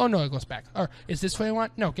want? Oh, no, it goes back. Or, is this what I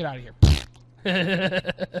want? No, get out of here.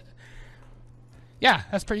 Yeah,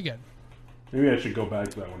 that's pretty good. Maybe I should go back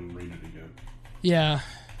to that one and read it again. Yeah.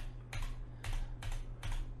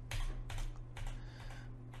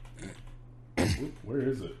 Where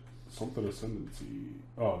is it? Something ascendancy.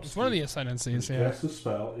 Oh, it's one of the ascendancies, yeah. Cast a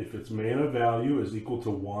spell. If its mana value is equal to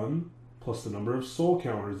 1 plus the number of soul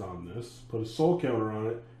counters on this, put a soul counter on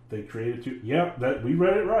it. They created two. Yeah, that we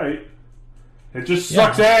read it right. It just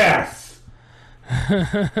sucks ass.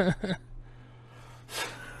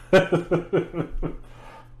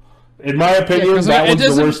 In my opinion, that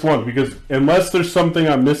was the worst one because unless there's something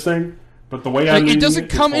I'm missing, but the way I'm it doesn't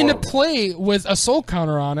come into play with a soul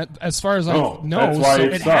counter on it, as far as I know. So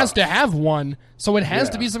it has to have 1. So it has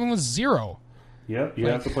to be something with 0. Yep, you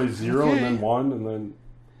have to play 0 and then 1 and then.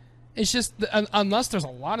 It's just unless there's a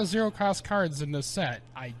lot of 0-cost cards in this set,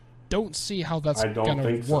 I don't see how that's going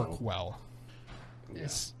to work well. Yeah.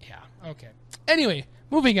 Okay. Anyway,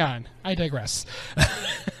 moving on. I digress.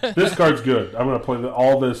 This card's good. I'm going to play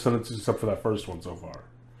all the ascendancies except for that first one so far.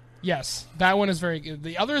 Yes, that one is very good.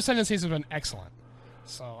 The other ascendancies have been excellent.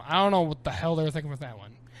 So I don't know what the hell they were thinking with that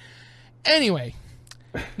one. Anyway,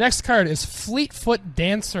 next card is Fleetfoot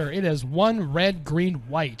Dancer. It is 1 red, green,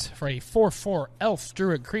 white for a 4/4 elf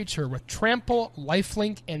druid creature with trample,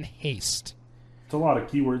 lifelink, and haste. That's a lot of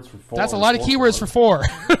keywords for 4. That's a lot of keywords for 4.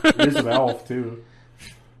 It is an elf, too.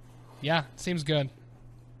 Yeah, seems good.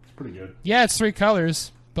 It's pretty good. Yeah, it's 3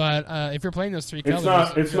 colors, but if you're playing those 3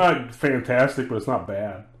 colors... It's not fantastic, but it's not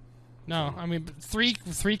bad. No, I mean, three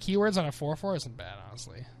keywords on a 4/4 isn't bad,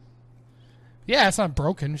 honestly. Yeah, it's not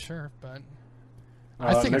broken, sure, but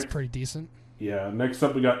I think it's pretty decent. Yeah, next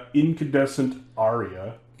up we got Incandescent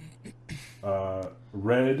Aria.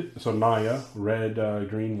 Red, so Naya, red,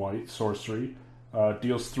 green, white, sorcery.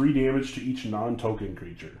 Deals 3 damage to each non-token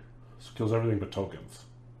creature. So kills everything but tokens.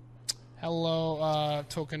 Hello,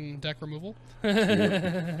 token deck removal.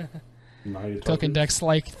 Naya token decks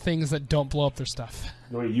like things that don't blow up their stuff.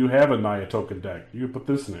 No, wait, you have a Naya token deck. You can put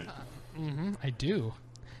this in it. I do.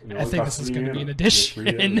 I think this is going to be an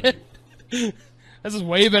addition. This is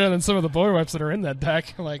way better than some of the board wipes that are in that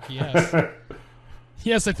deck. Like, yes.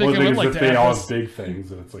 Yes, I think I would like to they all have big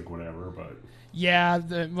things, and it's like whatever, but... Yeah,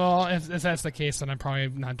 well, if that's the case, then I'm probably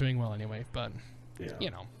not doing well anyway, but,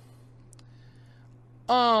 you know.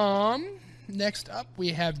 Next up, we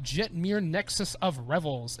have Jetmir Nexus of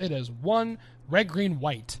Revels. It is 1 red, green,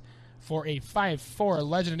 white for a 5/4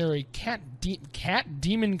 legendary cat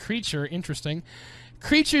demon creature. Interesting.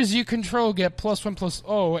 Creatures you control get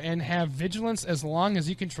 +1/+0 and have vigilance as long as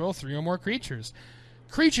you control 3 or more creatures.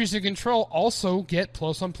 Creatures you control also get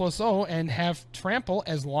 +1/+0 and have trample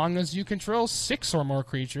as long as you control 6 or more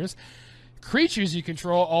creatures. Creatures you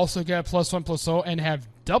control also get +1/+0 and have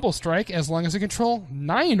double strike as long as you control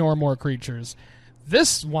 9 or more creatures.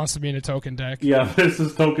 This wants to be in a token deck. Yeah, this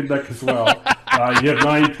is token deck as well. You have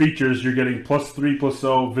 9 creatures, you're getting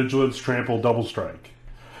 +3/+0, vigilance, trample, double strike.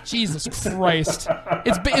 Jesus Christ.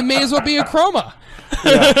 It may as well be a chroma.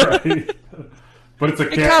 Yeah, right. But it's a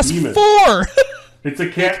cat demon. It costs 4! It's a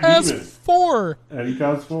cat demon. It costs 4! And he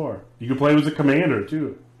costs 4. You can play him as a commander,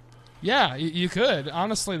 too. Yeah, you could.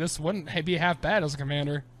 Honestly, this wouldn't be half bad as a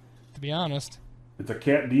commander, to be honest. It's a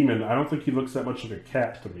cat demon. I don't think he looks that much like a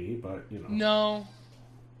cat to me, but, you know. No.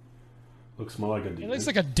 Looks more like a demon. He looks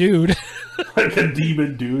like a dude. Like a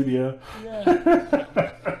demon dude, yeah.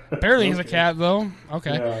 Barely he's a cat, though.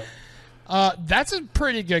 Okay. Yeah. That's a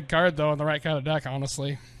pretty good card, though, in the right kind of deck,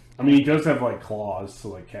 honestly. I mean, he does have, like, claws, so,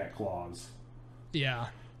 like, cat claws. Yeah.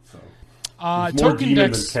 So. He's more token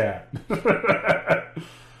decks than cat.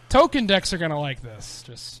 Token decks are going to like this.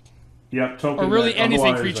 Just. Yep, token Or really deck.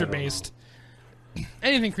 anything creature-based.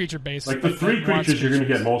 Anything creature-based. Like, the 3 creatures you're going to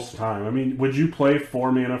get most of the time. I mean, would you play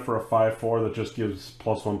 4 mana for a 5/4 that just gives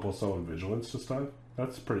 +1/+0 and vigilance this time?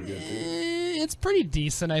 That's pretty good, too. It's pretty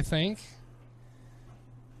decent, I think.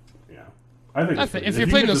 Yeah. I think if you're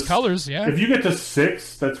playing those colors, yeah. If you get to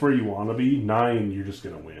 6, that's where you want to be. 9, you're just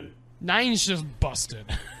going to win. 9's just busted.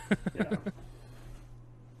 Yeah.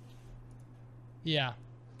 Yeah.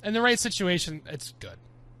 In the right situation, it's good.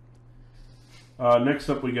 Next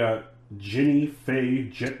up, we got Ginny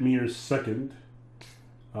Faye Jetmere II.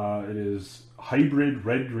 It is hybrid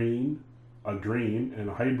red-green, a green, and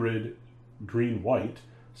hybrid green-white.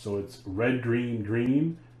 So it's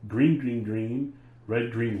red-green-green, green-green-green,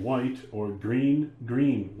 red-green-white, or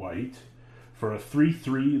green-green-white. For a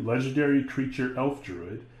 3/3 legendary creature elf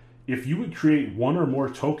druid, if you would create one or more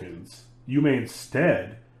tokens, you may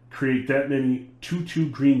instead create that many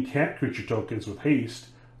 2/2 green cat creature tokens with haste,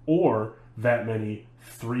 or that many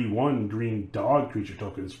 3/1 green dog creature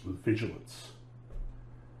tokens with vigilance.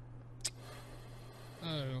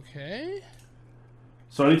 Okay.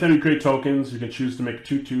 So anytime you create tokens, you can choose to make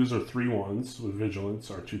 2/2s or 3/1s with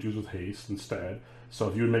vigilance, or 2/2s with haste instead. So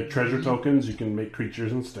if you would make treasure tokens, you can make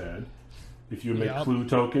creatures instead. If you would make clue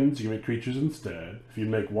tokens, you can make creatures instead. If you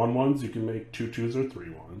make 1/1s, you can make 2/2s or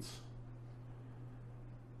 3/1s.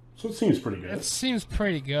 So it seems pretty good. It seems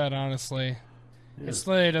pretty good, honestly. Yeah. It's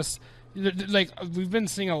like we've been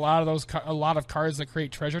seeing a lot of cards that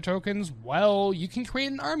create treasure tokens. Well, you can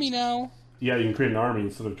create an army now. Yeah, you can create an army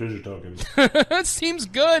instead of treasure tokens. That seems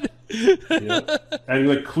good. Yeah. And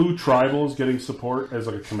like Clue Tribals getting support as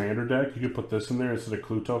like a commander deck, you could put this in there instead of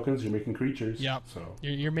Clue tokens. You're making creatures. Yep. So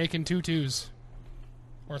you're making 2/2s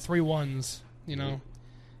or 3/1s. You know.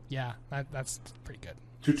 Yeah, that's pretty good.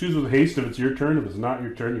 2/2s with haste if it's your turn. If it's not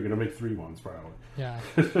your turn, you're gonna make 3/1s probably. Yeah.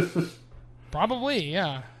 Probably,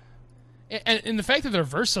 yeah. And the fact that they're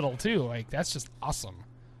versatile too, like that's just awesome.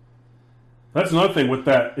 That's another thing with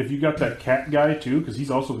that. If you got that cat guy too, because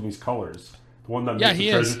he's also in these colors. The one that makes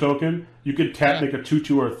the treasure token, you could make a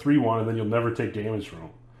 2/2 or a 3/1, and then you'll never take damage from him.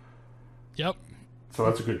 Yep. So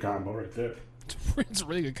that's a good combo right there. It's a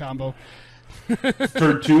really good combo.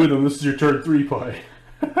 Turn 2, and then this is your turn 3 play.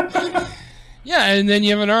 Yeah, and then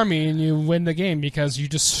you have an army, and you win the game because you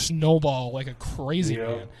just snowball like a crazy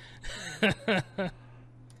man.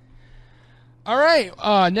 All right,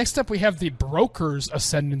 next up we have the Broker's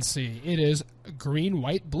Ascendancy. It is green,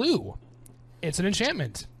 white, blue. It's an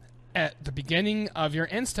enchantment. At the beginning of your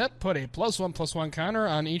end step, put a +1/+1 counter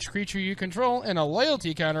on each creature you control and a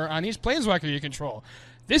loyalty counter on each planeswalker you control.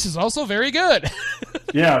 This is also very good.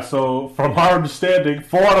 Yeah, so from our understanding,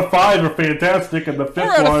 4 out of 5 are fantastic, and the 5th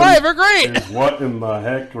 4 out of 5 are great. Is what in the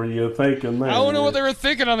heck were you thinking there? I don't know what they were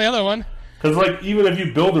thinking on the other one. Because like even if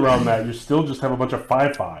you build around that, you still just have a bunch of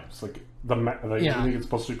 5/5s. Like I think it's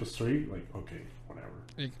supposed to be +3. Like okay, whatever.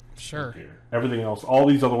 Sure. Okay. Everything else, all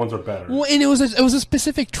these other ones are better. Well, and it was a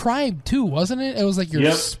specific tribe too, wasn't it? It was like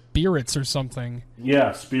your spirits or something.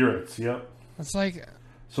 Yeah, spirits. Yep. It's like.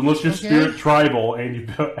 So unless you're spirit tribal and you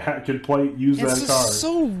can use that card. It's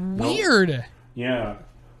so weird. Nope. Yeah.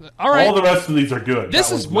 All right. All the rest of these are good.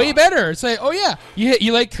 This is way better. It's like, oh yeah,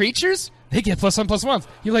 you like creatures? They get +1/+1.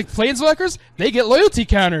 You like planeswalkers? They get loyalty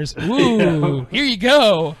counters. Ooh, here you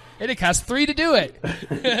go. And it costs 3 to do it.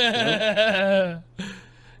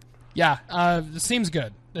 Yeah, it seems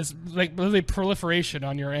good. It's like really proliferation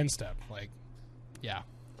on your end step. Like, yeah.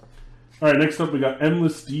 All right, next up we got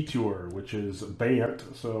Endless Detour, which is Bant.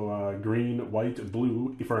 So green, white,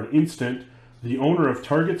 blue. For an instant, the owner of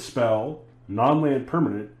target spell, non-land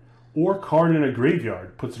permanent, or card in a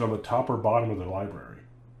graveyard puts it on the top or bottom of their library.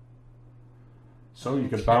 So you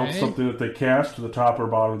can bounce something that they cast to the top or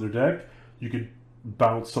bottom of their deck. You could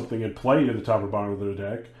bounce something in play to the top or bottom of their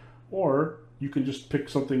deck. Or you can just pick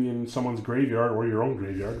something in someone's graveyard or your own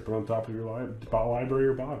graveyard to put on top of your library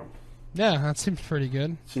or bottom. Yeah, that seems pretty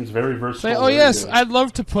good. Seems very versatile. Oh yes, I'd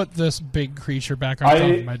love to put this big creature back on top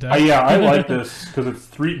of my deck. Yeah, I like this because it's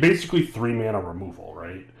basically 3 mana removal,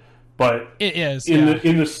 right? But it is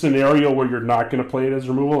in the scenario where you're not going to play it as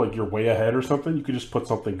removal, like you're way ahead or something, you could just put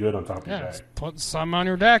something good on top of your deck. Put some on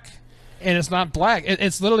your deck, and it's not black.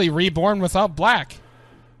 It's literally reborn without black.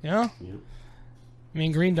 You know? Yep. I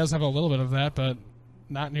mean, green does have a little bit of that, but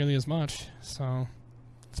not nearly as much. So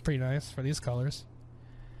it's pretty nice for these colors.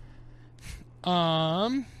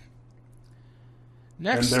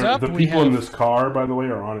 Next up, the people in this car, by the way,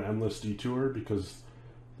 are on an endless detour because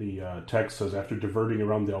the text says after diverting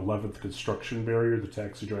around the 11th construction barrier, the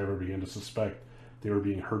taxi driver began to suspect they were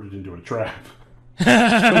being herded into a trap. So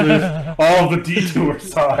there's all the detour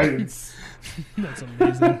signs. That's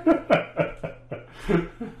amazing.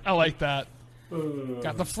 I like that.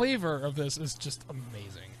 God, the flavor of this is just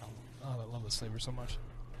amazing. Oh, I love this flavor so much.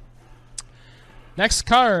 Next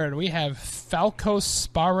card, we have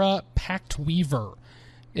Falcospara Pact Weaver.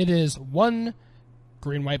 It is 1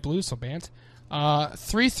 green, white, blue, so Bant.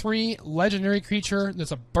 3/3 legendary creature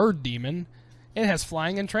that's a bird demon. It has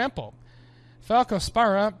flying and trample.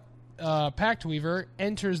 Falcospara Pact Weaver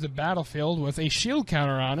enters the battlefield with a shield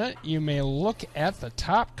counter on it, you may look at the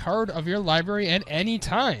top card of your library at any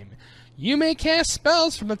time. You may cast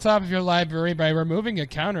spells from the top of your library by removing a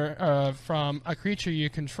counter from a creature you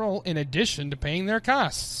control in addition to paying their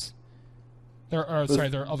costs. Their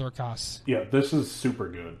other costs. Yeah, this is super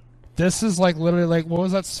good. This is like literally like, what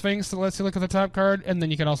was that Sphinx that lets you look at the top card? And then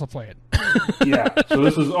you can also play it. Yeah, so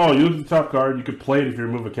this is, you look at the top card, you could play it if you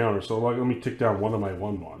remove a counter. So like, let me tick down one of my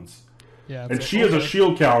 1/1s. Yeah, and she has a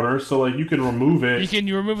shield counter, so like you can remove it.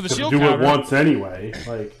 You remove the shield do counter. it once anyway.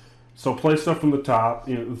 Like, so play stuff from the top.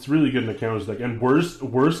 It's really good in the counters deck. And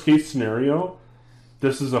worst case scenario,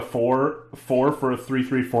 this is a 4 for a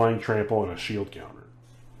 3/3 flying trample and a shield counter.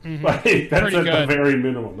 Mm-hmm. Like, that's pretty at good. the very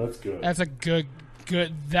minimum. That's good. That's a good.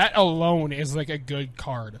 That alone is like a good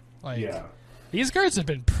card. Like, yeah. These cards have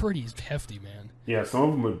been pretty hefty, man. Yeah, some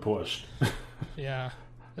of them have been pushed. Yeah,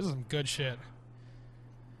 this is some good shit.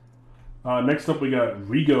 Next up, we got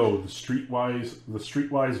Rigo, the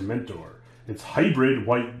Streetwise Mentor. It's hybrid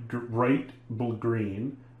white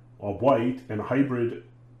green, white, and hybrid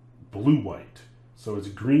blue-white. So it's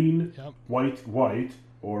green, white, white,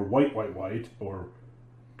 or white, white, white, or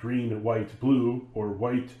green, white, blue, or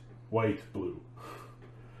white, white, blue.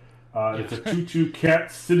 It's a 2/2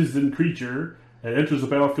 cat citizen creature. It enters the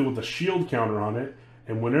battlefield with a shield counter on it,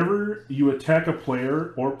 and whenever you attack a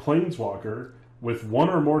player or planeswalker with one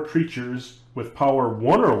or more creatures with power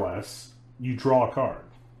 1 or less, you draw a card.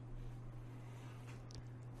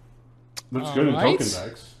 That's good in token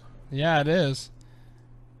decks. Yeah, it is.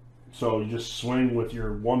 So you just swing with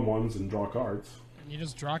your 1/1s and draw cards. You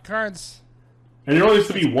just draw cards. And it only has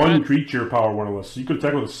to be one creature power 1 or less. So you could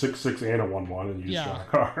attack with a 6/6 and a 1/1 and you just draw a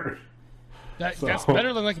card. That's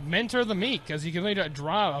better than like Mentor the Meek, because you can only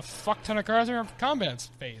draw a fuck ton of cards in your combat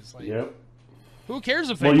phase. Like, yep. Who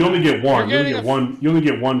cares if you only get one. You only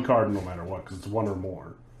get one card no matter what, because it's 1 or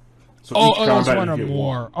more. So each combat it's 1 or you get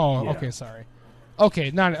more. One. Oh, yeah. Okay, sorry.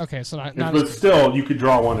 Okay, not okay. So not. But still, you could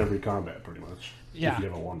draw one every combat, pretty much. Yeah. If you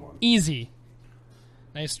have a 1/1. Easy.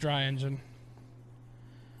 Nice draw engine.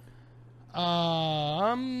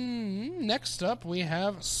 Next up we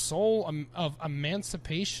have Soul of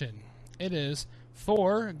Emancipation. It is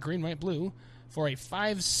 4 green, white, blue for a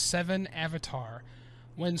 5/7 avatar.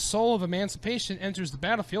 When Soul of Emancipation enters the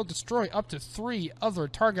battlefield, destroy up to 3 other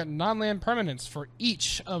target non-land permanents. For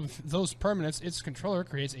each of those permanents, its controller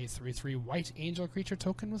creates a 3/3 white angel creature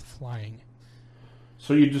token with flying.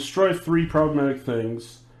 So you destroy 3 problematic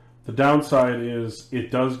things. The downside is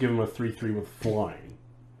it does give them a 3/3 with flying.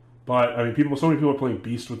 But I mean, so many people are playing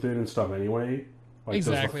Beast Within and stuff anyway. Like,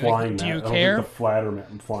 exactly. Does the flying do you I don't care? think the flatter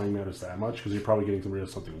flying matters that much, because you're probably getting rid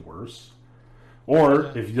of something worse.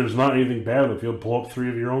 Or if there's not anything bad in the field, blow up 3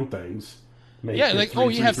 of your own things. You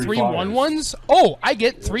have 3 1/1s. Oh, I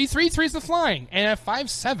get 3 3/3s of flying and a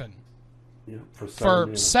 5/7. Yeah,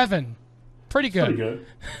 for 7. Pretty good. Pretty good.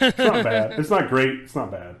 It's not bad. It's not great. It's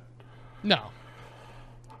not bad. No.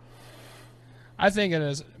 I think it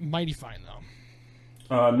is mighty fine,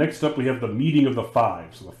 though. Next up, we have the Meeting of the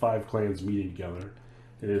 5. So the 5 clans meeting together.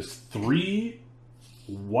 It is 3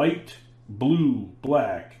 white, blue,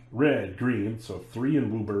 black, red, green. So 3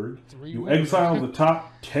 in Wooburg. You exile the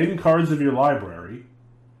top 10 cards of your library.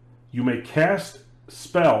 You may cast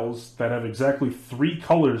spells that have exactly 3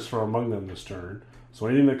 colors from among them this turn. So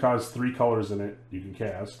anything that causes 3 colors in it, you can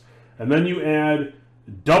cast. And then you add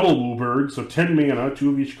double Wooburg, so 10 mana, 2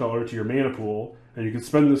 of each color, to your mana pool. And you can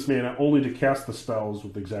spend this mana only to cast the spells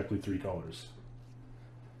with exactly 3 colors.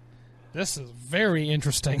 This is very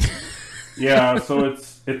interesting. Yeah, so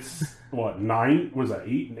it's what, 9? What is that?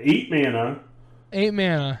 8 mana. 8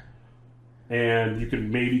 mana. And you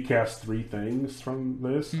can maybe cast 3 things from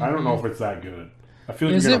this. I don't know if it's that good. I feel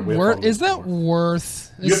like is that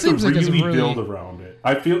worth? You have to really build around it.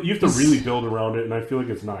 I feel you have to really build around it, and I feel like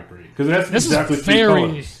it's not great because it has to be exactly 3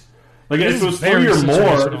 colors. Like if it was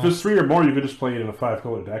 3 or more, you could just play it in a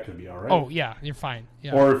 5-color deck and be all right. Oh yeah, you're fine.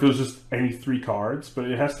 Yeah. Or if it was just any 3 cards, but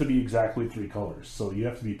it has to be exactly 3 colors. So you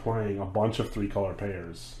have to be playing a bunch of 3-color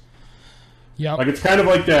pairs. Yeah. Like it's kind of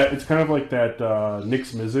like that. It's kind of like that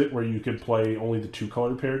Nyx Mizzet where you could play only the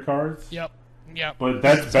 2-color pair cards. Yep. Yeah, but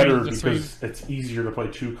that's better because it's easier to play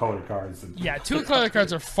 2-color cards than 2-color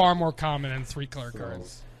cards are far more common than 3-color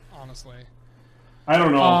cards. Honestly, I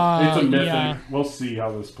don't know. It's a mythic. Yeah. We'll see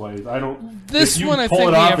how this plays. I don't. This if you one, I pull think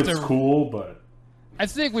it we off, have it's to. Cool, but I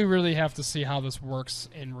think we really have to see how this works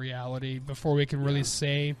in reality before we can really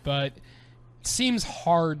say. But it seems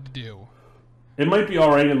hard to do. It might be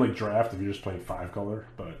all right in like draft if you're just playing 5-color,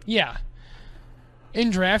 but yeah. In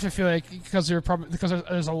draft, I feel like because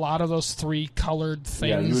there's a lot of those 3 colored things.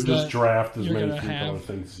 Yeah, you would just draft as many 3 have. color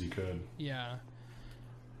things as you could. Yeah.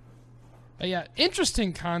 But yeah,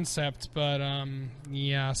 interesting concept, but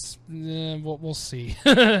yes, we'll see.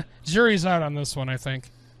 Jury's out on this one, I think.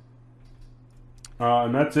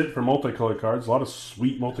 And that's it for multicolored cards. A lot of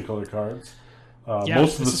sweet multicolored cards. Yeah,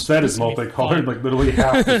 most of the set is multicolored, like literally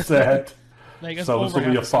half the set. So this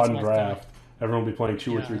will be a fun draft. Everyone will be playing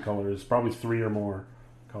 2 or 3 colors, probably 3 or more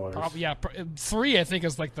colors. 3 I think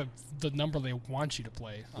is like the number they want you to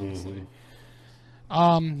play, honestly.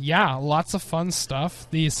 Mm-hmm. Yeah, lots of fun stuff.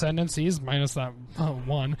 The ascendancies, minus that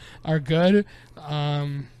 1, are good.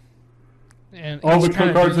 And all the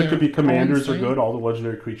cards that could be commanders are good. All the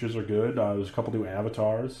legendary creatures are good. There's a couple new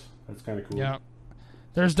avatars. That's kind of cool. Yeah.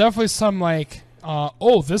 There's definitely some like,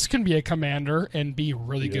 this can be a commander and be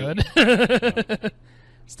really good.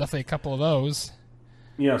 It's definitely a couple of those.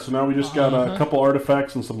 Yeah, so now we just got a couple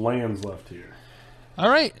artifacts and some lands left here. All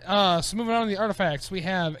right, so moving on to the artifacts, we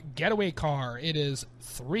have Getaway Car. It is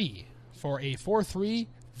 3 for a 4/3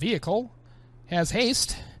 vehicle. Has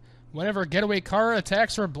haste. Whenever Getaway Car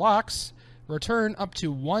attacks or blocks, return up to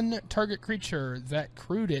 1 target creature that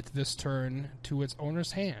crewed it this turn to its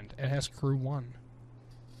owner's hand. It has crew 1.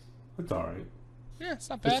 That's all right. Yeah, it's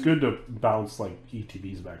not bad. It's good to bounce like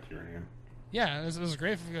ETBs back to your hand. Yeah, this is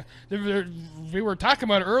great. We were talking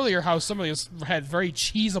about earlier how some of these had very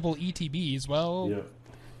cheesable ETBs. Well,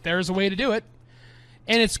 there's a way to do it.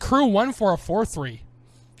 And it's crew 1 for a 4/3.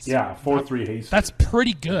 Yeah, 4/3 haste. That's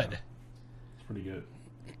pretty good. Yeah. It's pretty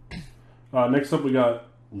good. Next up, we got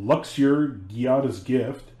Luxior Giada's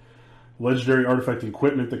Gift. Legendary artifact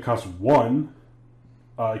equipment that costs 1.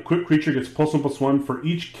 Equipped creature gets +1/+1 for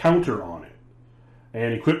each counter on it.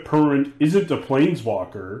 And equipped permanent isn't a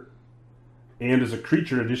planeswalker and is a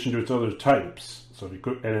creature in addition to its other types. So and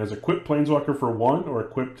it has equipped planeswalker for 1 or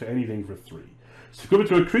equipped to anything for 3. So equip it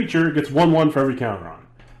to a creature, it gets 1/1 for every counter on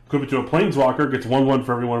it. Equip it to a planeswalker, it gets 1/1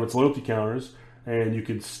 for every one of its loyalty counters, and you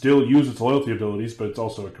can still use its loyalty abilities, but it's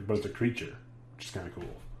also a creature, which is kind of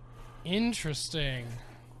cool. Interesting.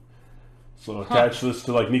 So attach this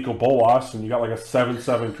to like Nico Bolas, and you got like a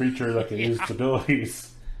 7/7 creature that can use its abilities.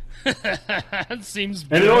 That seems.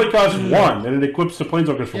 And it only costs 1, and it equips to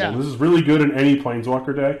planeswalkers for 1. This is really good in any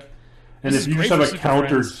planeswalker deck. And if you just have a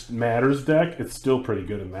counter matters deck, it's still pretty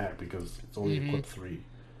good in that because it's only equipped 3.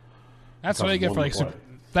 That's what I get for like super.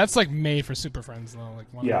 That's like made for Super Friends though.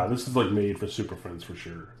 Like this is like made for Super Friends for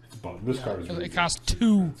sure. This card is really it costs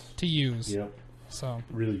 2 to use. Yep. So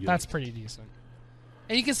really good. That's pretty decent.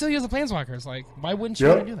 And you can still use the planeswalkers. Like, why wouldn't you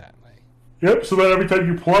want to do that? Like, yep. So that every time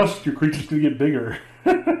you plus, your creature's gonna get bigger.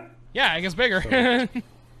 Yeah, it gets bigger. So.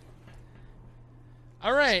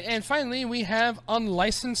 All right, and finally we have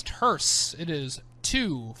Unlicensed Hearse. It is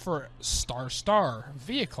 2 for Star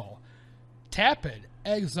vehicle. Tap it.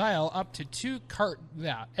 Exile up to 2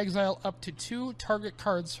 target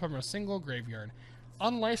cards from a single graveyard.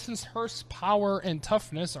 Unlicensed Hearse power and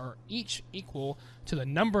toughness are each equal to the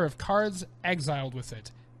number of cards exiled with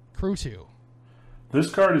it. Crew 2. This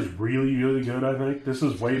card is really, really good, I think. This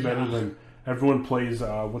is way better than everyone plays,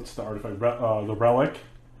 what's the artifact? The Relic.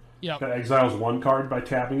 Yep. That exiles 1 card by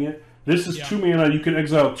tapping it. This is 2 mana. You can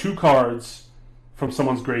exile 2 cards from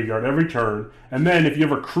someone's graveyard every turn. And then if you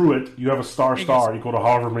ever crew it, you have a star equal to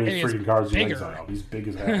however many freaking cards you exile. He's big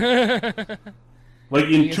as hell. Like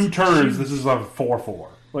in 2 turns, this is a 4/4.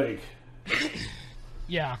 Like,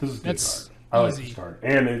 yeah, this is a good card. I like this card.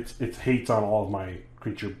 And it hates on all of my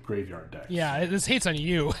creature graveyard decks. Yeah, this hates on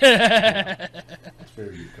you. It's a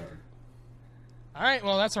very good card. All right,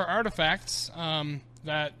 well, that's our artifacts.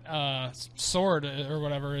 That sword or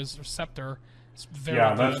whatever is or scepter. It's very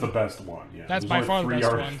that's good. the best one. Yeah, that's by far the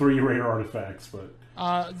best one. 3 rare artifacts, but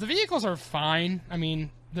the vehicles are fine. I mean,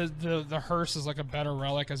 the hearse is like a better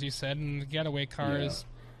relic, as you said, and the getaway car is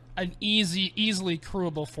an easily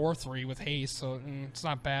crewable 4/3 with haste, so it's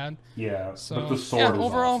not bad. Yeah, so, but the sword is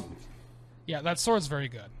overall, awesome. Yeah, that sword's very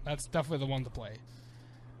good. That's definitely the one to play.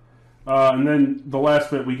 And then the last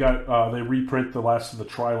bit we got, they reprint the last of the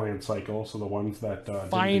Tri-Land cycle, so the ones that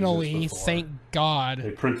finally, thank God, they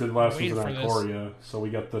printed Lessons in Ikoria. So we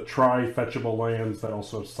got the tri-fetchable lands that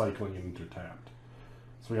also have cycling and intertapped.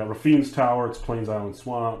 So we got Rafine's Tower, it's Plains Island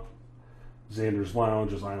Swamp. Xander's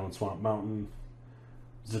Lounge is Island Swamp Mountain.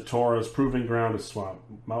 Zatora's Proving Ground is Swamp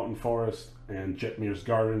Mountain Forest, and Jetmir's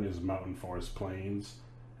Garden is Mountain Forest Plains,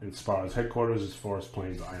 and Spara's Headquarters is Forest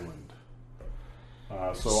Plains Island.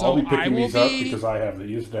 So I'll be picking these up because I have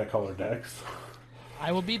these color decks.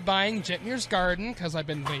 I will be buying Jetmir's Garden because I've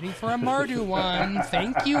been waiting for a Mardu one.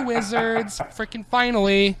 Thank you, Wizards. Freaking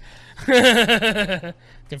finally. Can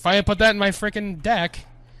finally put that in my freaking deck.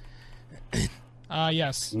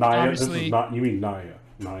 Yes. Naya, obviously. this is not. You mean Naya?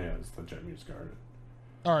 Naya is the Jetmir's Garden.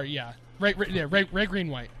 Or yeah, red, green,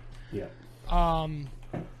 white. Yeah.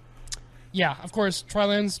 Yeah, of course,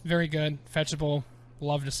 Tri-Lands, very good, fetchable.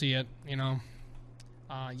 Love to see it.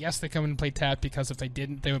 Yes, they come and play tap because if they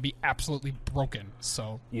didn't, they would be absolutely broken.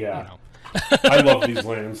 So yeah, I love these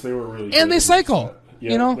lands. They were really and they cycle.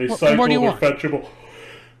 Yeah, they cycle. What more do you they're want? fetchable,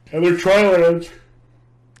 and they're Tri-Lands.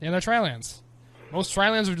 Yeah, they're Tri-Lands. Most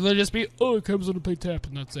Tri-Lands would literally just be, it comes in to play tap,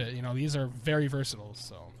 and that's it. These are very versatile,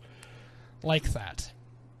 so like that.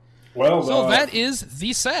 Well, so that is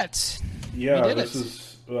the set. Yeah, this is.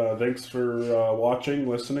 Thanks for watching,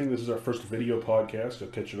 listening. This is our first video podcast.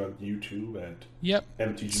 You'll catch it on YouTube at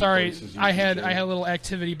MTG. Sorry, Places I had a little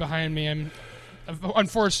activity behind me.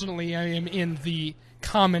 Unfortunately, I am in the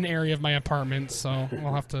common area of my apartment, so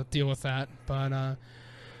we'll have to deal with that. But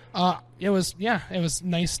it was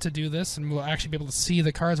nice to do this, and we'll actually be able to see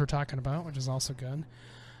the cards we're talking about, which is also good.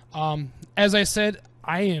 As I said,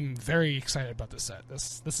 I am very excited about this set.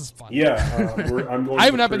 This is fun. Yeah, I'm going. I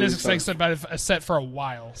haven't been this excited about a set for a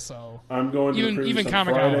while. So I'm going to even on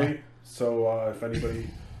Friday. So if anybody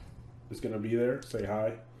is going to be there, say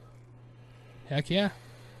hi. Heck yeah,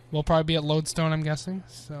 we'll probably be at Lodestone, I'm guessing.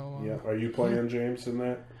 So yeah, are you playing James in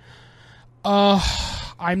that?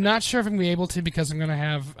 I'm not sure if I'm gonna be able to because I'm gonna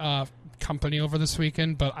have company over this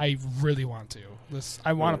weekend, but I really want to.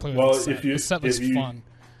 I want to play with this set. This set looks fun.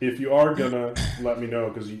 If you are gonna, let me know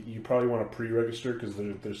because you probably want to pre-register because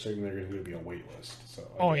they're saying there's going to be a wait list. So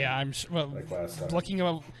I'm sure. Well, like last time. Looking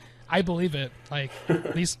at, I believe it. Like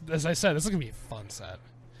these, as I said, this is going to be a fun set.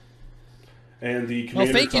 And the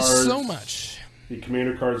commander thank cards, you so much. The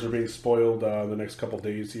commander cards are being spoiled the next couple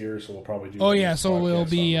days here, so we'll probably do. Oh yeah, so we'll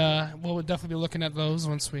be we'll definitely be looking at those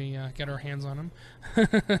once we get our hands on them,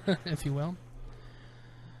 if you will.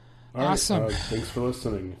 All awesome. Right, thanks for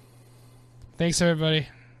listening. Thanks everybody.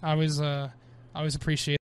 I always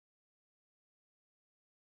appreciate it.